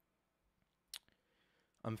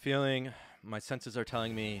 I'm feeling, my senses are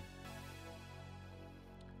telling me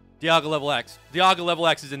Dialga level X. Dialga level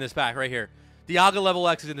X is in this pack right here. Dialga level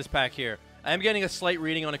X is in this pack here. I am getting a slight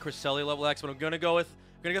reading on a Cresselia level X, but I'm gonna go with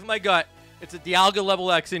my gut. It's a Dialga level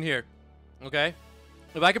X in here. Okay.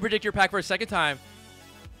 If I can predict your pack for a second time,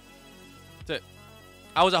 that's it.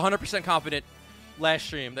 I was 100% confident last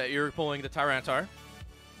stream that you're pulling the Tyranitar.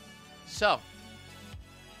 So,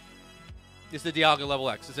 it's the Dialga level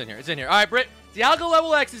X. It's in here. All right, Britt. Dialga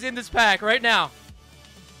level X is in this pack right now.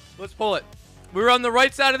 Let's pull it. We're on the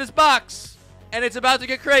right side of this box. And it's about to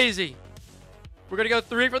get crazy. We're going to go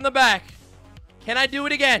 3 from the back. Can I do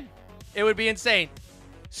it again? It would be insane.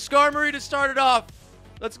 Skarmory to start it off.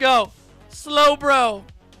 Let's go. Slowbro.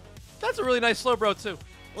 That's a really nice Slowbro, too.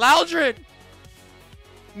 Loudred.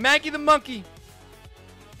 Maggie the Monkey.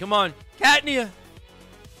 Come on. Catnia.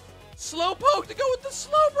 Slowpoke to go with the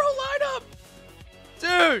Slowbro lineup.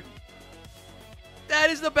 Dude. That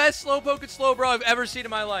is the best Slowpoke and Slowbro I've ever seen in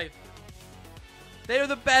my life. They are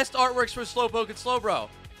the best artworks for Slowpoke and Slowbro.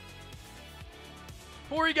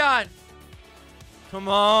 Porygon. Come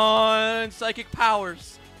on. Psychic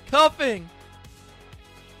Powers. Cuffing.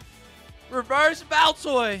 Reverse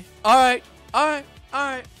Baltoy. Alright. Alright.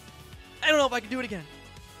 Alright. I don't know if I can do it again.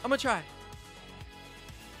 I'm going to try.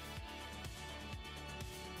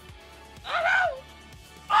 Oh, no.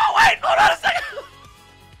 Oh, wait. Hold on a second.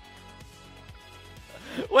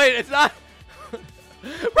 Wait, it's not.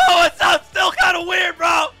 Bro, it sounds still kind of weird,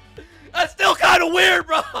 bro. That's still kind of weird,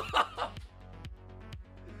 bro.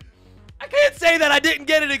 I can't say that I didn't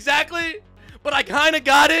get it exactly, but I kind of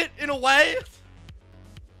got it in a way.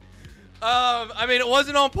 I mean, it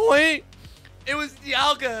wasn't on point. It was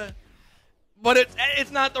Dialga, but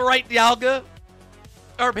it's not the right Dialga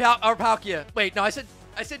or Palkia. Wait, no, I said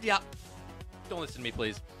Dialga. Don't listen to me,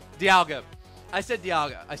 please. Dialga. I said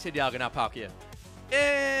Dialga, not Palkia.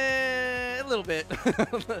 A little bit.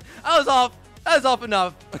 I was off. That was off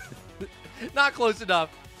enough. Not close enough.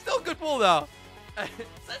 Still a good pull, though.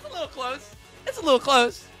 That's a little close. It's a little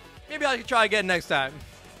close. Maybe I could try again next time.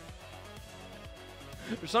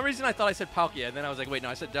 For some reason, I thought I said Palkia, and then I was like, wait, no,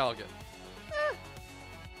 I said Dialga.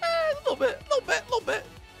 A little bit.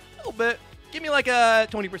 Give me like a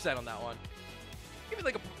 20% on that one. Give me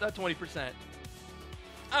like a 20%.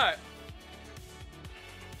 All right.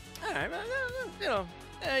 All right, you know,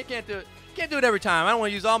 you can't do it. Can't do it every time. I don't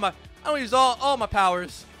want to use all my. I don't want to use all my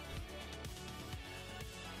powers.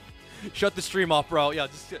 Shut the stream off, bro. Yeah,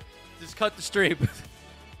 just cut the stream.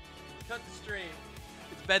 Cut the stream.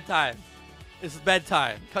 It's bedtime. It's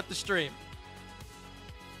bedtime. Cut the stream.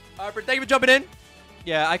 All right, but thank you for jumping in.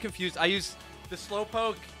 Yeah, I confused. I used the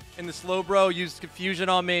Slowpoke and the Slowbro used confusion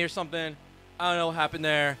on me or something. I don't know what happened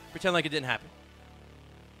there. Pretend like it didn't happen.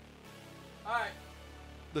 All right.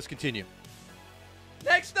 Let's continue.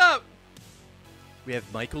 Next up, we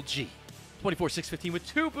have Michael G. 24,615 with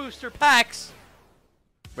 2 booster packs.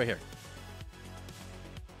 Right here.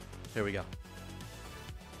 Here we go.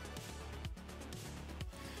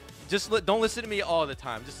 Just don't listen to me all the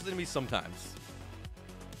time. Just listen to me sometimes.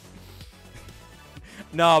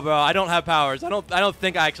 No, bro, I don't have powers. I don't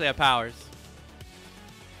think I actually have powers.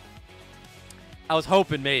 I was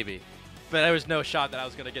hoping maybe, but there was no shot that I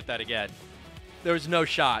was gonna get that again. There was no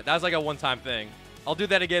shot. That was like a one-time thing. I'll do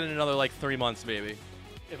that again in another like 3 months maybe,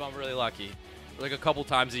 if I'm really lucky. Like a couple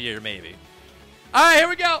times a year maybe. All right, here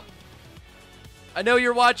we go. I know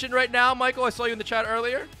you're watching right now, Michael. I saw you in the chat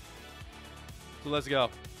earlier. So let's go.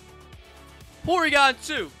 Porygon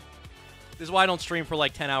 2. This is why I don't stream for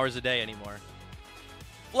like 10 hours a day anymore.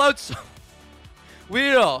 Floats.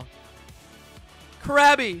 Weedle.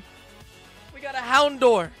 Krabby. We got a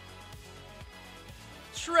Houndour.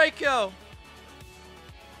 Draco.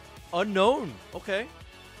 Unknown. Okay.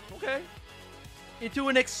 Okay. Into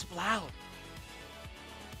an Exploud.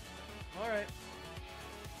 Alright.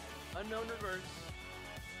 Unknown reverse.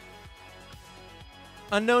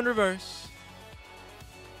 Unknown reverse.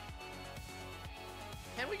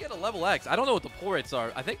 Can we get a level X? I don't know what the pull rates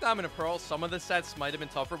are. I think Diamond and Pearl, some of the sets might have been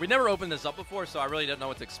tougher. We never opened this up before, so I really don't know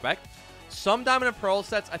what to expect. Some Diamond and Pearl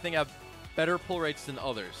sets, I think, have better pull rates than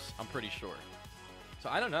others. I'm pretty sure. So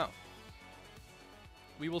I don't know.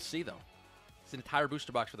 We will see, though. It's an entire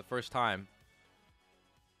booster box for the first time.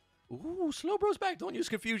 Ooh, Slowbro's back. Don't use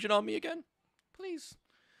confusion on me again. Please.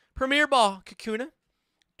 Premier Ball, Kakuna.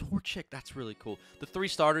 Torchic, that's really cool. The 3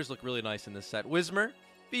 starters look really nice in this set. Whismur,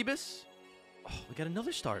 Phoebus. Oh, we got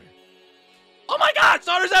another starter. Oh my god,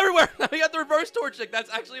 starters everywhere. Now we got the reverse Torchic.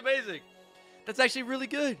 That's actually amazing. That's actually really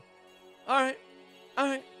good. All right. All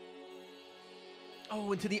right.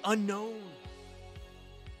 Oh, into the unknown.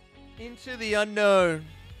 Into the unknown.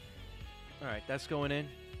 All right, that's going in.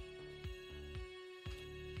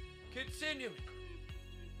 Continue.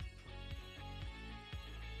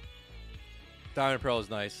 Diamond Pearl is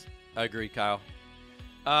nice. I agree, Kyle.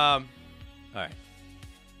 All right.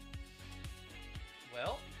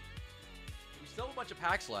 Well, we still have a bunch of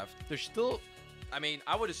packs left. There's still, I mean,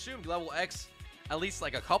 I would assume level X, at least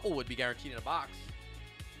like a couple would be guaranteed in a box.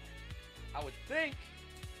 I would think.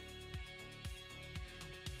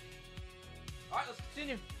 All right, let's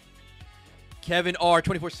continue. Kevin R.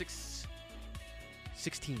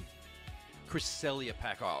 24/6/16. Cresselia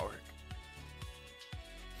pack artwork.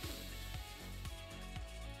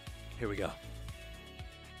 Here we go.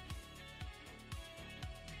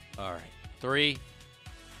 All right. 3.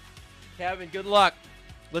 Kevin, good luck.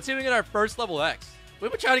 Let's see if we get our first level X. We've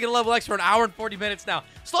been trying to get a level X for an hour and 40 minutes now.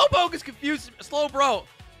 Slowpoke is confused. Slow bro.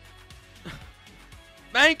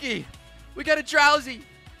 Mankey. We got a Drowsy.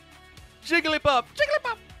 Jigglypuff.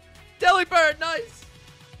 Jigglypuff. Delibird. Nice.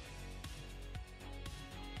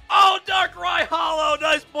 Oh, Dark Rye Hollow.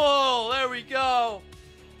 Nice pull. There we go.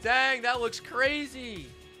 Dang, that looks crazy.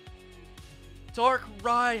 Dark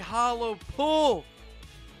Rye Hollow pull.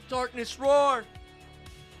 Darkness Roar.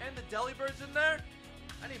 And the Delibird's in there.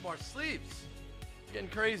 I need more sleeves. Getting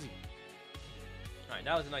crazy. All right,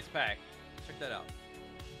 that was a nice pack. Check that out.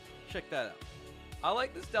 Check that out. I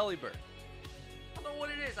like this Delibird. I don't know what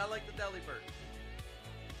it is. I like the Delibird.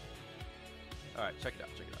 All right, check it out.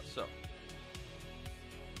 Check it out. So,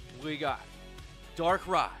 we got Dark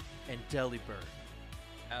Rye and Delibird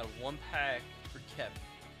out of 1 pack for Kevin.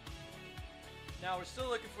 Now, we're still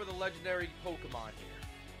looking for the legendary Pokemon here.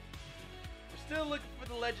 We're still looking for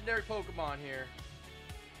the legendary Pokemon here.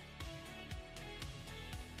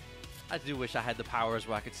 I do wish I had the powers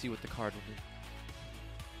where I could see what the card would do.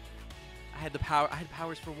 I had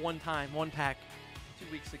powers for 1 time, 1 pack,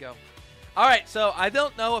 2 weeks ago. All right, so I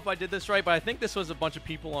don't know if I did this right, but I think this was a bunch of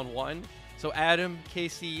people on 1. So Adam,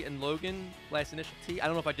 Casey, and Logan, last initial T. I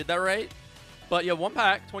don't know if I did that right. But yeah, 1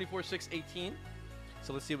 pack, 24, 6, 18.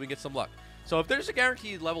 So let's see if we can get some luck. So if there's a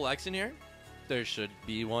guaranteed level X in here, there should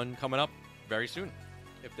be one coming up very soon.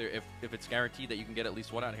 If it's guaranteed that you can get at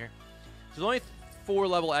least 1 out of here. So there's only 4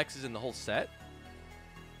 level X's in the whole set.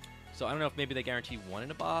 So I don't know if maybe they guarantee 1 in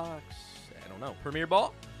a box. I don't know. Premier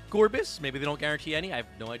Ball. Gorbis. Maybe they don't guarantee any. I have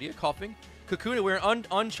no idea. Coughing. Kakuna. We're in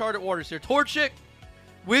uncharted waters here. Torchic.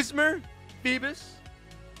 Whismer. Phoebus.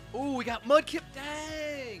 Ooh, we got Mudkip.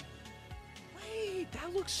 Dang. Wait,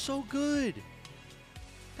 that looks so good.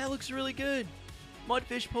 That looks really good.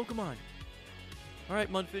 Mudfish Pokemon. All right,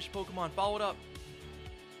 Mudfish Pokemon. Follow it up.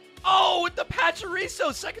 Oh, with the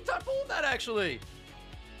Pachirisu. Second time pulling that, actually.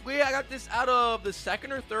 I got this out of the 2nd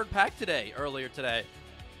or 3rd pack earlier today.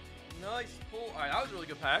 Nice pull. All right, that was a really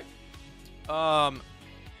good pack. Pachirisu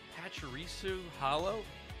Hollow.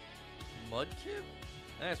 Mudkip?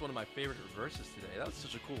 I think that's one of my favorite reverses today. That was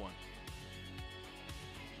such a cool one.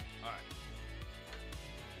 All right.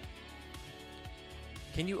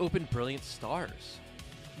 Can you open Brilliant Stars?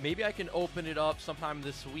 Maybe I can open it up sometime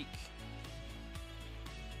this week.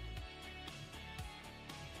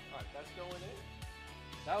 All right, that's going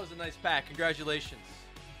in. That was a nice pack. Congratulations.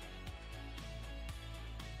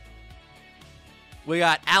 We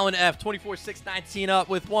got Alan F. 24, 6, 19 up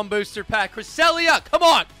with 1 booster pack. Cresselia, come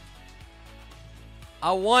on.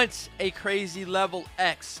 I want a crazy level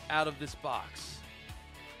X out of this box.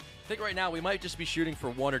 I think right now we might just be shooting for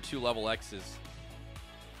 1 or 2 level X's.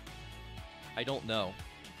 I don't know.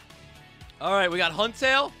 All right, we got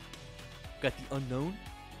Huntail. We got the Unknown.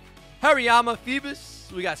 Hariyama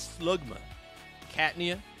Phoebus. We got Slugma.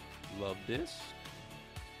 Catnia. Love this.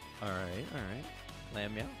 All right, all right.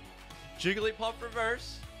 Lammeow. Jigglypuff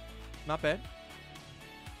Reverse. Not bad.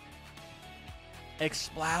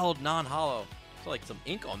 Exploud non-hollow. So like some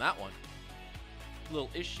ink on that one. Little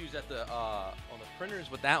issues at the on the printers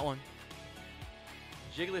with that one.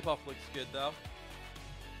 Jigglypuff looks good though.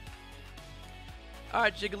 All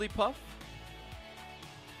right, Jigglypuff.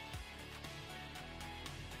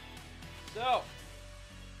 So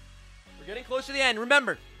we're getting close to the end.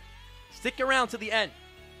 Remember, stick around to the end.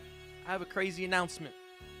 I have a crazy announcement.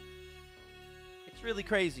 It's really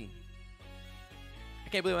crazy. I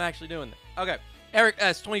can't believe I'm actually doing that. Okay. Eric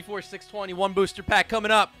S. 24, 620. 1 booster pack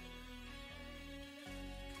coming up.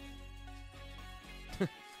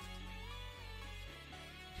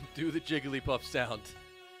 Do the Jigglypuff sound.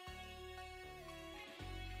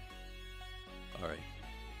 All right.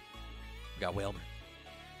 We got Whalmer.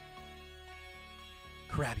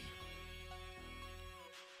 Krabby.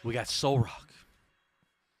 We got Solrock.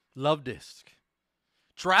 Love Disc.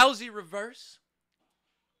 Drowsy Reverse.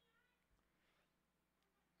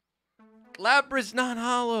 Lapras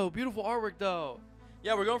non-hollow. Beautiful artwork, though.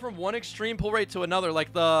 Yeah, we're going from one extreme pull rate to another.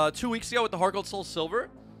 Like the 2 weeks ago with the Heart Gold Soul Silver.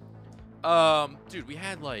 Dude, we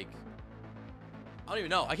had like... I don't even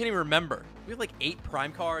know. I can't even remember. We had like 8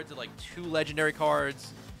 prime cards and like 2 legendary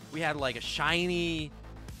cards. We had like a shiny...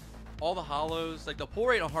 All the hollows. Like the pull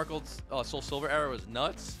rate on Heart Gold Soul Silver era was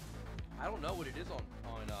nuts. I don't know what it is on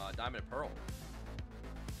Diamond and Pearl.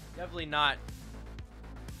 Definitely not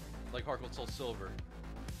like Heart Gold Soul Silver.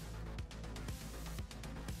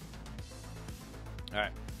 All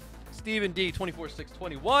right. Stephen D,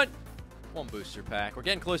 24-6-21. 1 booster pack. We're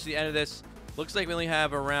getting close to the end of this. Looks like we only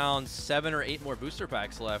have around 7 or 8 more booster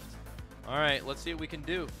packs left. All right, let's see what we can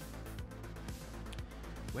do.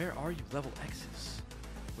 Where are you, level X's?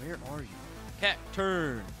 Where are you? Cat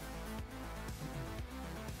turn.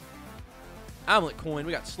 Omelet coin.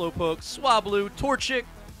 We got Slowpoke, Swablu, Torchic,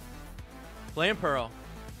 Flame Pearl,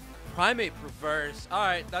 Primate Reverse. All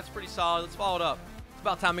right, that's pretty solid. Let's follow it up. It's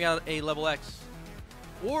about time we got a level X.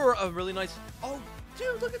 Or a really nice... Oh,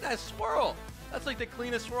 dude, look at that swirl. That's like the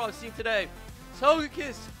cleanest swirl I've seen today.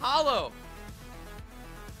 Togekiss, Hollow.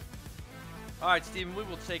 All right, Steven, we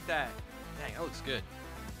will take that. Dang, that looks good.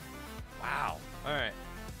 Wow. All right.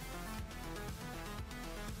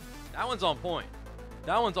 That one's on point.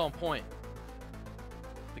 That one's on point.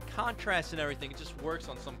 The contrast and everything, it just works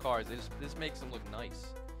on some cards. This makes them look nice.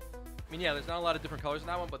 I mean, yeah, there's not a lot of different colors in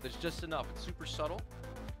that one, but there's just enough. It's super subtle.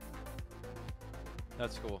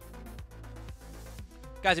 That's cool.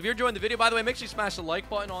 Guys, if you're enjoying the video, by the way, make sure you smash the like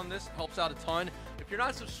button on this. It helps out a ton. If you're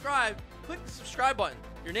not subscribed, click the subscribe button.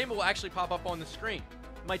 Your name will actually pop up on the screen.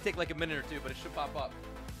 It might take like a minute or two, but it should pop up.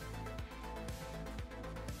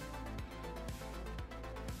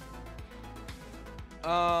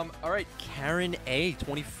 All right, Karen A,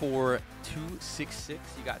 24266.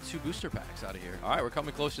 You got 2 booster packs out of here. All right, we're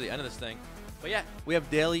coming close to the end of this thing. But yeah, we have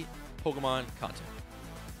daily Pokemon content.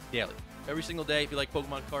 Daily. Every single day. If you like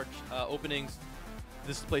Pokemon card openings,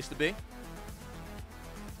 this is the place to be.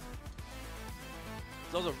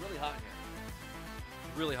 It's also really hot in here.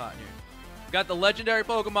 Really hot in here. We got the legendary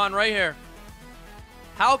Pokemon right here.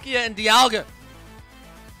 Palkia and Dialga.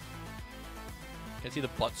 Can see the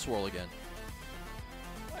butt swirl again.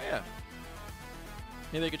 Oh, yeah.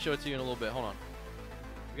 Maybe I could show it to you in a little bit. Hold on.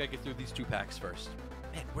 We gotta get through these 2 packs first.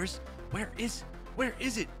 Man, where is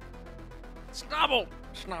it? Snobble!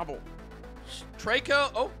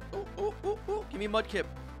 Traco. Oh. Give me a Mudkip.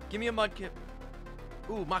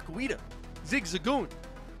 Ooh, Makuita. Zigzagoon.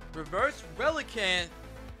 Reverse Relicanth.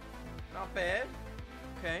 Not bad.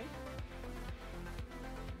 Okay.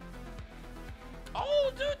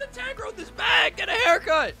 Oh, dude, the Tangrowth is back. Get a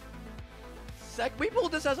haircut. We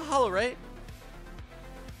pulled this as a hollow, right?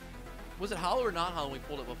 Was it hollow or not hollow when we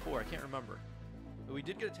pulled it before? I can't remember. But we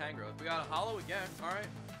did get a Tangrowth. We got a hollow again. All right.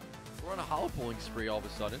 We're on a hollow pulling spree all of a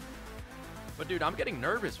sudden. But, dude, I'm getting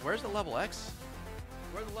nervous. Where's the level X?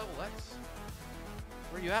 Where's the level X?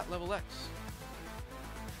 Where you at, level X?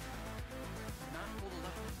 Not pull the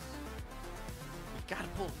level X. We gotta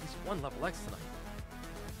pull at least 1 level X tonight.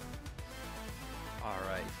 All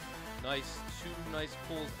right. Nice. 2 nice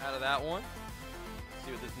pulls out of that one. Let's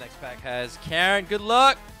see what this next pack has. Karen, good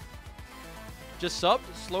luck. Just subbed.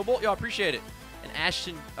 Slowbolt. Yo, I appreciate it. And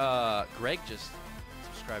Ashton Greg just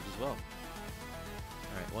subscribed as well.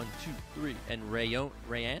 All right, 1, 2, 3. And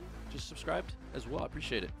Rayan just subscribed as well. I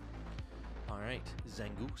appreciate it. All right.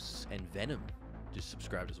 Zangoose and Venom just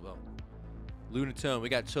subscribed as well. Lunatone. We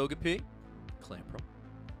got Togepi. Clampro.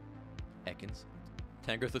 Ekans.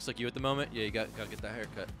 Tangrowth looks like you at the moment. Yeah, you gotta get that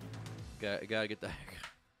haircut. Gotta get that haircut.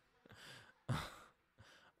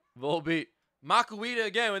 Volbeat. Makuita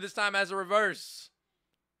again, but this time as a reverse.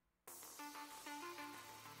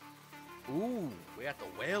 Ooh, we got the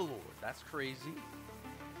Whale Lord. That's crazy.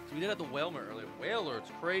 So we did have the Whalmer earlier. Whale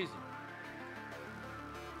Lord's crazy.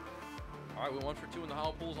 All right, we 1 for 2 in the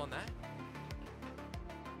hollow pulls on that.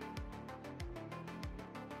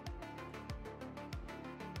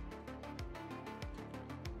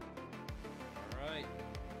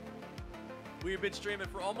 We've been streaming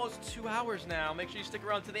for almost 2 hours now. Make sure you stick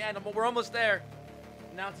around to the end. We're almost there.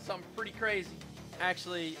 Now to something pretty crazy.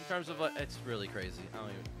 Actually, in terms of it's really crazy.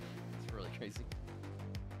 It's really crazy.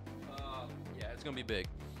 Yeah, it's gonna be big.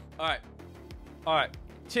 All right.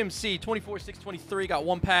 Tim C, 24623 got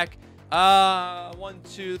 1 pack. 1,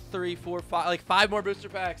 2, 3, 4, 5. Like 5 more booster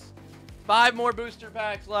packs. 5 more booster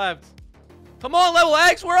packs left. Come on, level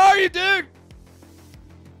X. Where are you, dude?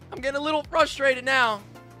 I'm getting a little frustrated now.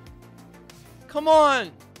 Come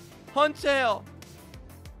on. Huntail.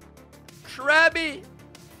 Krabby.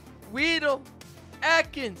 Weedle.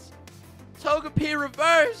 Atkins. Togepi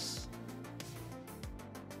reverse.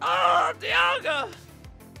 Oh, Dialga.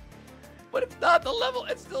 But it's not the level.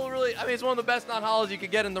 It's still really, I mean, it's one of the best non-hollows you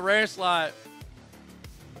could get in the rare slot.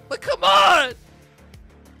 But come on.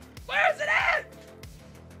 Where's it at?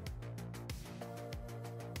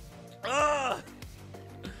 Ugh.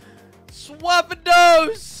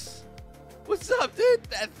 Swappados. What's up, dude?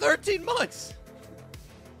 At 13 months.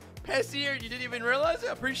 Past year, you didn't even realize it?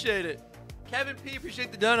 I appreciate it. Kevin P,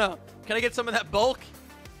 appreciate the dono. Can I get some of that bulk?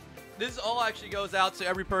 This all actually goes out to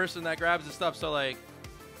every person that grabs the stuff. So, like,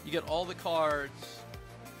 you get all the cards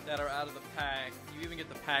that are out of the pack. You even get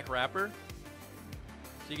the pack wrapper.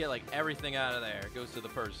 So you get, like, everything out of there. It goes to the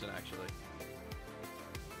person, actually.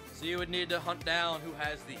 So you would need to hunt down who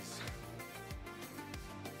has these.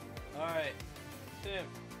 Alright. Tim.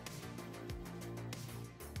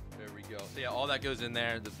 There we go. So yeah, all that goes in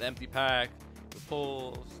there. The empty pack, the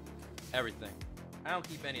pulls, everything. I don't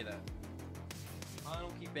keep any of that. I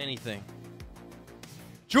don't keep anything.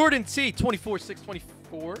 Jordan T, 24-6-24.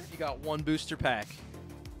 You got one booster pack.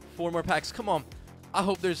 4 more packs. Come on. I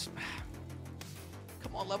hope there's...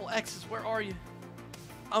 Come on, level X's. Where are you?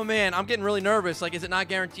 Oh, man. I'm getting really nervous. Like, is it not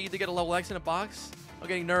guaranteed to get a level X in a box? I'm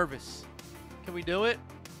getting nervous. Can we do it?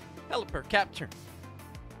 Helper, Capture.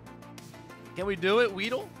 Can we do it?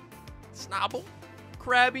 Weedle? Snobble?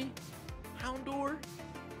 Krabby? Houndour?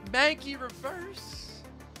 Mankey Reverse?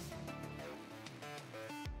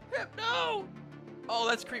 Hypno! Oh,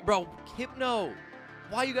 that's creepy. Bro, Hypno.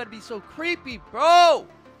 Why you gotta be so creepy, bro?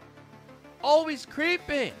 Always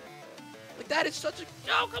creeping. Like, that is such a...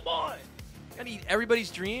 Oh, come on. Gotta eat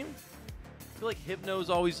everybody's dream. I feel like Hypno's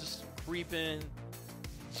always just creeping.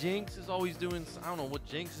 Jinx is always doing... I don't know what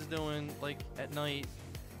Jinx is doing, like, at night.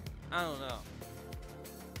 I don't know.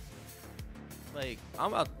 Like,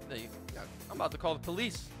 I'm about to call the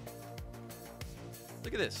police.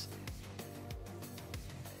 Look at this.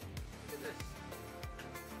 Look at this.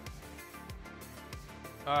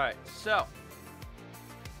 Alright, so.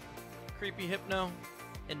 Creepy Hypno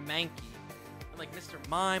and Mankey. And like Mr.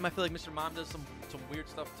 Mime. I feel like Mr. Mime does some weird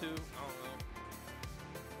stuff too.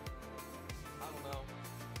 I don't know.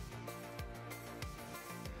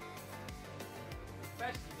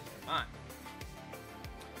 Especially Mr. Mime.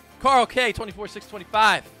 Carl K,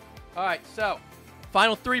 24-6-25. Alright, so.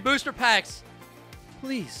 Final 3 booster packs.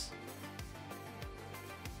 Please.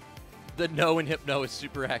 The no in Hypno is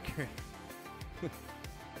super accurate.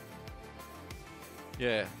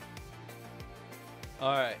 Yeah.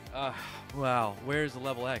 Alright. Wow. Where's the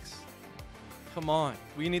level X? Come on.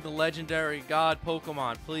 We need the legendary god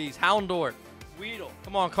Pokemon, please. Houndour. Weedle.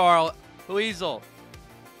 Come on, Carl. Weasel.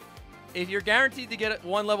 If you're guaranteed to get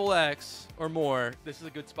 1 level X or more, this is a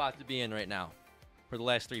good spot to be in right now. For the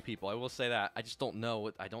last 3 people. I will say that. I just don't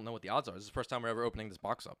know I don't know what the odds are. This is the first time we're ever opening this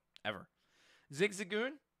box up. Ever.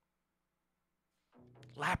 Zigzagoon.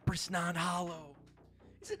 Lapras non-hollow.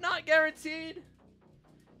 Is it not guaranteed?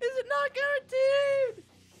 Is it not guaranteed?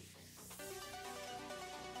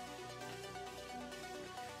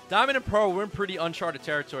 Diamond and Pearl, we're in pretty uncharted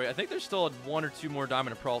territory. I think there's still 1 or 2 more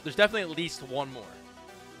Diamond and Pearl. There's definitely at least 1 more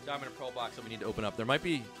Diamond and Pearl box that we need to open up. There might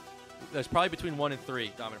be... There's probably between 1 and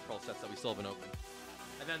 3 Diamond and Pearl sets that we still haven't opened.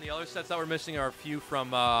 And then the other sets that we're missing are a few from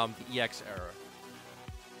the EX era.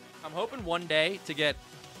 I'm hoping one day to get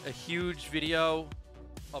a huge video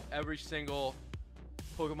of every single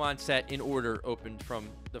Pokemon set in order opened from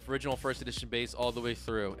the original first edition base all the way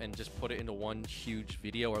through and just put it into one huge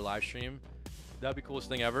video or live stream. That'd be the coolest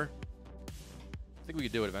thing ever. I think we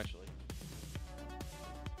could do it eventually.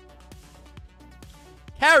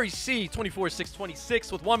 Harry C,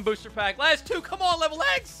 24-6-26 with 1 booster pack. Last 2, come on, level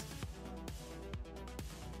X!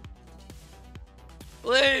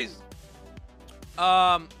 Please!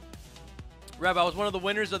 Rev, I was one of the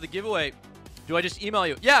winners of the giveaway. Do I just email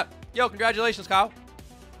you? Yeah! Yo, congratulations, Kyle.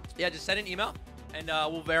 Yeah, just send an email, and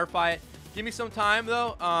we'll verify it. Give me some time,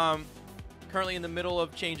 though. Currently in the middle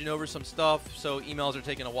of changing over some stuff, so emails are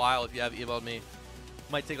taking a while. If you have emailed me,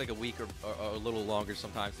 might take like a week or a little longer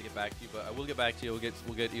sometimes to get back to you, but I will get back to you.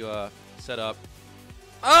 We'll get you set up.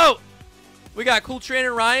 Oh, we got Cool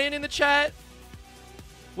Trainer Ryan in the chat.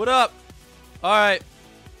 What up? All right.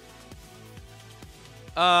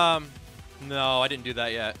 No, I didn't do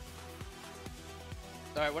that yet.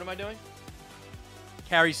 All right, what am I doing?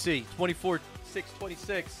 Carry C,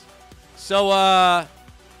 24-6-26. So,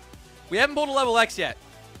 we haven't pulled a level X yet.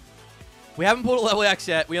 We haven't pulled a level X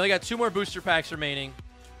yet. We only got 2 more booster packs remaining.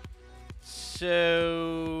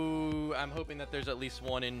 So, I'm hoping that there's at least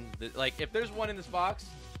 1 in the... Like, if there's 1 in this box,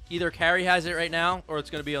 either Carrie has it right now, or it's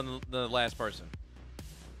going to be on the last person.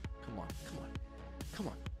 Come on, come on. Come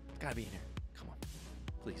on. It's got to be in here. Come on.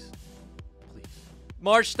 Please. Please.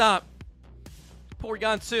 March Stomp.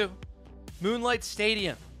 Porygon 2. Moonlight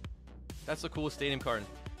Stadium. That's the coolest stadium card.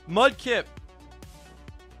 Mudkip.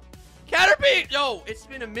 Caterpie! Yo, it's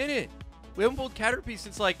been a minute. We haven't pulled Caterpie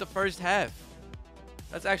since, like, the first half.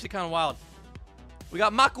 That's actually kind of wild. We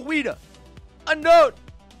got Makawita. Unknown.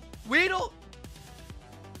 Weedle.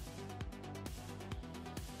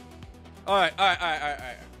 All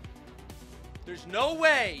right. There's no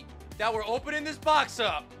way that we're opening this box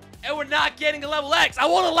up and we're not getting a level X. I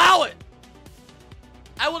won't allow it.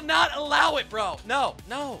 I will not allow it, bro. No.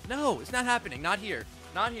 It's not happening. Not here.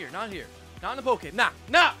 Not here. Not in the Poke. Nah.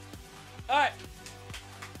 All right.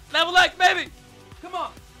 Level X, baby. Come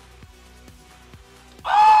on.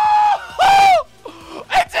 Oh!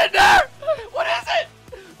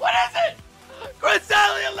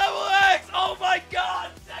 finally a level X! Oh my god!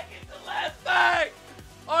 Second to last pack!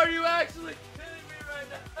 Are you actually kidding me right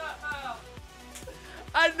now?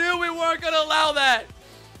 I knew we weren't gonna allow that!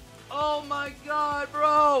 Oh my god,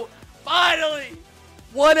 bro! Finally!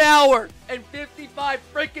 1 hour and 55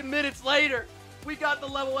 freaking minutes later, we got the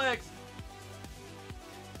level X.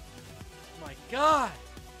 Oh my god.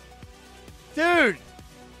 Dude!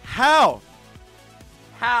 How?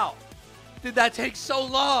 How did that take so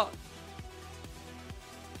long?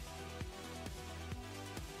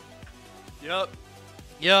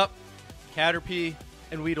 Yup. Caterpie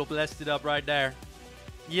and Weedle blessed it up right there.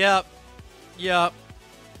 Yup.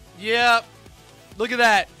 Look at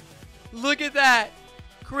that.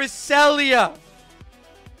 Cresselia.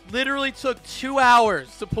 Literally took 2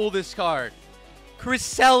 hours to pull this card.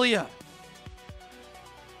 Cresselia.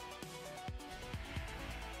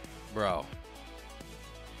 Bro.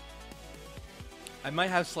 I might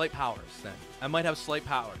have slight powers then.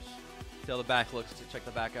 See how the back looks. To check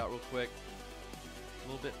the back out real quick. A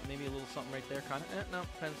little bit, maybe a little something right there, kind of. No,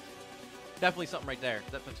 depends. Definitely something right there.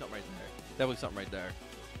 Definitely something right there.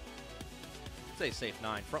 I'd say safe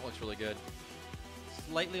 9. Front looks really good.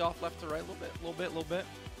 Slightly off left to right, a little bit.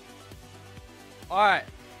 All right.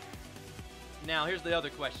 Now here's the other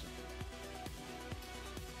question.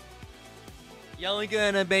 You only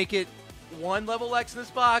gonna make it 1 level X in this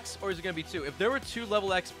box, or is it gonna be 2? If there were 2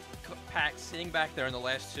 level X packs sitting back there in the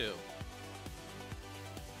last 2.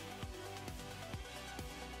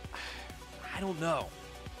 I don't know.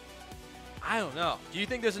 Do you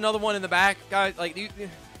think there's another one in the back, guys? Like,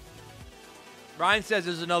 Ryan says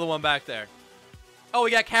there's another one back there. Oh,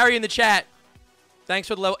 we got Carrie in the chat. Thanks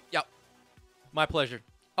for the level. Yep. My pleasure.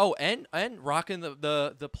 Oh, and rocking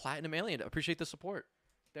the Platinum Alien. Appreciate the support.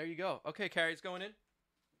 There you go. Okay, Carrie, it's going in.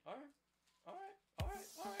 All right.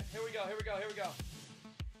 Here we go.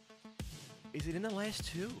 Is it in the last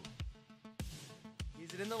 2?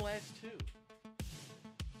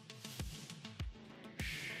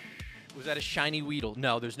 Was that a shiny Weedle?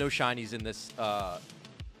 No, there's no shinies in this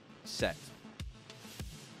set.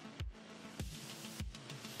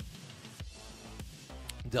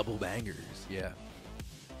 Double bangers, yeah.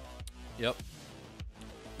 Yep.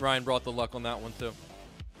 Ryan brought the luck on that one, too.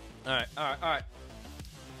 All right.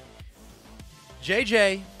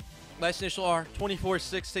 JJ, last initial R,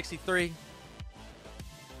 24,663.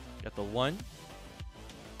 Got the 1.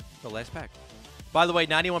 The last pack. By the way,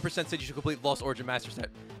 91% said you should complete Lost Origin Master Set.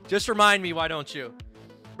 Just remind me, why don't you?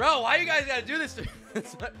 Bro, why you guys gotta do this to me?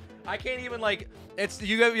 I can't even, like, it's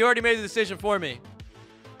you already made the decision for me.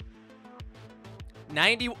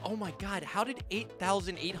 90, oh my god, how did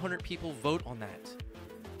 8,800 people vote on that?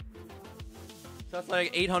 So that's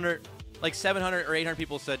like 800, like 700 or 800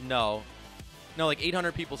 people said no. No, like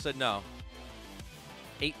 800 people said no.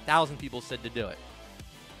 8,000 people said to do it.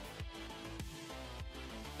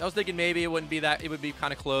 I was thinking maybe it wouldn't be that, it would be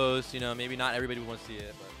kind of close, you know, maybe not everybody would want to see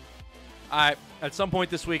it. But. All right, at some point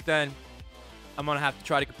this week then, I'm going to have to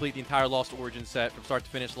try to complete the entire Lost Origin set from start to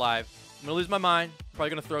finish live. I'm going to lose my mind,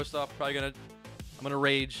 probably going to throw stuff, I'm going to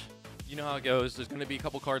rage. You know how it goes. There's going to be a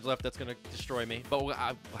couple cards left that's going to destroy me, but we'll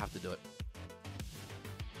have to do it.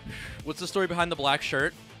 What's the story behind the black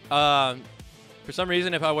shirt? For some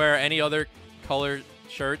reason, if I wear any other color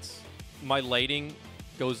shirts, my lighting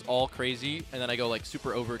goes all crazy, and then I go like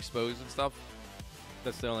super overexposed and stuff.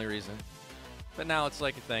 That's the only reason. But now it's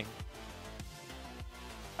like a thing.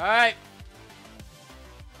 All right.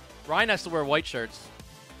 Ryan has to wear white shirts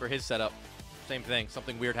for his setup. Same thing.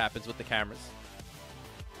 Something weird happens with the cameras.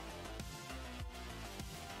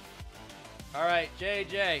 All right,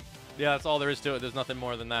 JJ. Yeah, that's all there is to it. There's nothing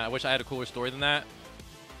more than that. I wish I had a cooler story than that,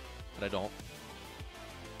 but I don't.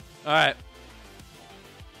 All right.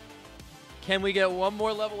 Can we get one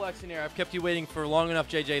more level X in here? I've kept you waiting for long enough,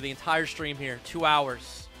 JJ. The entire stream here. 2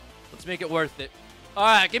 hours. Let's make it worth it. All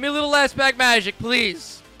right, give me a little last pack magic,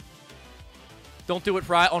 please. Don't do it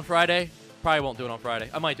on Friday. Probably won't do it on Friday.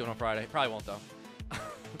 I might do it on Friday. Probably won't, though.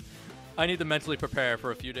 I need to mentally prepare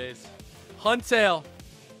for a few days. Huntail.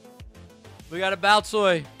 We got a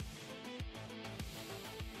Baltoy.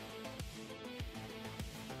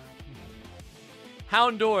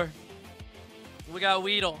 Houndour. We got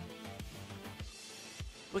Weedle.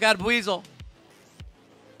 We got Buizel.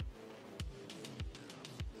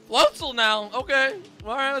 Floatzel now. Okay.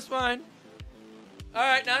 All right, that's fine. All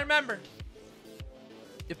right, now remember.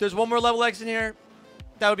 If there's one more level X in here,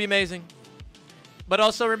 that would be amazing. But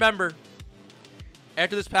also remember,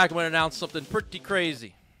 after this pack, I'm going to announce something pretty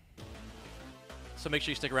crazy. So make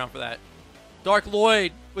sure you stick around for that. Dark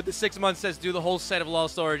Lloyd with the 6 months says do the whole set of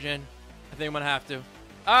Lost Origin. I think I'm going to have to.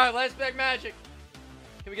 All right, last pack magic.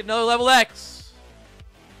 Can we get another level X?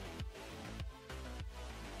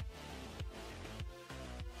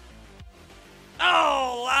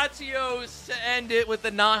 Latios to end it with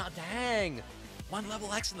the dang. 1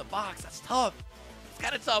 level X in the box. That's tough. It's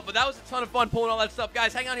kind of tough, but that was a ton of fun pulling all that stuff.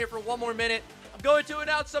 Guys, hang on here for 1 more minute. I'm going to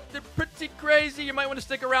announce something pretty crazy. You might want to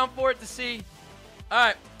stick around for it to see. All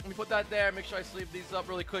right, let me put that there. Make sure I sleeve these up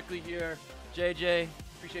really quickly here. JJ,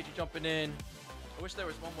 appreciate you jumping in. I wish there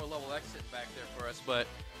was 1 more level X sitting back there for us, but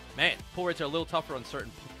man, pull rates are a little tougher on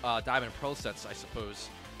certain Diamond and Pearl sets, I suppose.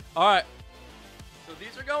 All right, so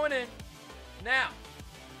these are going in. Now,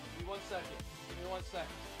 give me 1 second. Give me 1 second.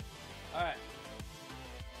 All right.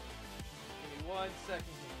 Give me 1 second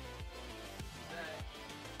here.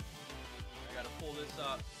 I gotta pull this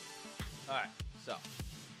up. All right, so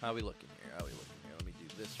how are we looking here? How are we looking here? Let me do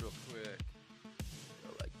this real quick.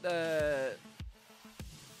 Go like that.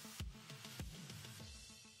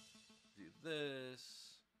 Do this.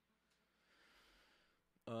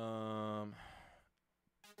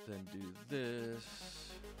 Then do this.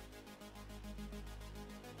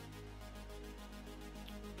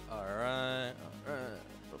 All right.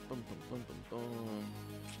 Boom, boom, boom, boom, boom.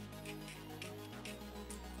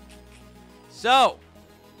 So,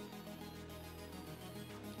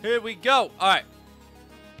 here we go. All right.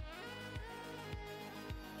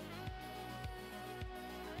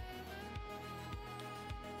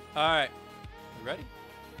 All right. You ready?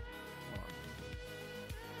 Come on.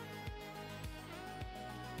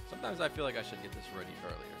 Sometimes I feel like I should get this ready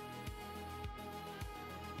earlier.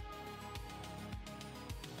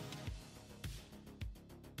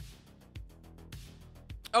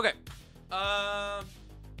 Okay.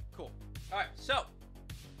 Cool. All right. So,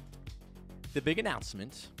 the big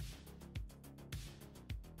announcement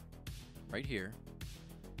right here.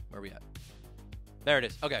 Where are we at? There it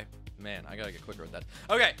is. Okay. Man, I gotta get quicker with that.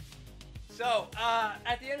 Okay. So,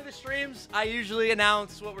 at the end of the streams, I usually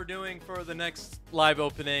announce what we're doing for the next live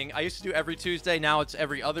opening. I used to do every Tuesday. Now it's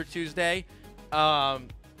every other Tuesday. So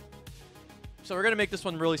we're gonna make this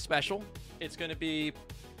one really special. It's gonna be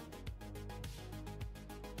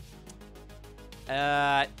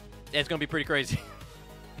it's gonna be pretty crazy.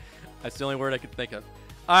 That's the only word I could think of.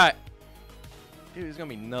 All right, dude, it's gonna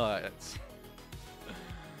be nuts.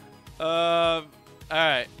 All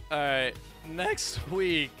right. Next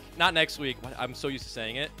week, not next week. I'm so used to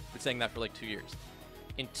saying it. I've been saying that for like 2 years.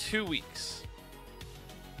 In 2 weeks,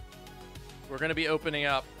 we're gonna be opening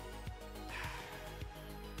up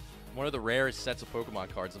one of the rarest sets of Pokemon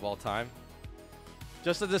cards of all time.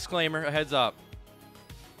 Just a disclaimer, a heads up.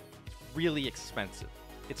 Really expensive.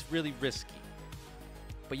 It's really risky.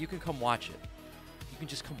 But you can come watch it. You can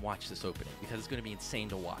just come watch this opening because it's going to be insane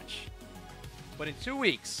to watch. But in 2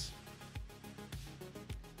 weeks,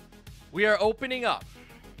 we are opening up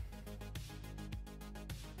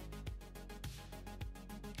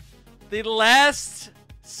the last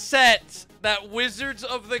set that Wizards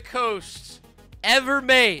of the Coast ever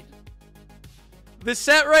made. The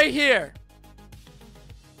set right here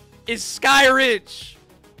is Sky Ridge.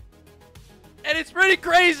 And it's pretty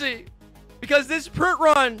crazy because this print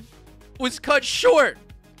run was cut short.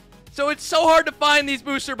 So it's so hard to find these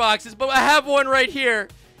booster boxes, but I have one right here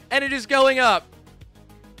and it is going up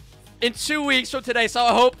in 2 weeks from today. So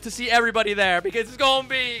I hope to see everybody there because it's going to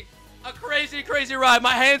be a crazy, crazy ride.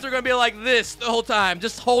 My hands are going to be like this the whole time,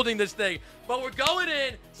 just holding this thing. But we're going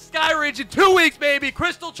in Sky Ridge in 2 weeks, baby.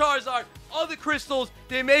 Crystal Charizard, all the crystals,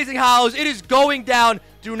 the amazing hollows. It is going down.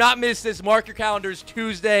 Do not miss this. Mark your calendars.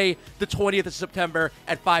 Tuesday, the 20th of September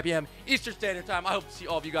at 5 p.m. Eastern Standard Time. I hope to see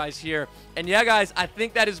all of you guys here. And yeah, guys, I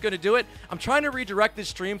think that is going to do it. I'm trying to redirect this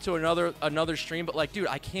stream to another stream, but like, dude,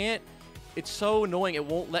 I can't. It's so annoying. It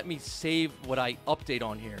won't let me save what I update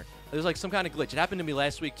on here. There's like some kind of glitch. It happened to me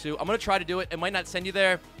last week too. I'm going to try to do it. It might not send you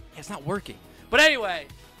there. Yeah, it's not working. But anyway,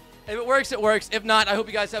 if it works, it works. If not, I hope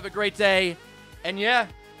you guys have a great day. And yeah,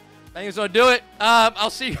 I think it's going to do it. I'll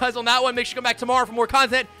see you guys on that one. Make sure you come back tomorrow for more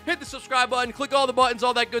content. Hit the subscribe button. Click all the buttons,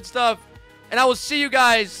 all that good stuff. And I will see you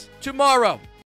guys tomorrow.